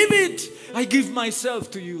believe it. I give myself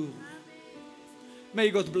to you. May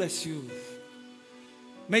God bless you.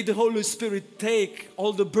 May the Holy Spirit take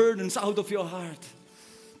all the burdens out of your heart.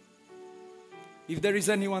 If there is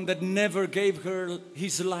anyone that never gave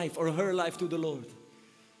his life or her life to the Lord,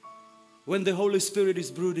 when the Holy Spirit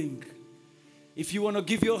is brooding, if you want to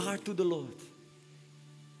give your heart to the Lord,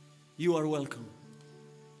 you are welcome.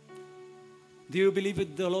 Do you believe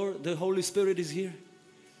it, the Holy Spirit is here?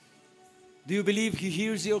 Do you believe He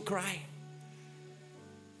hears your cry?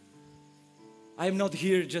 I am not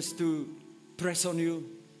here just to press on you.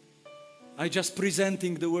 I'm just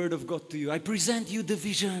presenting the Word of God to you. I present you the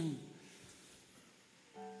vision.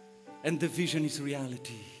 And the vision is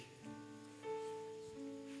reality.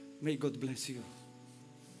 May God bless you.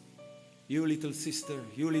 You little sister,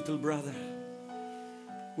 you little brother.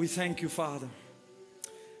 We thank you, Father.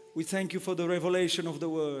 We thank you for the revelation of the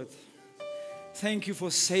Word. Thank you for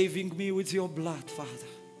saving me with your blood, Father.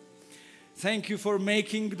 Thank you for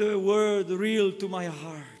making the Word real to my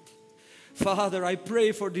heart. Father, I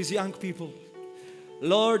pray for these young people.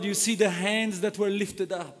 Lord, you see the hands that were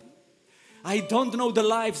lifted up. I don't know the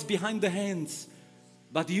lives behind the hands,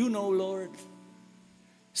 but you know, Lord.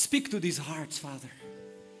 Speak to these hearts, Father.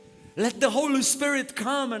 Let the Holy Spirit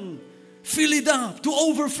come and fill it up to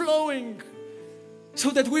overflowing, so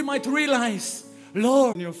that we might realize,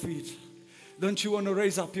 Lord, on your feet. Don't you want to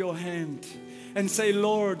raise up your hand and say,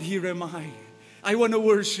 Lord, here am I. I want to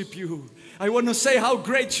worship you. I want to say how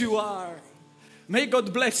great you are. May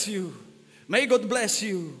God bless you. May God bless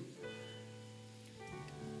you.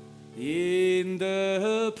 In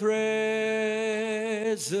the presence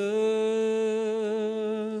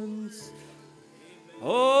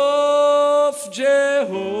of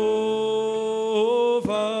Jehovah,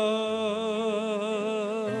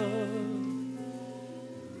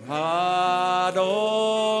 God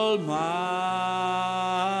Almighty,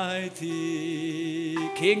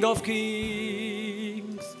 King of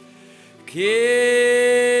kings,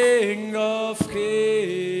 King of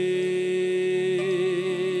kings.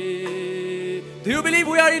 Do you believe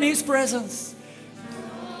we are in His presence?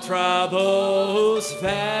 Troubles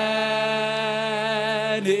vanish,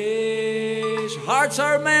 hearts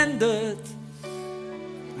are mended,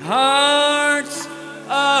 hearts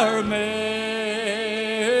are mended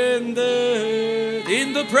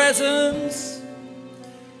in the presence,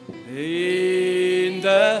 in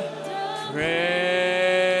the presence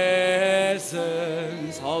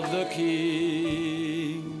of the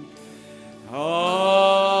King,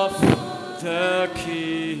 of the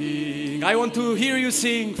King. I want to hear you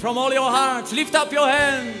sing from all your hearts. Lift up your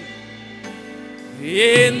hand.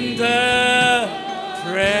 In the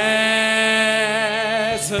presence.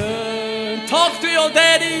 Talk to your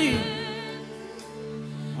daddy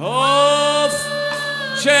of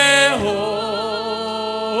Jehovah.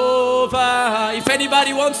 If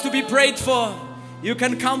anybody wants to be prayed for, you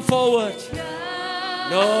can come forward.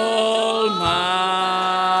 Almighty,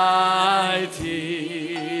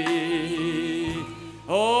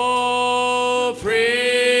 oh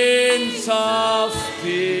Prince of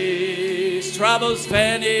Peace, troubles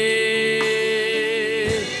vanish.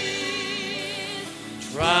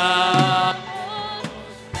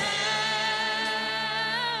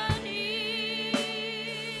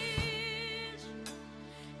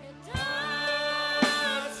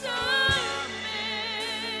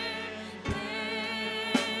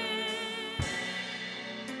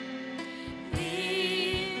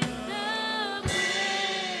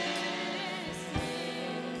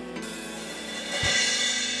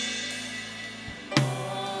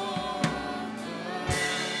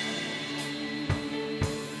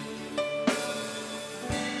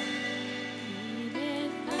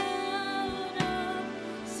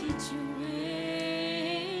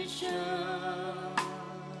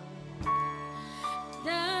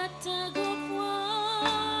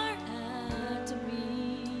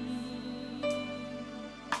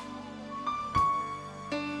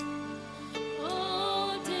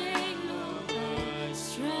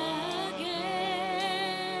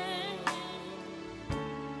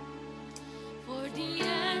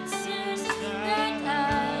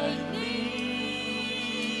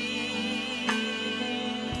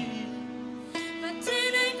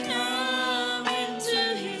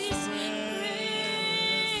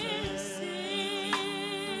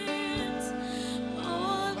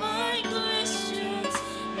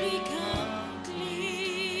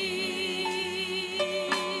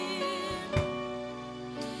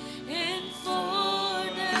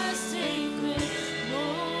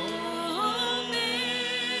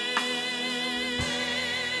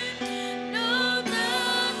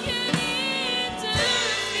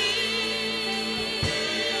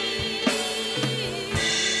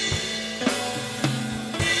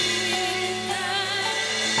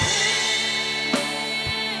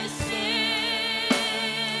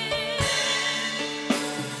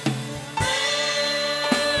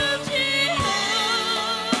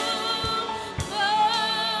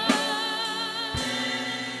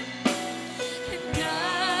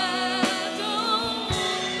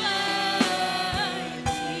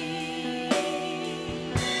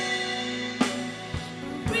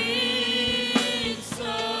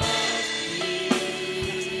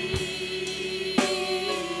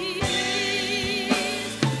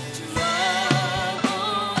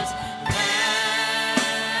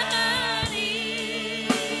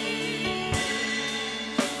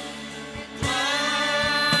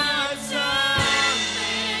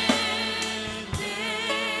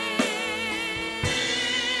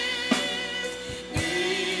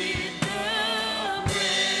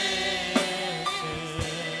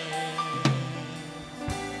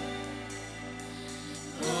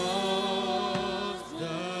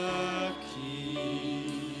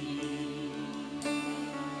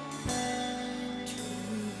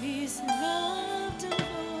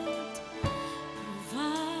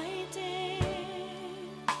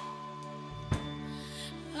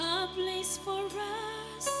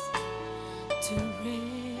 to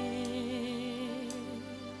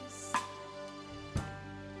rest,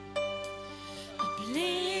 a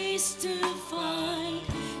place to find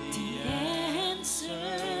the answers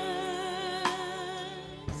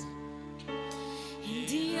in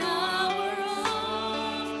the hour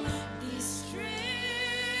of distress.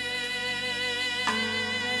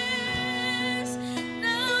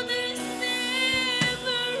 Now there's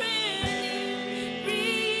never any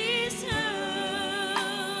reason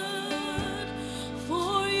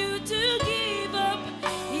for you to give up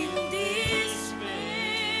in despair.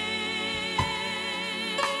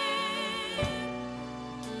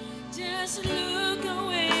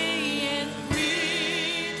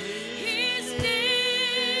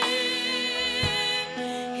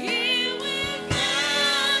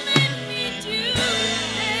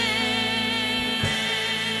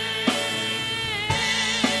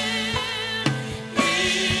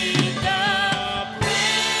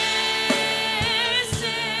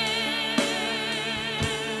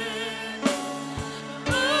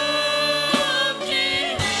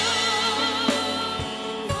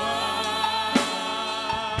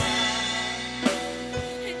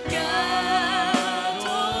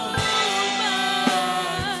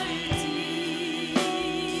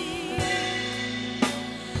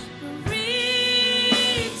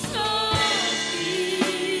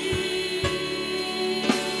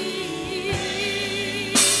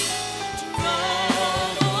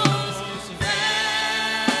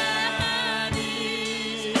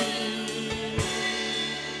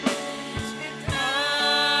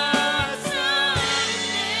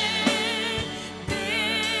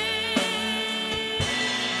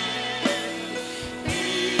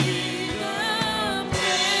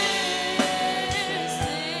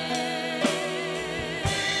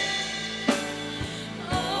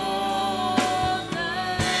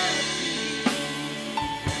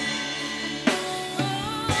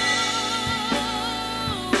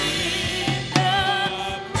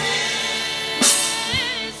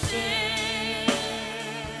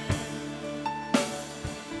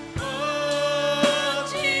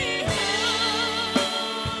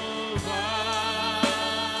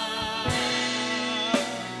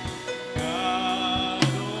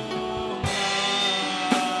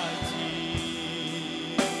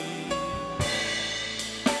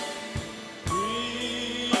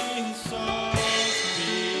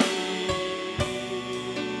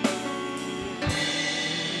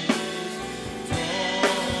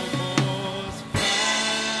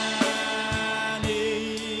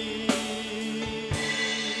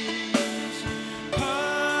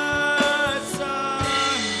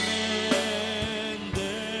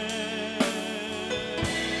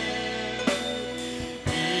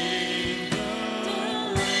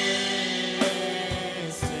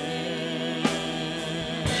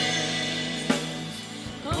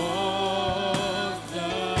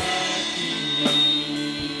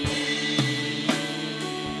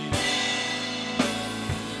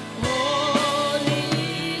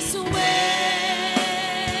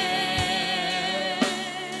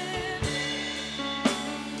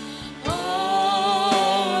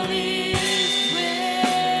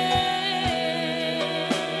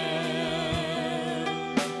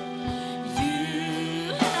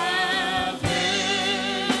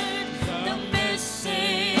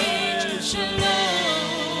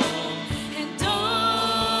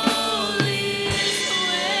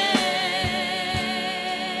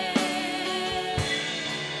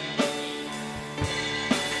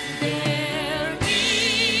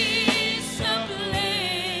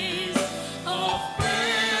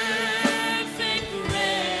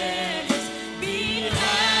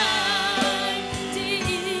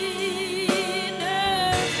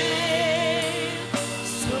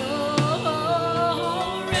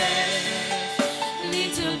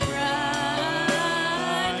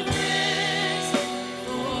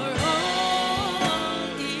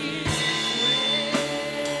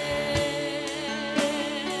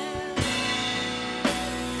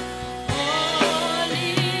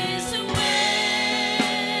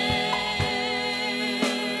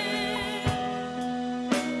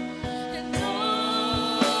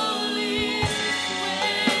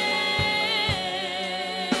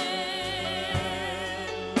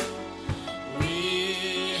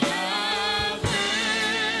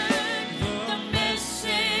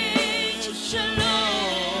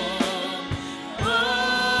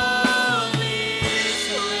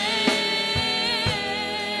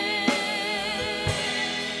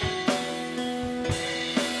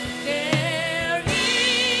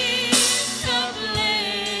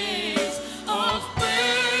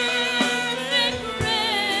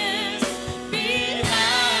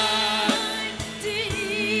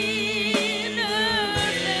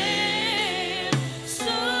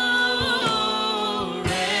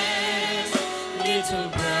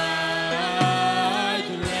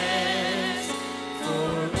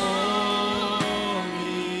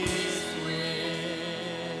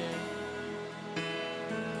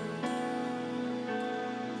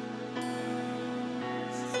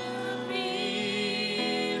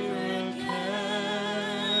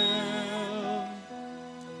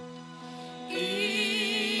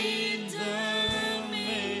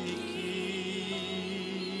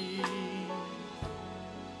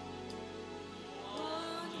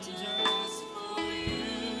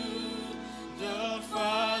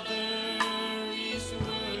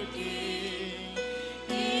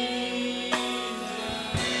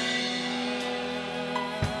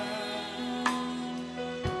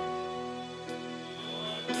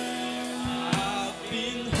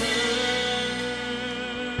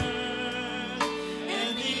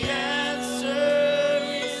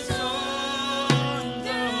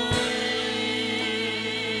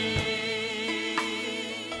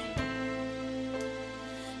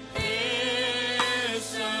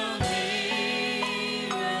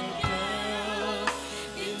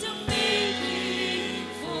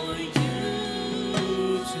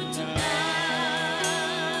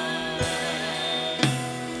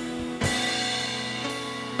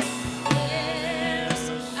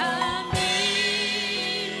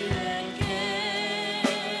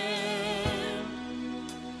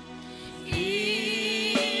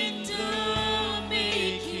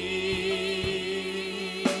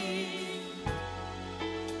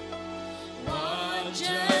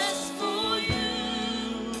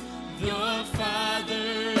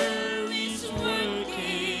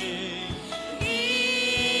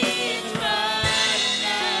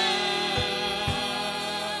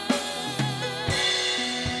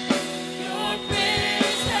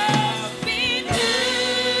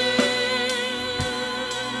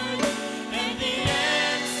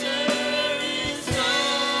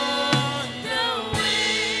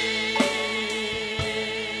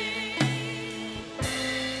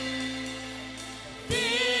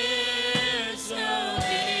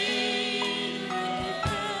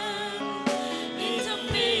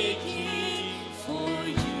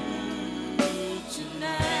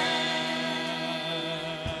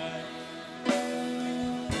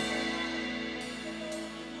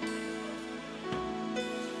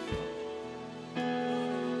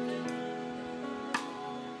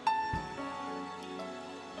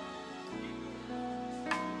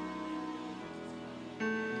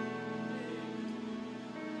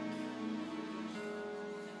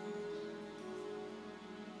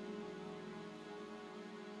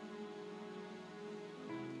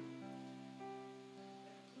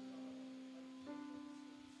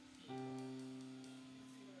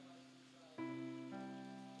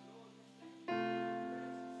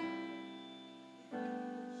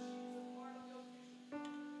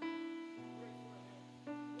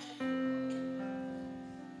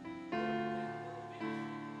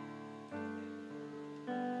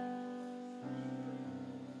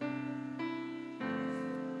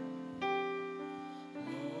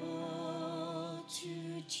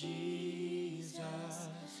 Jesus,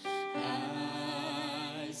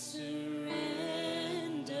 I surrender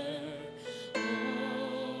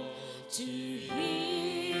all to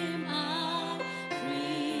Him. I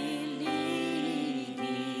freely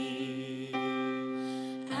give.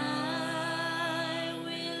 I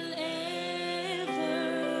will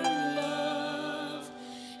ever love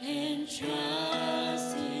and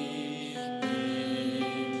trust in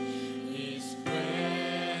His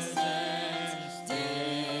presence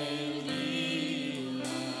daily life.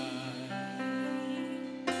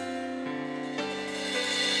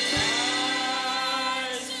 I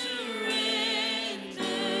surrender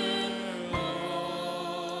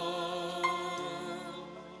all.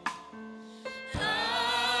 I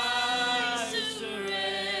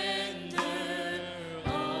surrender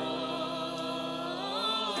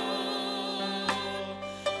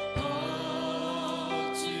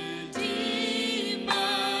all to Thee,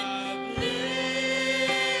 my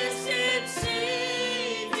blessed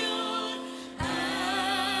Savior.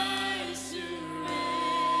 I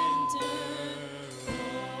surrender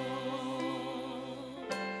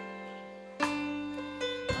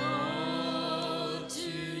all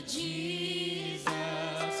to Jesus.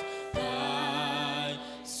 I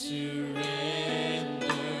surrender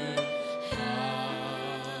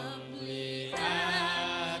humbly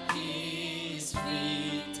at His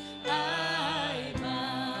feet. I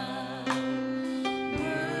bow.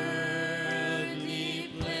 Worldly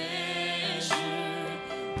pleasure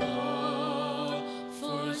all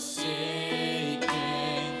forsaken.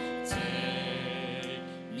 Take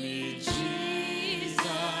me,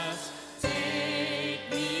 Jesus, take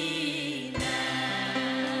me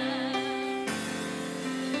now.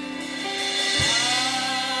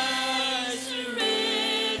 I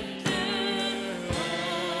surrender all.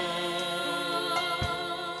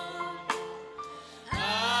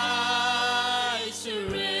 I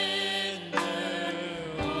surrender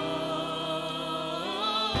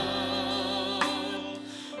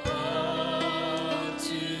all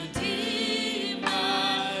to Thee,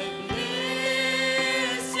 my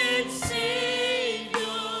blessed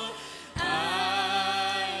Savior. I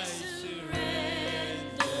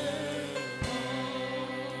surrender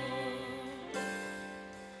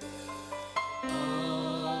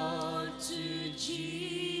all to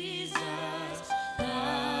Jesus.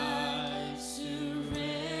 I surrender.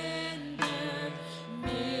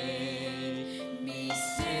 Make me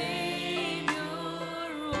Savior,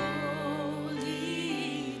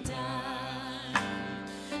 only die.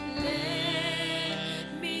 Let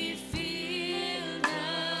me feel the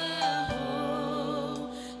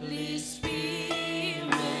Holy Spirit.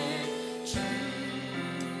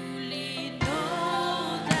 Truly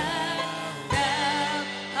know that Thou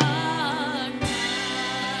art mine.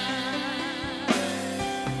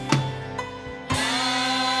 I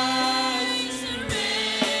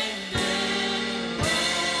surrender all.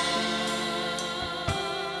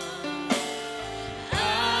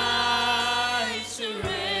 I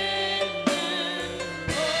surrender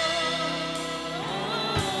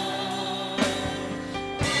all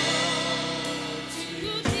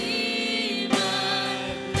to Thee, my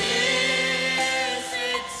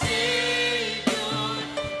blessed Savior.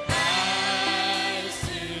 I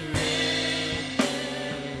surrender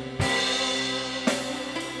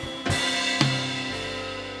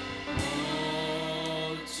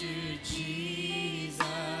all to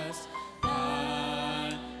Jesus.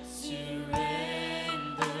 I surrender,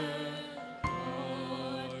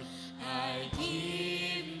 Lord. I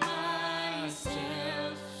give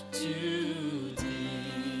myself to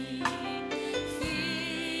Thee.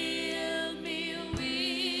 Fill me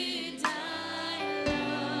with Thy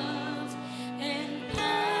love and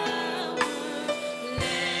power.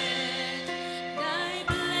 Let Thy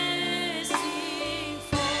blessing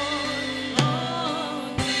fall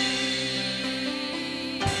on me.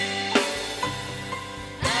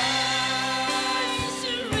 I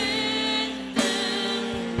surrender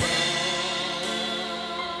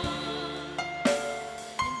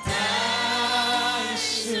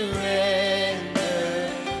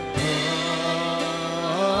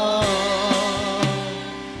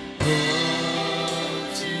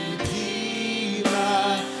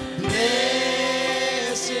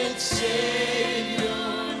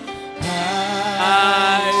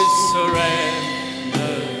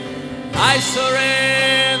I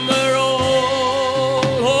surrender all.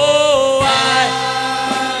 Oh,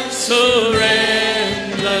 I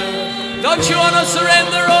surrender. Don't you want to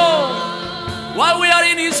surrender all? While we are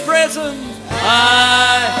in His presence,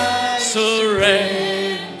 I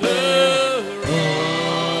surrender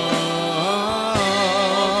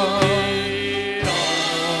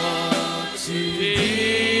all to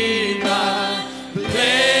Thee.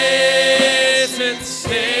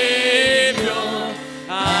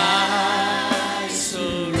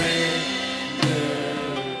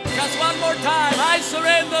 more time. I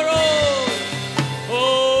surrender all.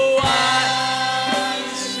 Oh, I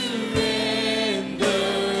surrender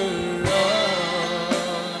all.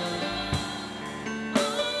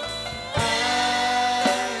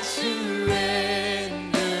 I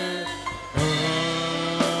surrender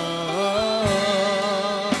all.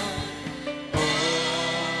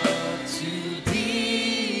 To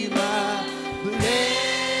thee, my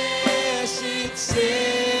blessed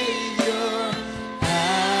Savior,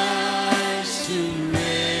 I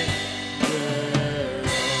surrender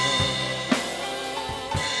all.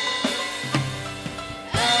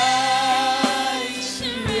 I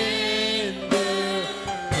surrender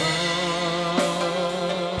all.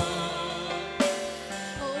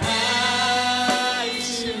 I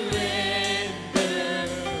surrender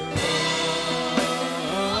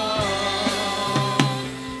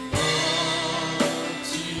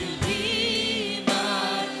to thee,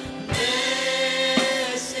 my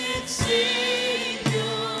blessed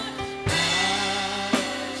Savior, I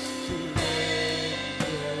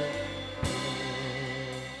surrender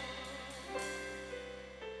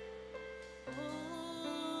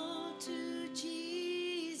Oh, to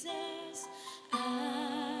Jesus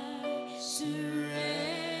I surrender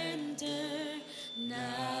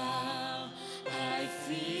now. I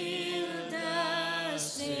feel the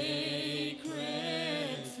sacred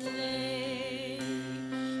flame.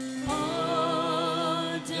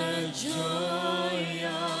 Oh, the joy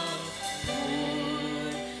of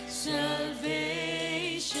full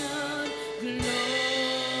salvation. Glory,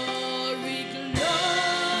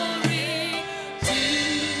 glory to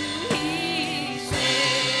His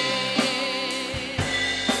name.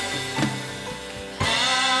 I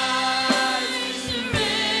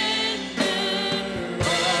surrender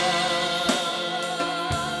all.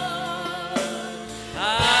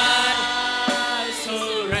 I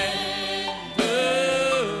surrender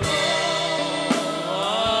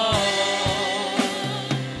all.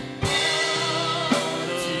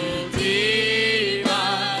 To thee,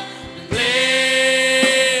 my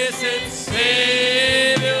blessed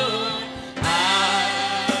Savior,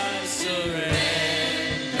 I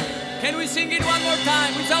surrender. Can we sing it one more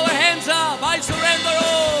time with our hands up? I surrender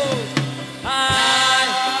all.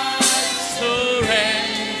 I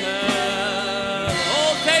surrender.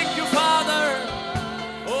 Oh, thank you, Father.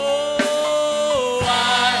 Oh,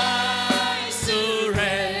 I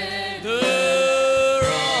surrender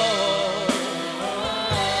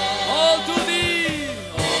all to thee.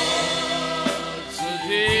 All to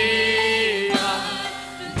thee, my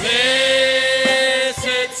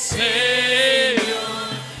blessed Savior,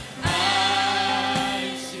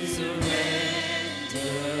 I surrender.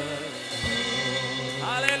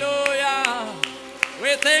 Hallelujah.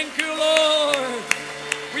 We thank you, Lord.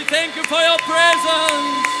 We thank you for your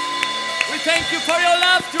presence. We thank you for your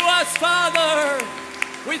love to us, Father.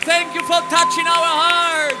 We thank you for touching our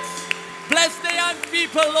hearts. Bless the young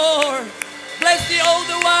people, Lord. Bless the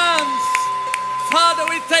older ones. Father,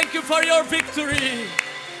 we thank you for your victory.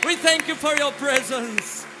 We thank you for your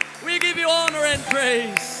presence. We give you honor and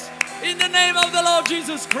praise. In the name of the Lord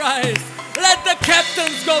Jesus Christ, let the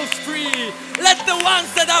captains go free. Let the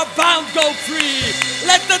ones that are bound go free.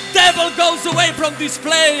 Let the devil goes away from this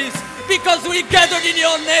place, because we gathered in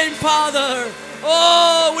your name, Father.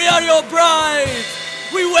 Oh, we are your bride.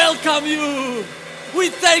 We welcome you. We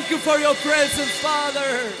thank you for your presence,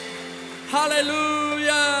 Father.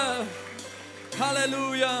 Hallelujah.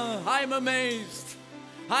 Hallelujah. I'm amazed.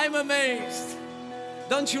 I'm amazed.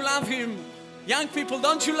 Don't you love him? Young people,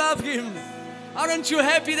 don't you love him? Aren't you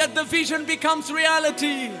happy that the vision becomes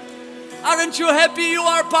reality? Aren't you happy you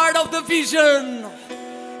are part of the vision?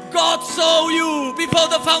 God saw you before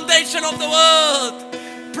the foundation of the world.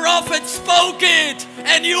 Prophet spoke it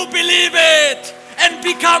and you believe it and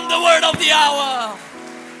become the word of the hour.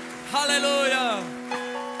 Hallelujah.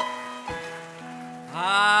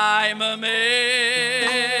 I'm amazed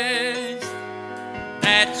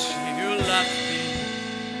that you love me.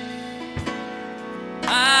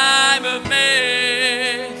 I'm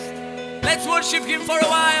amazed. Let's worship him for a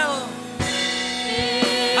while.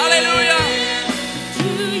 Hallelujah. To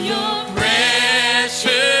your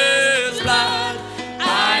Precious blood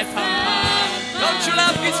I found. Don't you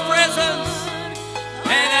love his presence?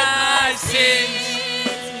 And I sing.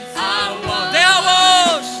 They are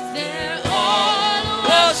washed. they're all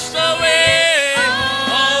Washed away.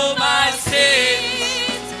 All my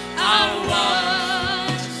sins are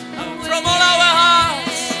washed from all our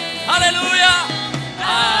hearts. Hallelujah.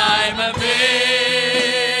 I'm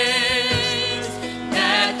amazed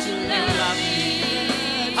that you love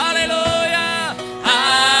me. Hallelujah.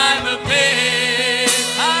 I'm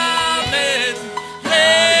amazed. Amen.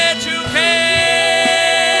 That you came.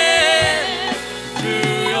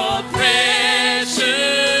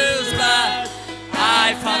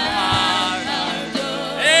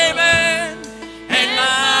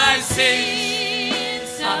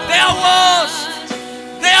 washed.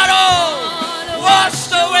 They are all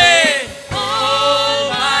washed away. All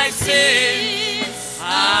my sins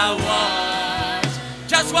are washed.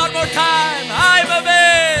 Just one more time. I'm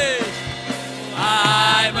amazed.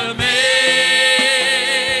 I'm amazed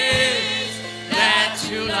that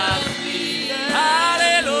you love me.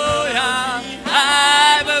 Hallelujah.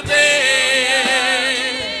 I'm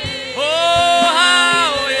amazed. Oh,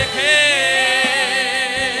 how it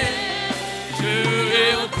came to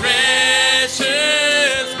your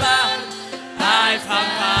precious blood. I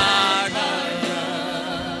found pardon.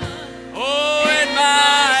 Oh, in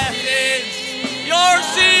my sins, your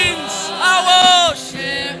sins are washed.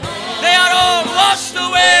 They are all washed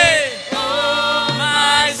away.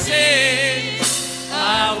 My sins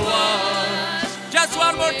are washed. Just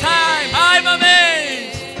one more time. I'm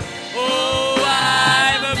amazed. Oh,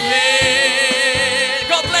 I'm amazed.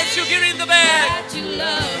 God bless you here in the back.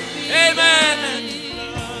 Amen.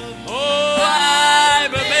 Oh,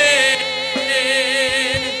 I'm amazed.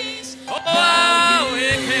 Oh, how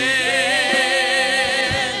it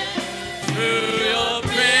came through your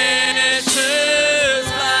precious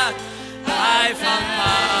blood. I found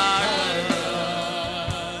pardon,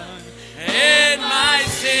 and my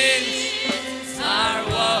sins are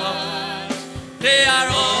washed. They are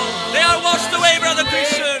washed away, brother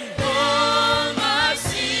Christian. All my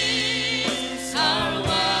sins are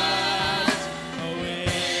washed away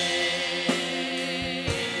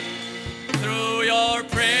through your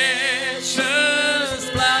precious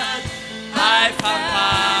blood. I found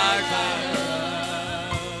pardon,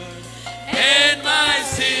 and my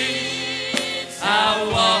sins are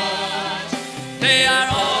washed. They are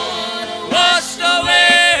all washed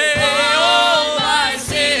away. All my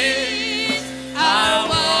sins are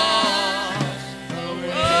washed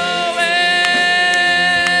away.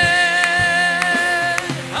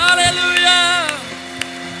 Hallelujah.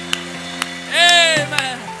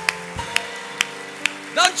 Amen.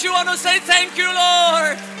 Don't you want to say thank you,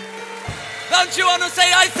 Lord? Don't you want to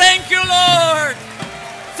say, I thank you, Lord?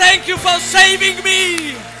 Thank you for saving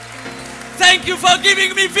me. Thank you for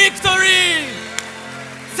giving me victory.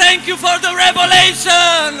 Thank you for the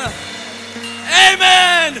revelation.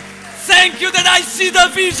 Amen. Thank you that I see the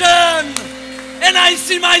vision and I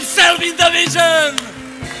see myself in the vision.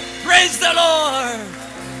 Praise the Lord.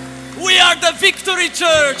 We are the Victory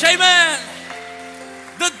Church. Amen.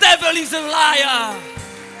 The devil is a liar.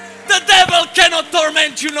 The devil cannot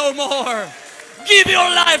torment you no more. Give your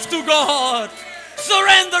life to God.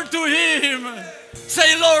 Surrender to Him.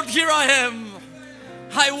 Say, Lord, here I am.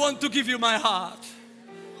 I want to give you my heart.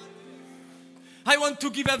 I want to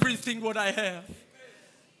give everything what I have.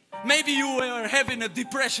 Maybe you are having a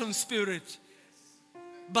depression spirit,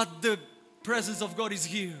 but the presence of God is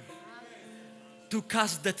here to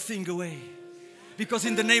cast that thing away. Because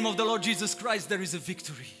in the name of the Lord Jesus Christ, there is a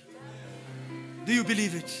victory. Do you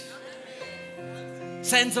believe it?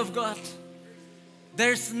 Saints of God,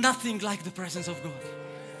 there's nothing like the presence of God.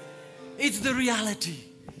 It's the reality.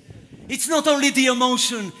 It's not only the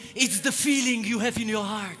emotion, it's the feeling you have in your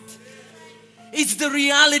heart. It's the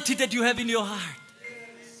reality that you have in your heart.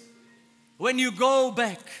 When you go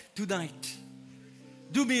back tonight,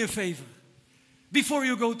 do me a favor. Before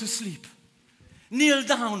you go to sleep, kneel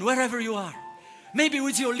down wherever you are. Maybe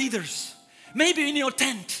with your leaders, maybe in your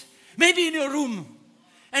tent, maybe in your room,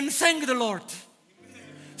 and thank the Lord.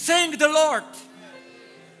 Thank the Lord.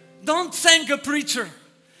 Don't thank a preacher.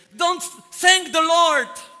 Don't thank the Lord.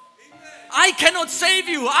 I cannot save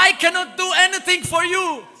you. I cannot do anything for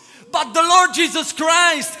you. But the Lord Jesus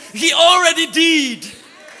Christ, He already did.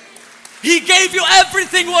 He gave you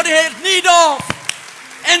everything what you had need of.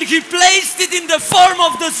 And He placed it in the form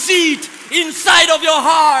of the seed inside of your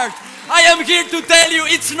heart. I am here to tell you,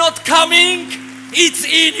 it's not coming. It's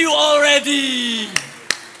in you already.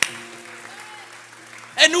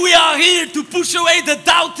 And we are here to push away the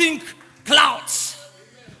doubting clouds.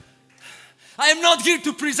 I am not here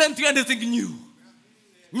to present you anything new.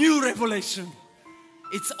 New revelation.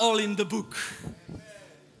 It's all in the book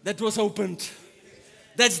that was opened.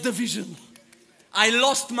 That's the vision. I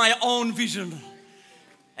lost my own vision.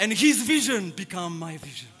 And His vision became my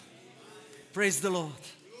vision. Praise the Lord.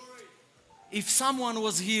 If someone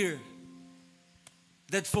was here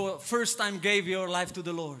that for first time gave your life to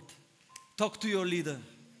the Lord, talk to your leader.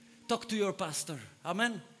 Talk to your pastor.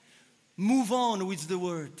 Amen. Move on with the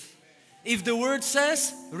word. If the word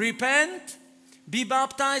says, repent, be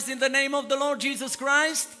baptized in the name of the Lord Jesus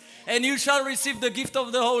Christ, and you shall receive the gift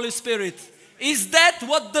of the Holy Spirit. Is that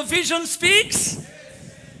what the vision speaks?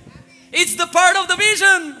 It's the part of the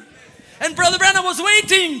vision. And Brother Branham was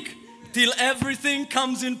waiting till everything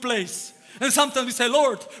comes in place. And sometimes we say,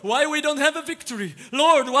 Lord, why we don't have a victory?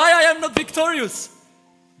 Lord, why I am not victorious?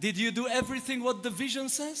 Did you do everything what the vision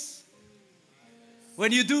says?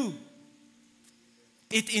 When you do,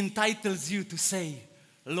 it entitles you to say,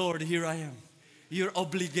 Lord, here I am. You're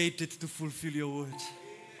obligated to fulfill your word.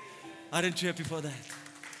 Aren't you happy for that?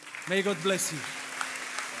 May God bless you.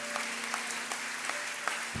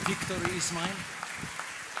 Victory is mine.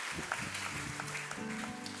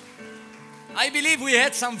 I believe we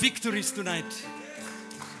had some victories tonight.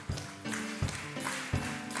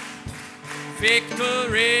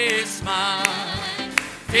 Victory is mine.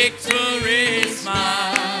 Victory is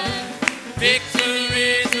mine.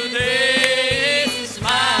 Victory today is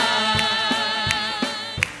mine.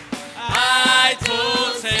 I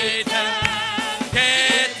told Satan,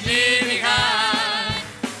 get me behind.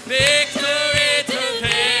 Victory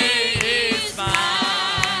today is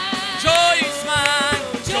mine. Joy is mine.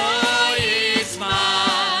 Joy is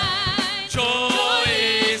mine. Joy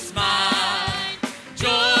is mine.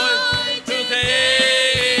 Joy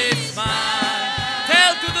today is mine.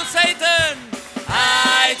 Tell to the Satan,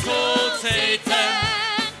 I told Satan,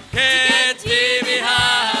 get thee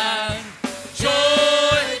behind.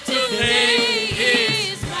 Joy today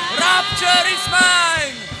is mine. Rapture is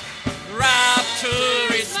mine.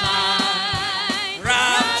 Rapture is mine.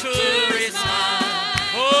 Rapture is mine.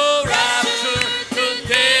 Oh, rapture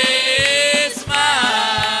today is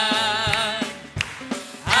mine.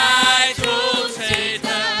 I told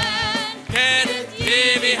Satan, get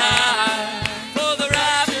thee behind. For the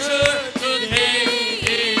rapture today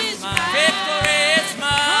is mine. Victory is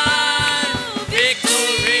mine.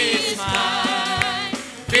 Victory is mine.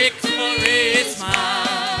 Victory is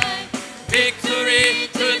mine. Victory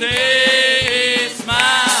today is mine.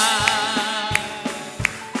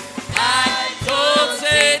 I told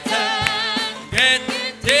Satan, get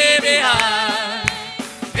thee behind.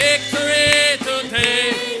 Victory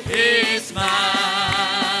today is mine.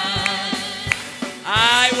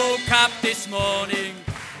 I woke up this morning,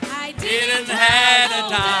 I didn't have a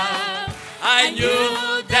doubt. I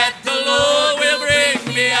knew that the Lord will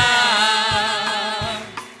bring me out.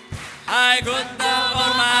 I got down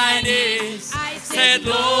on my knees, I said,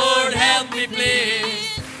 Lord, help me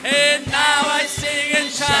please. And now I sing and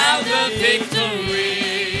shout the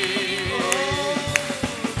victory.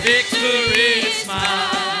 Victory is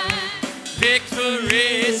mine.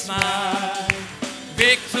 Victory is mine.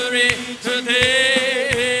 Victory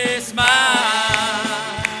today is mine.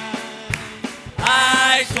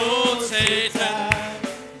 I told Satan,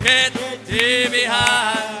 get thee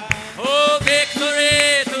behind. Oh,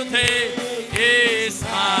 victory today is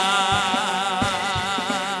mine.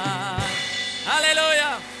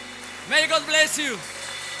 Hallelujah. May God bless you.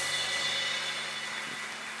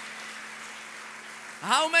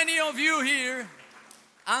 How many of you here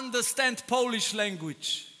understand Polish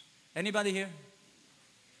language? Anybody here?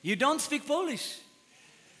 You don't speak Polish?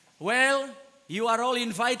 Well, you are all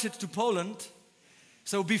invited to Poland.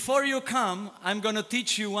 So before you come, I'm going to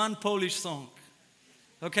teach you one Polish song.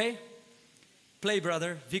 Okay? Play,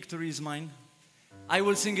 brother. Victory is mine. I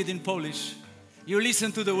will sing it in Polish. You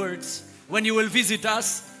listen to the words. When you will visit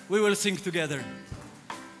us, we will sing together.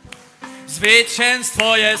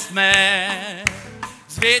 Zwycięstwo jest me.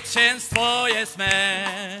 Zwycięstwo jest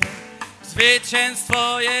me.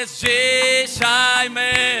 Zwycięstwo jest dzisiaj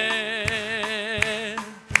me.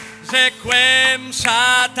 Rzekłem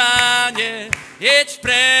szatanie, jedź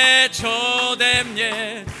precz ode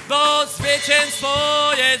mnie, bo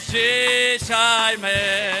zwycięstwo jest dzisiaj me.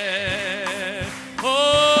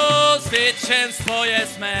 O, zwycięstwo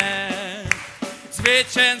jest me.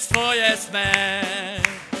 Zwycięstwo jest me.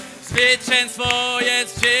 Zwycięstwo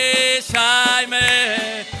jest dzisiaj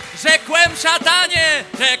me. Rzekłem szatanie,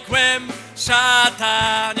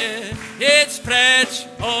 jedź precz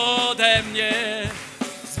ode mnie.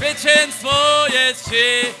 Zwycięstwo jest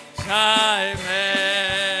dzisiaj me.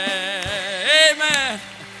 Amen.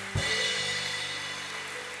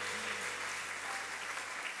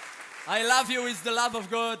 I love you with the love of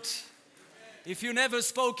God. If you never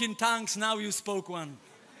spoke in tongues, now you spoke one.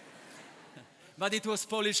 But it was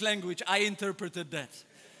Polish language. I interpreted that.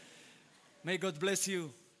 May God bless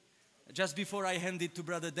you. Just before I hand it to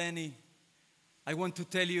Brother Danny, I want to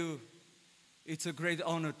tell you it's a great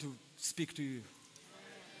honor to speak to you.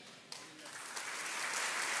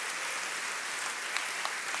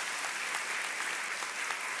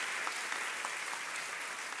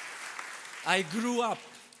 I grew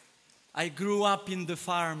up in the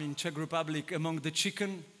farm in Czech Republic among the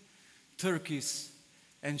chicken, turkeys,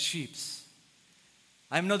 and sheep.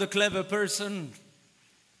 I'm not a clever person.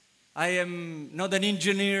 I am not an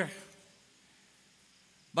engineer.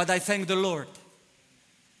 But I thank the Lord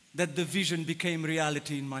that the vision became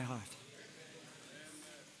reality in my heart.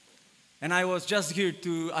 And I am just here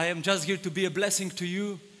to be a blessing to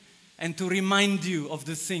you and to remind you of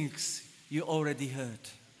the things you already heard.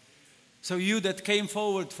 So you that came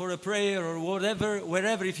forward for a prayer or whatever,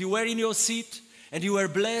 wherever, if you were in your seat and you were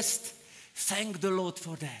blessed, thank the Lord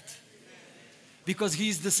for that. Because He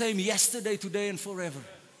is the same yesterday, today, and forever.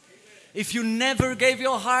 If you never gave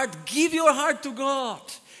your heart, give your heart to God.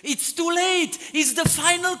 It's too late. It's the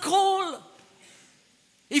final call.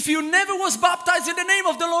 If you never was baptized in the name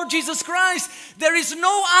of the Lord Jesus Christ, there is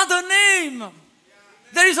no other name.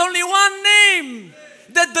 There is only one name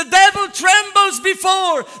that the devil trembles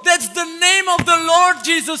before. That's the name of the Lord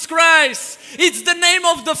Jesus Christ. It's the name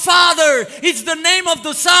of the Father. It's the name of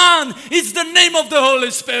the Son. It's the name of the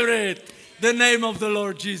Holy Spirit. The name of the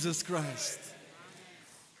Lord Jesus Christ.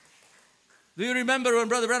 Do you remember when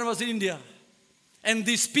Brother Branham was in India? And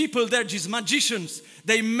these people there, these magicians,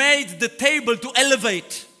 they made the table to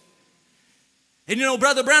elevate. And you know,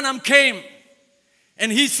 Brother Branham came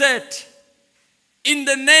and he said, in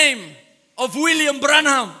the name of William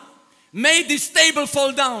Branham, may this table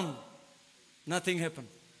fall down. Nothing happened.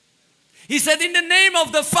 He said, in the name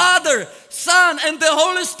of the Father, Son, and the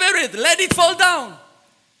Holy Spirit, let it fall down.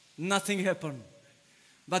 Nothing happened.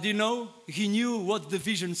 But you know, he knew what the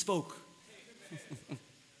vision spoke.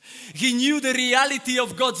 He knew the reality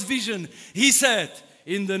of God's vision. He said,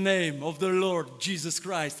 in the name of the Lord Jesus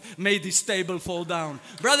Christ, may this table fall down.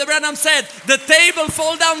 Brother Branham said, the table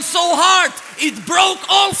fall down so hard, it broke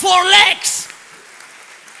all 4 legs.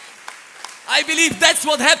 I believe that's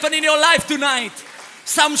what happened in your life tonight.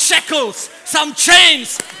 Some shackles, some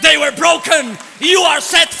chains, they were broken. You are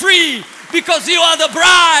set free because you are the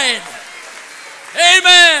bride.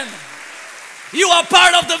 Amen. You are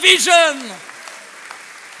part of the vision.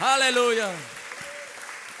 Hallelujah.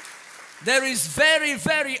 There is very,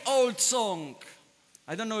 very old song.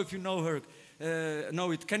 I don't know if you know her. Know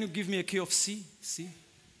it. Can you give me a key of C? C?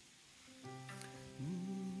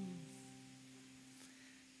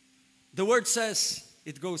 The word says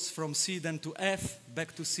it goes from C then to F,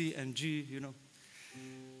 back to C and G, you know.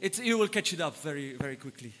 You will catch it up very, very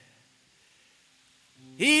quickly.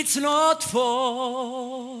 It's not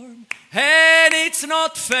form and it's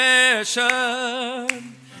not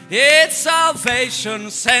fashion. It's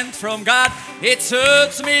salvation sent from God. It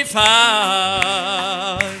suits me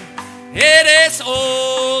fine. It is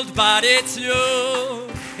old, but it's new.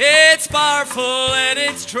 It's powerful and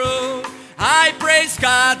it's true. I praise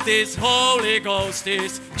God, this Holy Ghost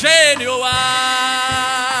is genuine.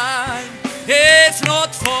 It's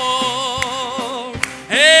not form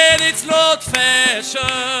and it's not fashion.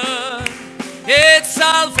 It's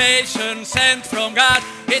salvation sent from God.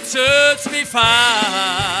 It suits me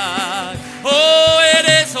fine. Oh, it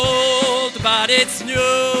is old, but it's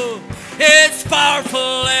new. It's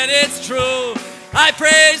powerful and it's true. I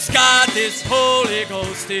praise God, this Holy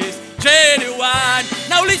Ghost is genuine.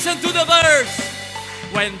 Now listen to the verse.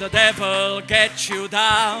 When the devil gets you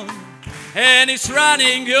down and is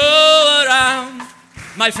running you around,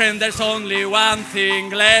 my friend, there's only one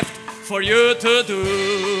thing left for you to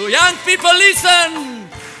do. Young people, listen.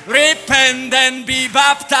 Repent and be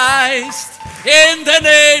baptized in the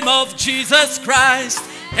name of Jesus Christ,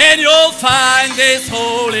 and you'll find this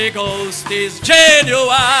Holy Ghost is genuine.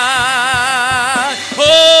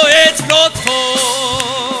 Oh, it's not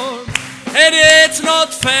form and it's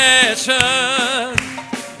not fashion.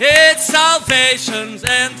 It's salvation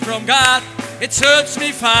sent from God. It suits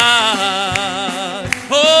me fine.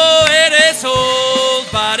 Oh, it is old,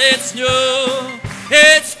 but it's new.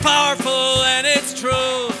 It's powerful and it's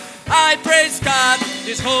true. I praise God,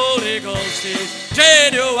 this Holy Ghost is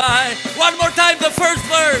genuine. One more time, the first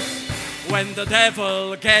verse. When the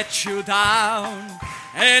devil gets you down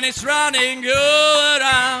and it's running you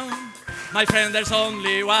around, my friend, there's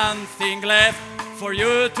only one thing left for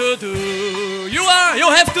you to do. You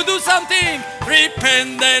have to do something.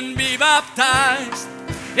 Repent and be baptized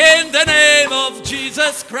in the name of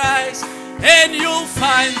Jesus Christ, and you'll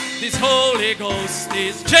find this Holy Ghost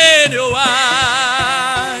is genuine.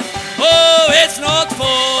 Oh, it's not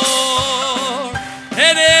form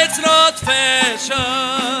and it's not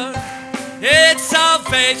fashion. It's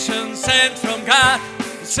salvation sent from God.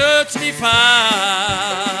 It suits me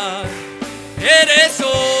fine. It is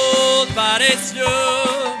old, but it's new.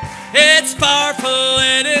 It's powerful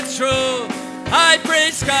and it's true. I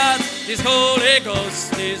praise God, this Holy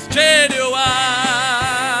Ghost is genuine.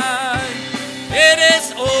 It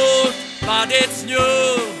is old, but it's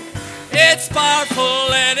new. It's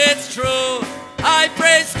powerful and it's true. I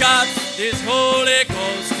praise God, this Holy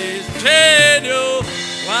Ghost is genuine.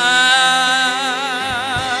 time.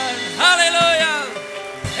 Hallelujah.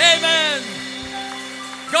 Amen.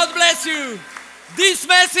 God bless you. This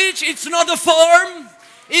message, it's not a form,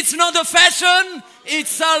 it's not a fashion,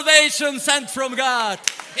 it's salvation sent from God.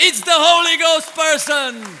 It's the Holy Ghost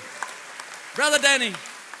person. Brother Danny.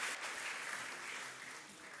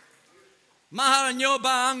 Mahal nyo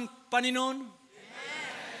ba ang Panginoon?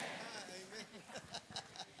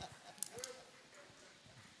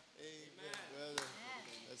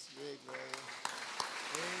 That's great, brother.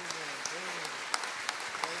 Amen. Amen.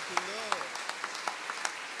 Thank you, Lord.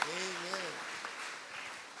 Amen.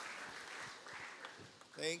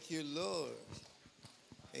 Thank you, Lord.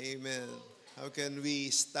 Amen. How can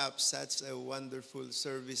we stop such a wonderful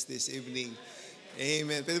service this evening?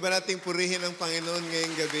 Amen. Pwede ba nating purihin ang Panginoon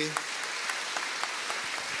ngayong gabi?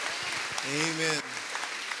 Amen.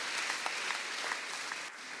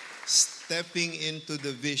 Stepping into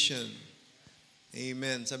the vision.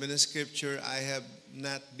 Amen. Sabi ng scripture, I have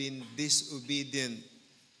not been disobedient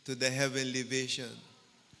to the heavenly vision.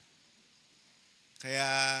 Kaya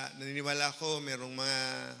naniniwala ko merong mga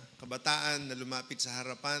kabataan na lumapit sa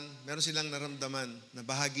harapan, meron silang naramdaman na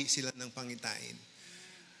bahagi sila ng pangitain.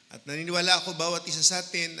 At naniniwala ako bawat isa sa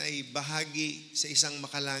atin ay bahagi sa isang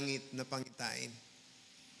makalangit na pangitain.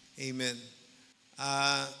 Amen.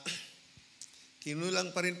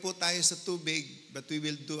 Kinulang pa rin po tayo sa tubig, but we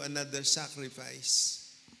will do another sacrifice.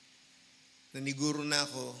 Naniguro na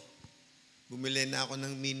ako, bumili na ako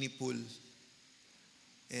ng mini pool.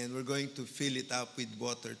 And we're going to fill it up with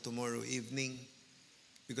water tomorrow evening.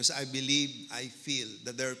 Because I believe, I feel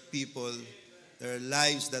that there are people, there are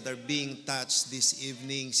lives that are being touched this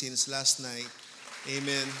evening since last night.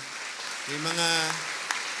 Amen. May mga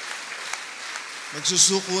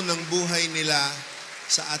magsusuko ng buhay nila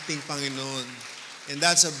sa ating Panginoon. And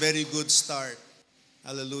that's a very good start.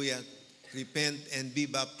 Hallelujah. Repent and be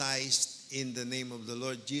baptized in the name of the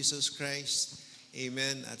Lord Jesus Christ.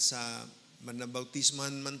 Amen. At sa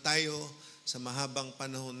manabautisman man tayo sa mahabang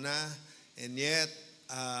panahon na, and yet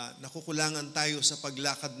nakukulangan tayo sa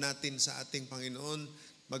paglakad natin sa ating Panginoon.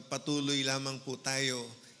 Magpatuloy lamang po tayo.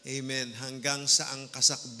 Amen. Hanggang sa ang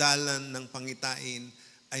kasakdalan ng pangitain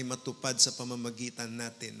ay matupad sa pamamagitan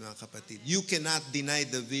natin, mga kapatid. You cannot deny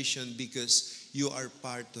the vision because you are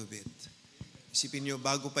part of it. Isipin nyo,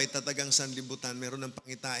 bago pa itatagang sanlibutan, meron ng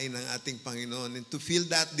pangitain ng ating Panginoon. And to feel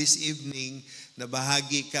that this evening, na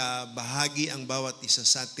bahagi ka, bahagi ang bawat isa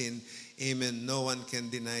sa atin, amen, no one can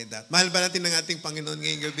deny that. Mahal ba natin ng ating Panginoon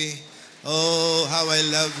ngayong gabi? Oh, how I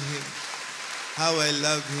love Him. How I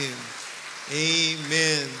love Him.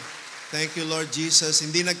 Amen. Thank you, Lord Jesus.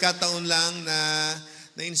 Hindi nagkataon lang na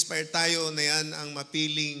na-inspire tayo na yan ang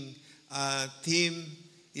mapiling team.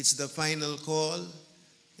 It's the final call.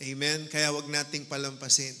 Amen. Kaya wag nating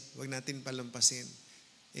palampasin. Wag natin palampasin.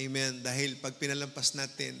 Amen. Dahil pag pinalampas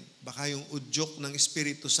natin, baka yung udyok ng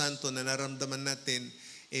Espiritu Santo na naramdaman natin,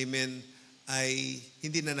 amen, ay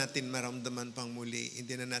hindi na natin maramdaman pang muli.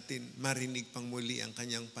 Hindi na natin marinig pang muli ang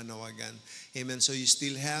kanyang panawagan. Amen. So you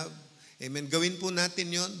still have, amen, gawin po natin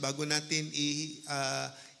yon bago natin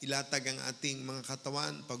ilatag ang ating mga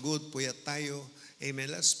katawan. Pagod, puyat tayo. Amen.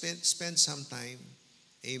 Let's spend some time.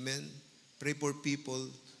 Amen. Pray for people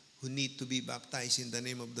who need to be baptized in the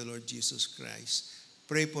name of the Lord Jesus Christ.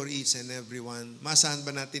 Pray for each and every one. Masahan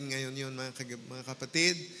ba natin ngayon yun, mga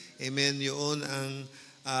kapatid? Amen. Yun ang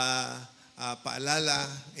paalala.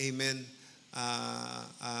 Amen.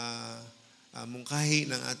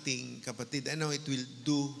 Mungkahi ng ating kapatid. I know it will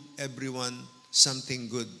do everyone something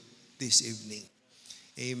good this evening.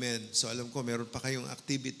 Amen. So alam ko, meron pa kayong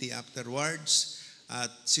activity afterwards.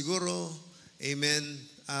 At siguro, amen,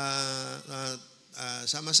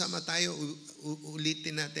 sama-sama tayo,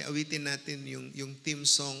 awitin natin yung theme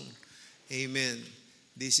song. Amen.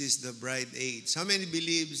 This is the bride age. How many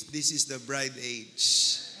believes this is the bride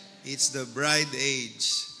age? It's the bride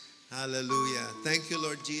age. Hallelujah. Thank you,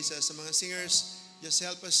 Lord Jesus. Sa mga singers, just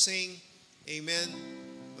help us sing. Amen.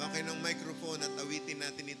 Bakit ng microphone at awitin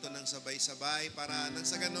natin ito ng sabay-sabay para nang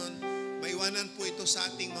sa ganon, maiwanan po ito sa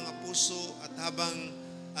ating mga puso at habang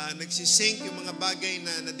nagsisink yung mga bagay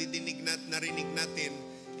na narinig natin,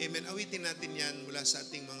 amen, awitin natin yan mula sa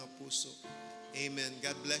ating mga puso. Amen.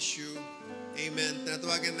 God bless you. Amen.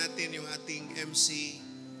 Tinatawagan natin yung ating MC.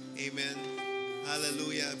 Amen.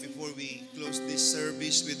 Hallelujah. Before we close this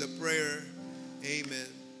service with a prayer. Amen.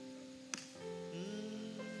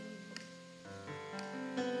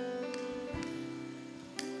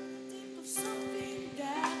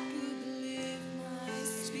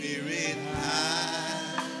 Spirit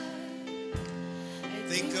high.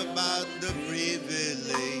 Think about the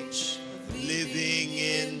privilege of living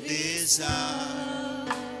in this hour.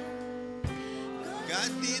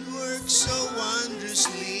 did work so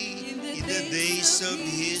wondrously in the days of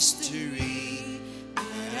history,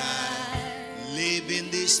 that I live in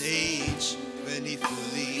this age when He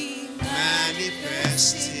fully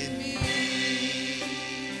manifests in me.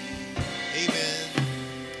 Amen.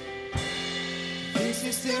 This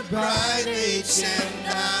is the bright age, and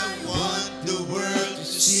I want the world to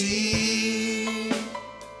see.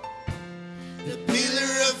 The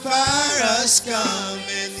pillar of fire has come,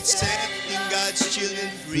 and it's setting God's children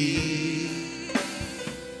free.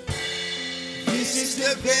 This is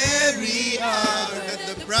the very hour that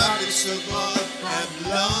the prophets of old have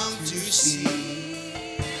longed to see.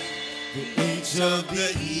 The age of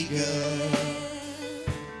the eagle,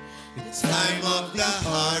 the time of the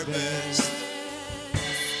harvest,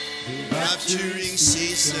 the rapturing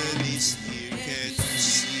season is near, can't you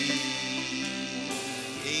see?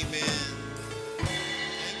 Amen.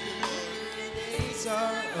 Thank you, Lord. Days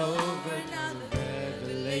are over, now the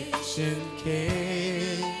revelation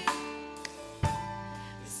came.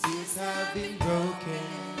 The seals have been broken,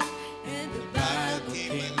 and the Bible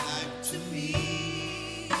came alive to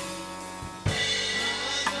me. I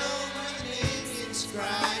know my name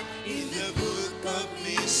inscribed in the book of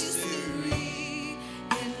mystery,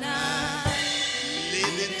 and I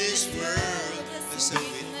live in this world as a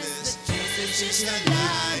witness. Jesus is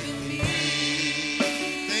alive in me.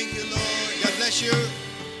 Thank you, Lord. God bless you.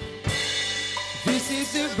 This is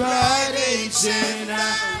the bright age, and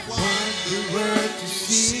I want the world to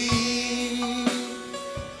see.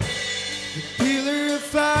 The pillar of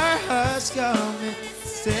fire has come, and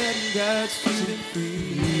setting God's children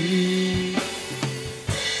free.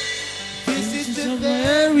 This is the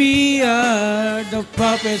very hour the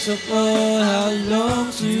prophets of old have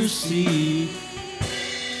longed to see.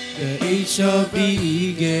 The age of the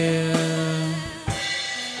eagle,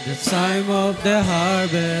 the time of the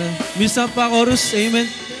harvest. Minsan pa chorus, amen.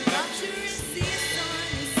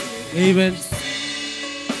 Amen.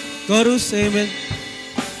 Chorus, amen.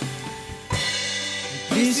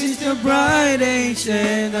 This is the bright age,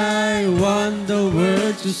 and I want the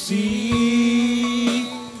world to see.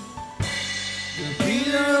 The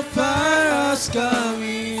pillar of fire has come,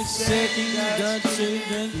 it's setting God's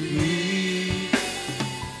children free.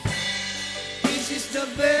 This is the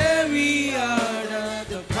very hour that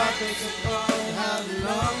the prophets of old have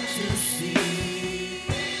longed to see.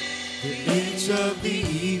 The age of the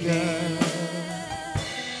eagle,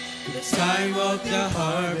 the time of the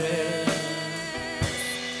harvest,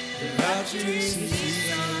 the rapturing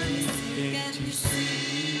season is here to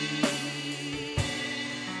see.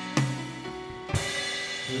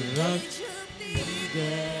 The rapture of the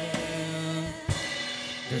eagle,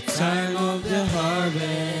 the time of the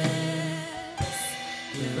harvest,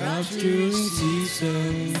 the rapturing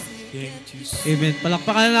season came to see. Amen.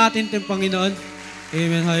 Palakpakan natin itong Panginoon.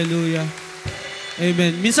 Amen. Hallelujah.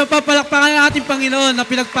 Amen. Minsan pa palakpakan natin Panginoon na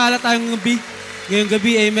pinagpala tayong gabi. Ngayong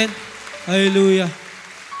gabi. Amen. Hallelujah.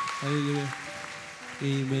 Hallelujah.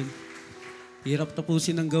 Amen. Hirap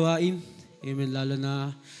tapusin ang gawain. Amen. Lalo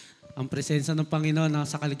na ang presensya ng Panginoon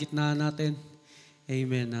nasa kaligitnaan natin.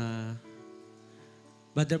 Amen.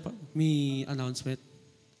 Brother, may announcement.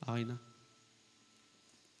 Okay na.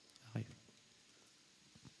 Okay.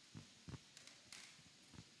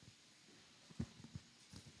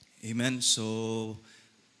 Amen. So,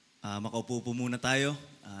 makaupo po muna tayo.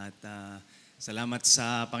 At salamat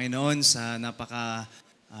sa Panginoon sa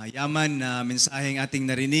yaman na mensaheng ating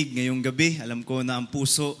narinig ngayong gabi. Alam ko na ang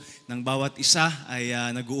puso ng bawat isa ay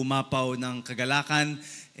nag-uumapaw ng kagalakan.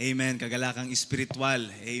 Amen. Kagalakang espiritual.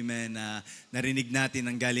 Amen. Narinig natin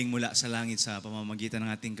ang galing mula sa langit sa pamamagitan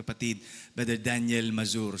ng ating kapatid, Brother Daniel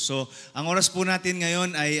Mazur. So, ang oras po natin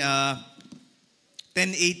ngayon ay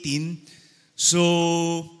 10:18. So,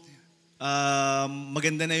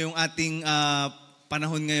 maganda na yung ating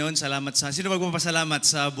panahon ngayon. Salamat sa... Sino magpapasalamat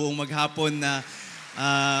sa buong maghapon na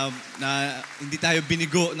hindi tayo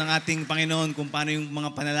binigo ng ating Panginoon kung paano yung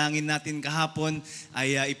mga panalangin natin kahapon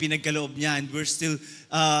ay ipinagkaloob niya, and we're still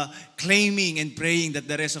claiming and praying that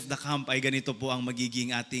the rest of the camp ay ganito po ang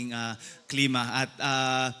magiging ating klima. At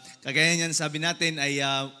kagaya niyan sabi natin ay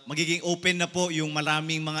magiging open na po yung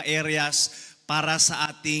maraming mga areas para sa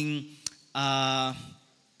ating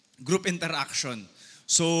group interaction.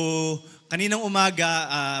 So kaninang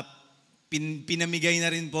umaga pinamigay na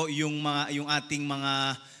rin po yung ating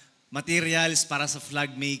mga materials para sa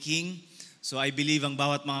flag making. So I believe ang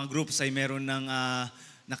bawat mga groups ay meron ng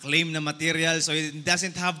na-claim na material. So it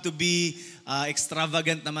doesn't have to be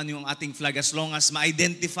extravagant naman yung ating flag as long as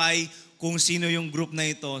ma-identify kung sino yung group na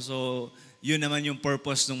ito. So yun naman yung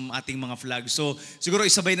purpose ng ating mga flag. So, siguro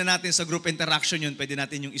isabay na natin sa group interaction yun. Pwede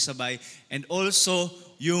natin yung isabay. And also,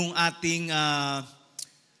 yung ating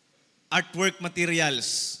artwork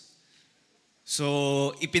materials.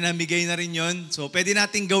 So, ipinamigay na rin yun. So, pwede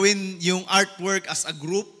natin gawin yung artwork as a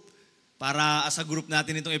group para as a group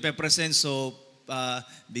natin itong ipepresent. So,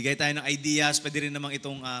 bigay tayo ng ideas. Pwede rin namang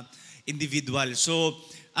itong individual. So,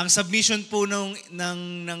 ang submission po ng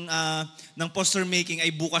poster making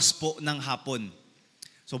ay bukas po ng hapon.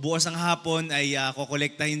 So bukas ng hapon ay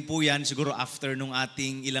kokolektahin po yan. Siguro after nung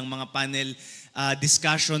ating ilang mga panel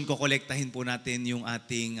discussion, kokolektahin po natin yung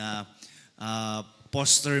ating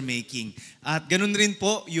poster making. At ganun rin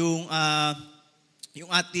po yung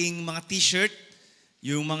ating mga t-shirt,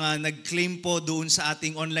 yung mga nag-claim po doon sa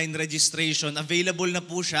ating online registration, available na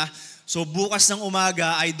po siya. So bukas ng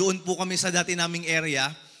umaga ay doon po kami sa dati naming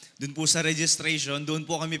area, doon po sa registration, doon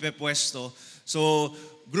po kami pepwesto. So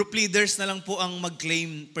group leaders na lang po ang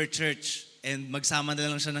mag-claim per church and magsama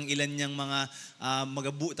na lang siya ng ilan niyang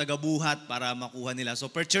mga tagabuhat para makuha nila.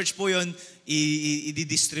 So per church po yun,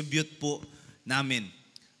 i-distribute po namin.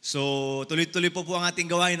 So tuloy-tuloy po ang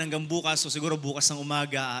ating gawain hanggang bukas. So siguro bukas ng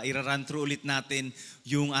umaga, ira-run through ulit natin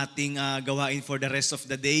yung ating gawain for the rest of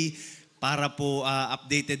the day, para po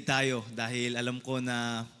updated tayo dahil alam ko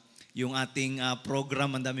na yung ating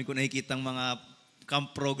program, ang dami ko nakikitang mga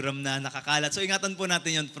camp program na nakakalat. So ingatan po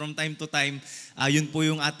natin yun from time to time. Yun po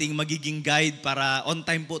yung ating magiging guide para on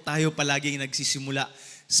time po tayo palaging nagsisimula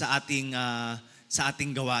sa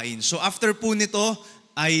ating gawain. So after po nito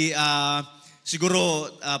ay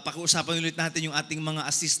siguro pakiusapan ulit natin yung ating mga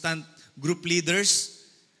assistant group leaders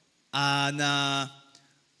na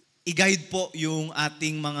i-guide po yung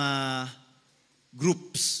ating mga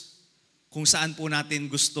groups kung saan po natin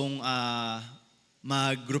gustong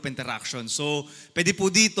mag-group interaction. So, pwede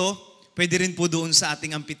po dito, pwede rin po doon sa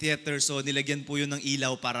ating amphitheater. So, nilagyan po yun ng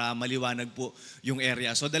ilaw para maliwanag po yung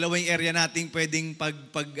area. So, dalawang area nating pwedeng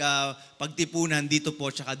pagtipunan dito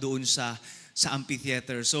po tsaka doon sa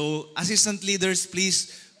amphitheater. So, assistant leaders,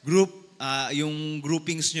 please, yung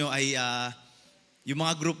groupings nyo ay, yung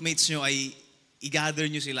mga groupmates nyo ay i-gather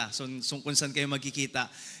nyo sila. So kung saan kayo magkikita.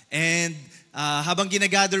 And habang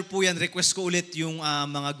ginagather po yan, request ko ulit yung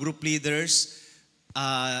mga group leaders.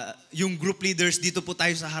 Yung group leaders, dito po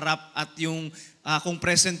tayo sa harap at yung kung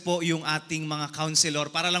present po yung ating mga counselor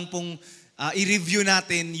para lang pong i-review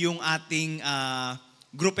natin yung ating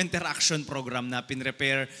group interaction program na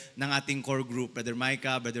pinrepare ng ating core group, Brother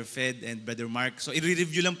Micah, Brother Fed, and Brother Mark. So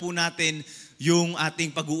i-review lang po natin yung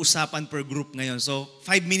ating pag-uusapan per group ngayon. So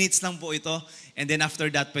 5 minutes lang po ito. And then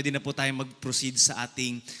after that, pwede na po tayo mag-proceed sa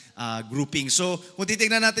ating grouping. So kung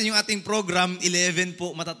titignan natin yung ating program, 11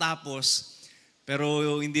 po matatapos.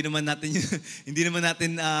 Pero hindi naman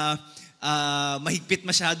natin mahigpit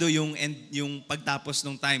masyado yung pagtapos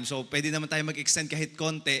ng time. So pwede naman tayo mag-extend kahit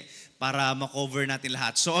konti para makover natin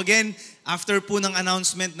lahat. So again, after po ng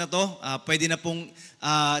announcement na to, pwede na pong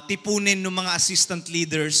tipunin ng mga assistant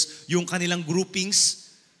leaders yung kanilang groupings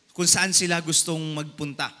kung saan sila gustong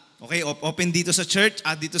magpunta. Okay, open dito sa church,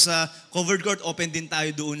 dito sa covered court, open din tayo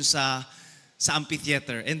doon sa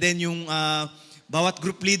amphitheater. And then yung bawat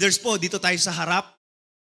group leaders po, dito tayo sa harap.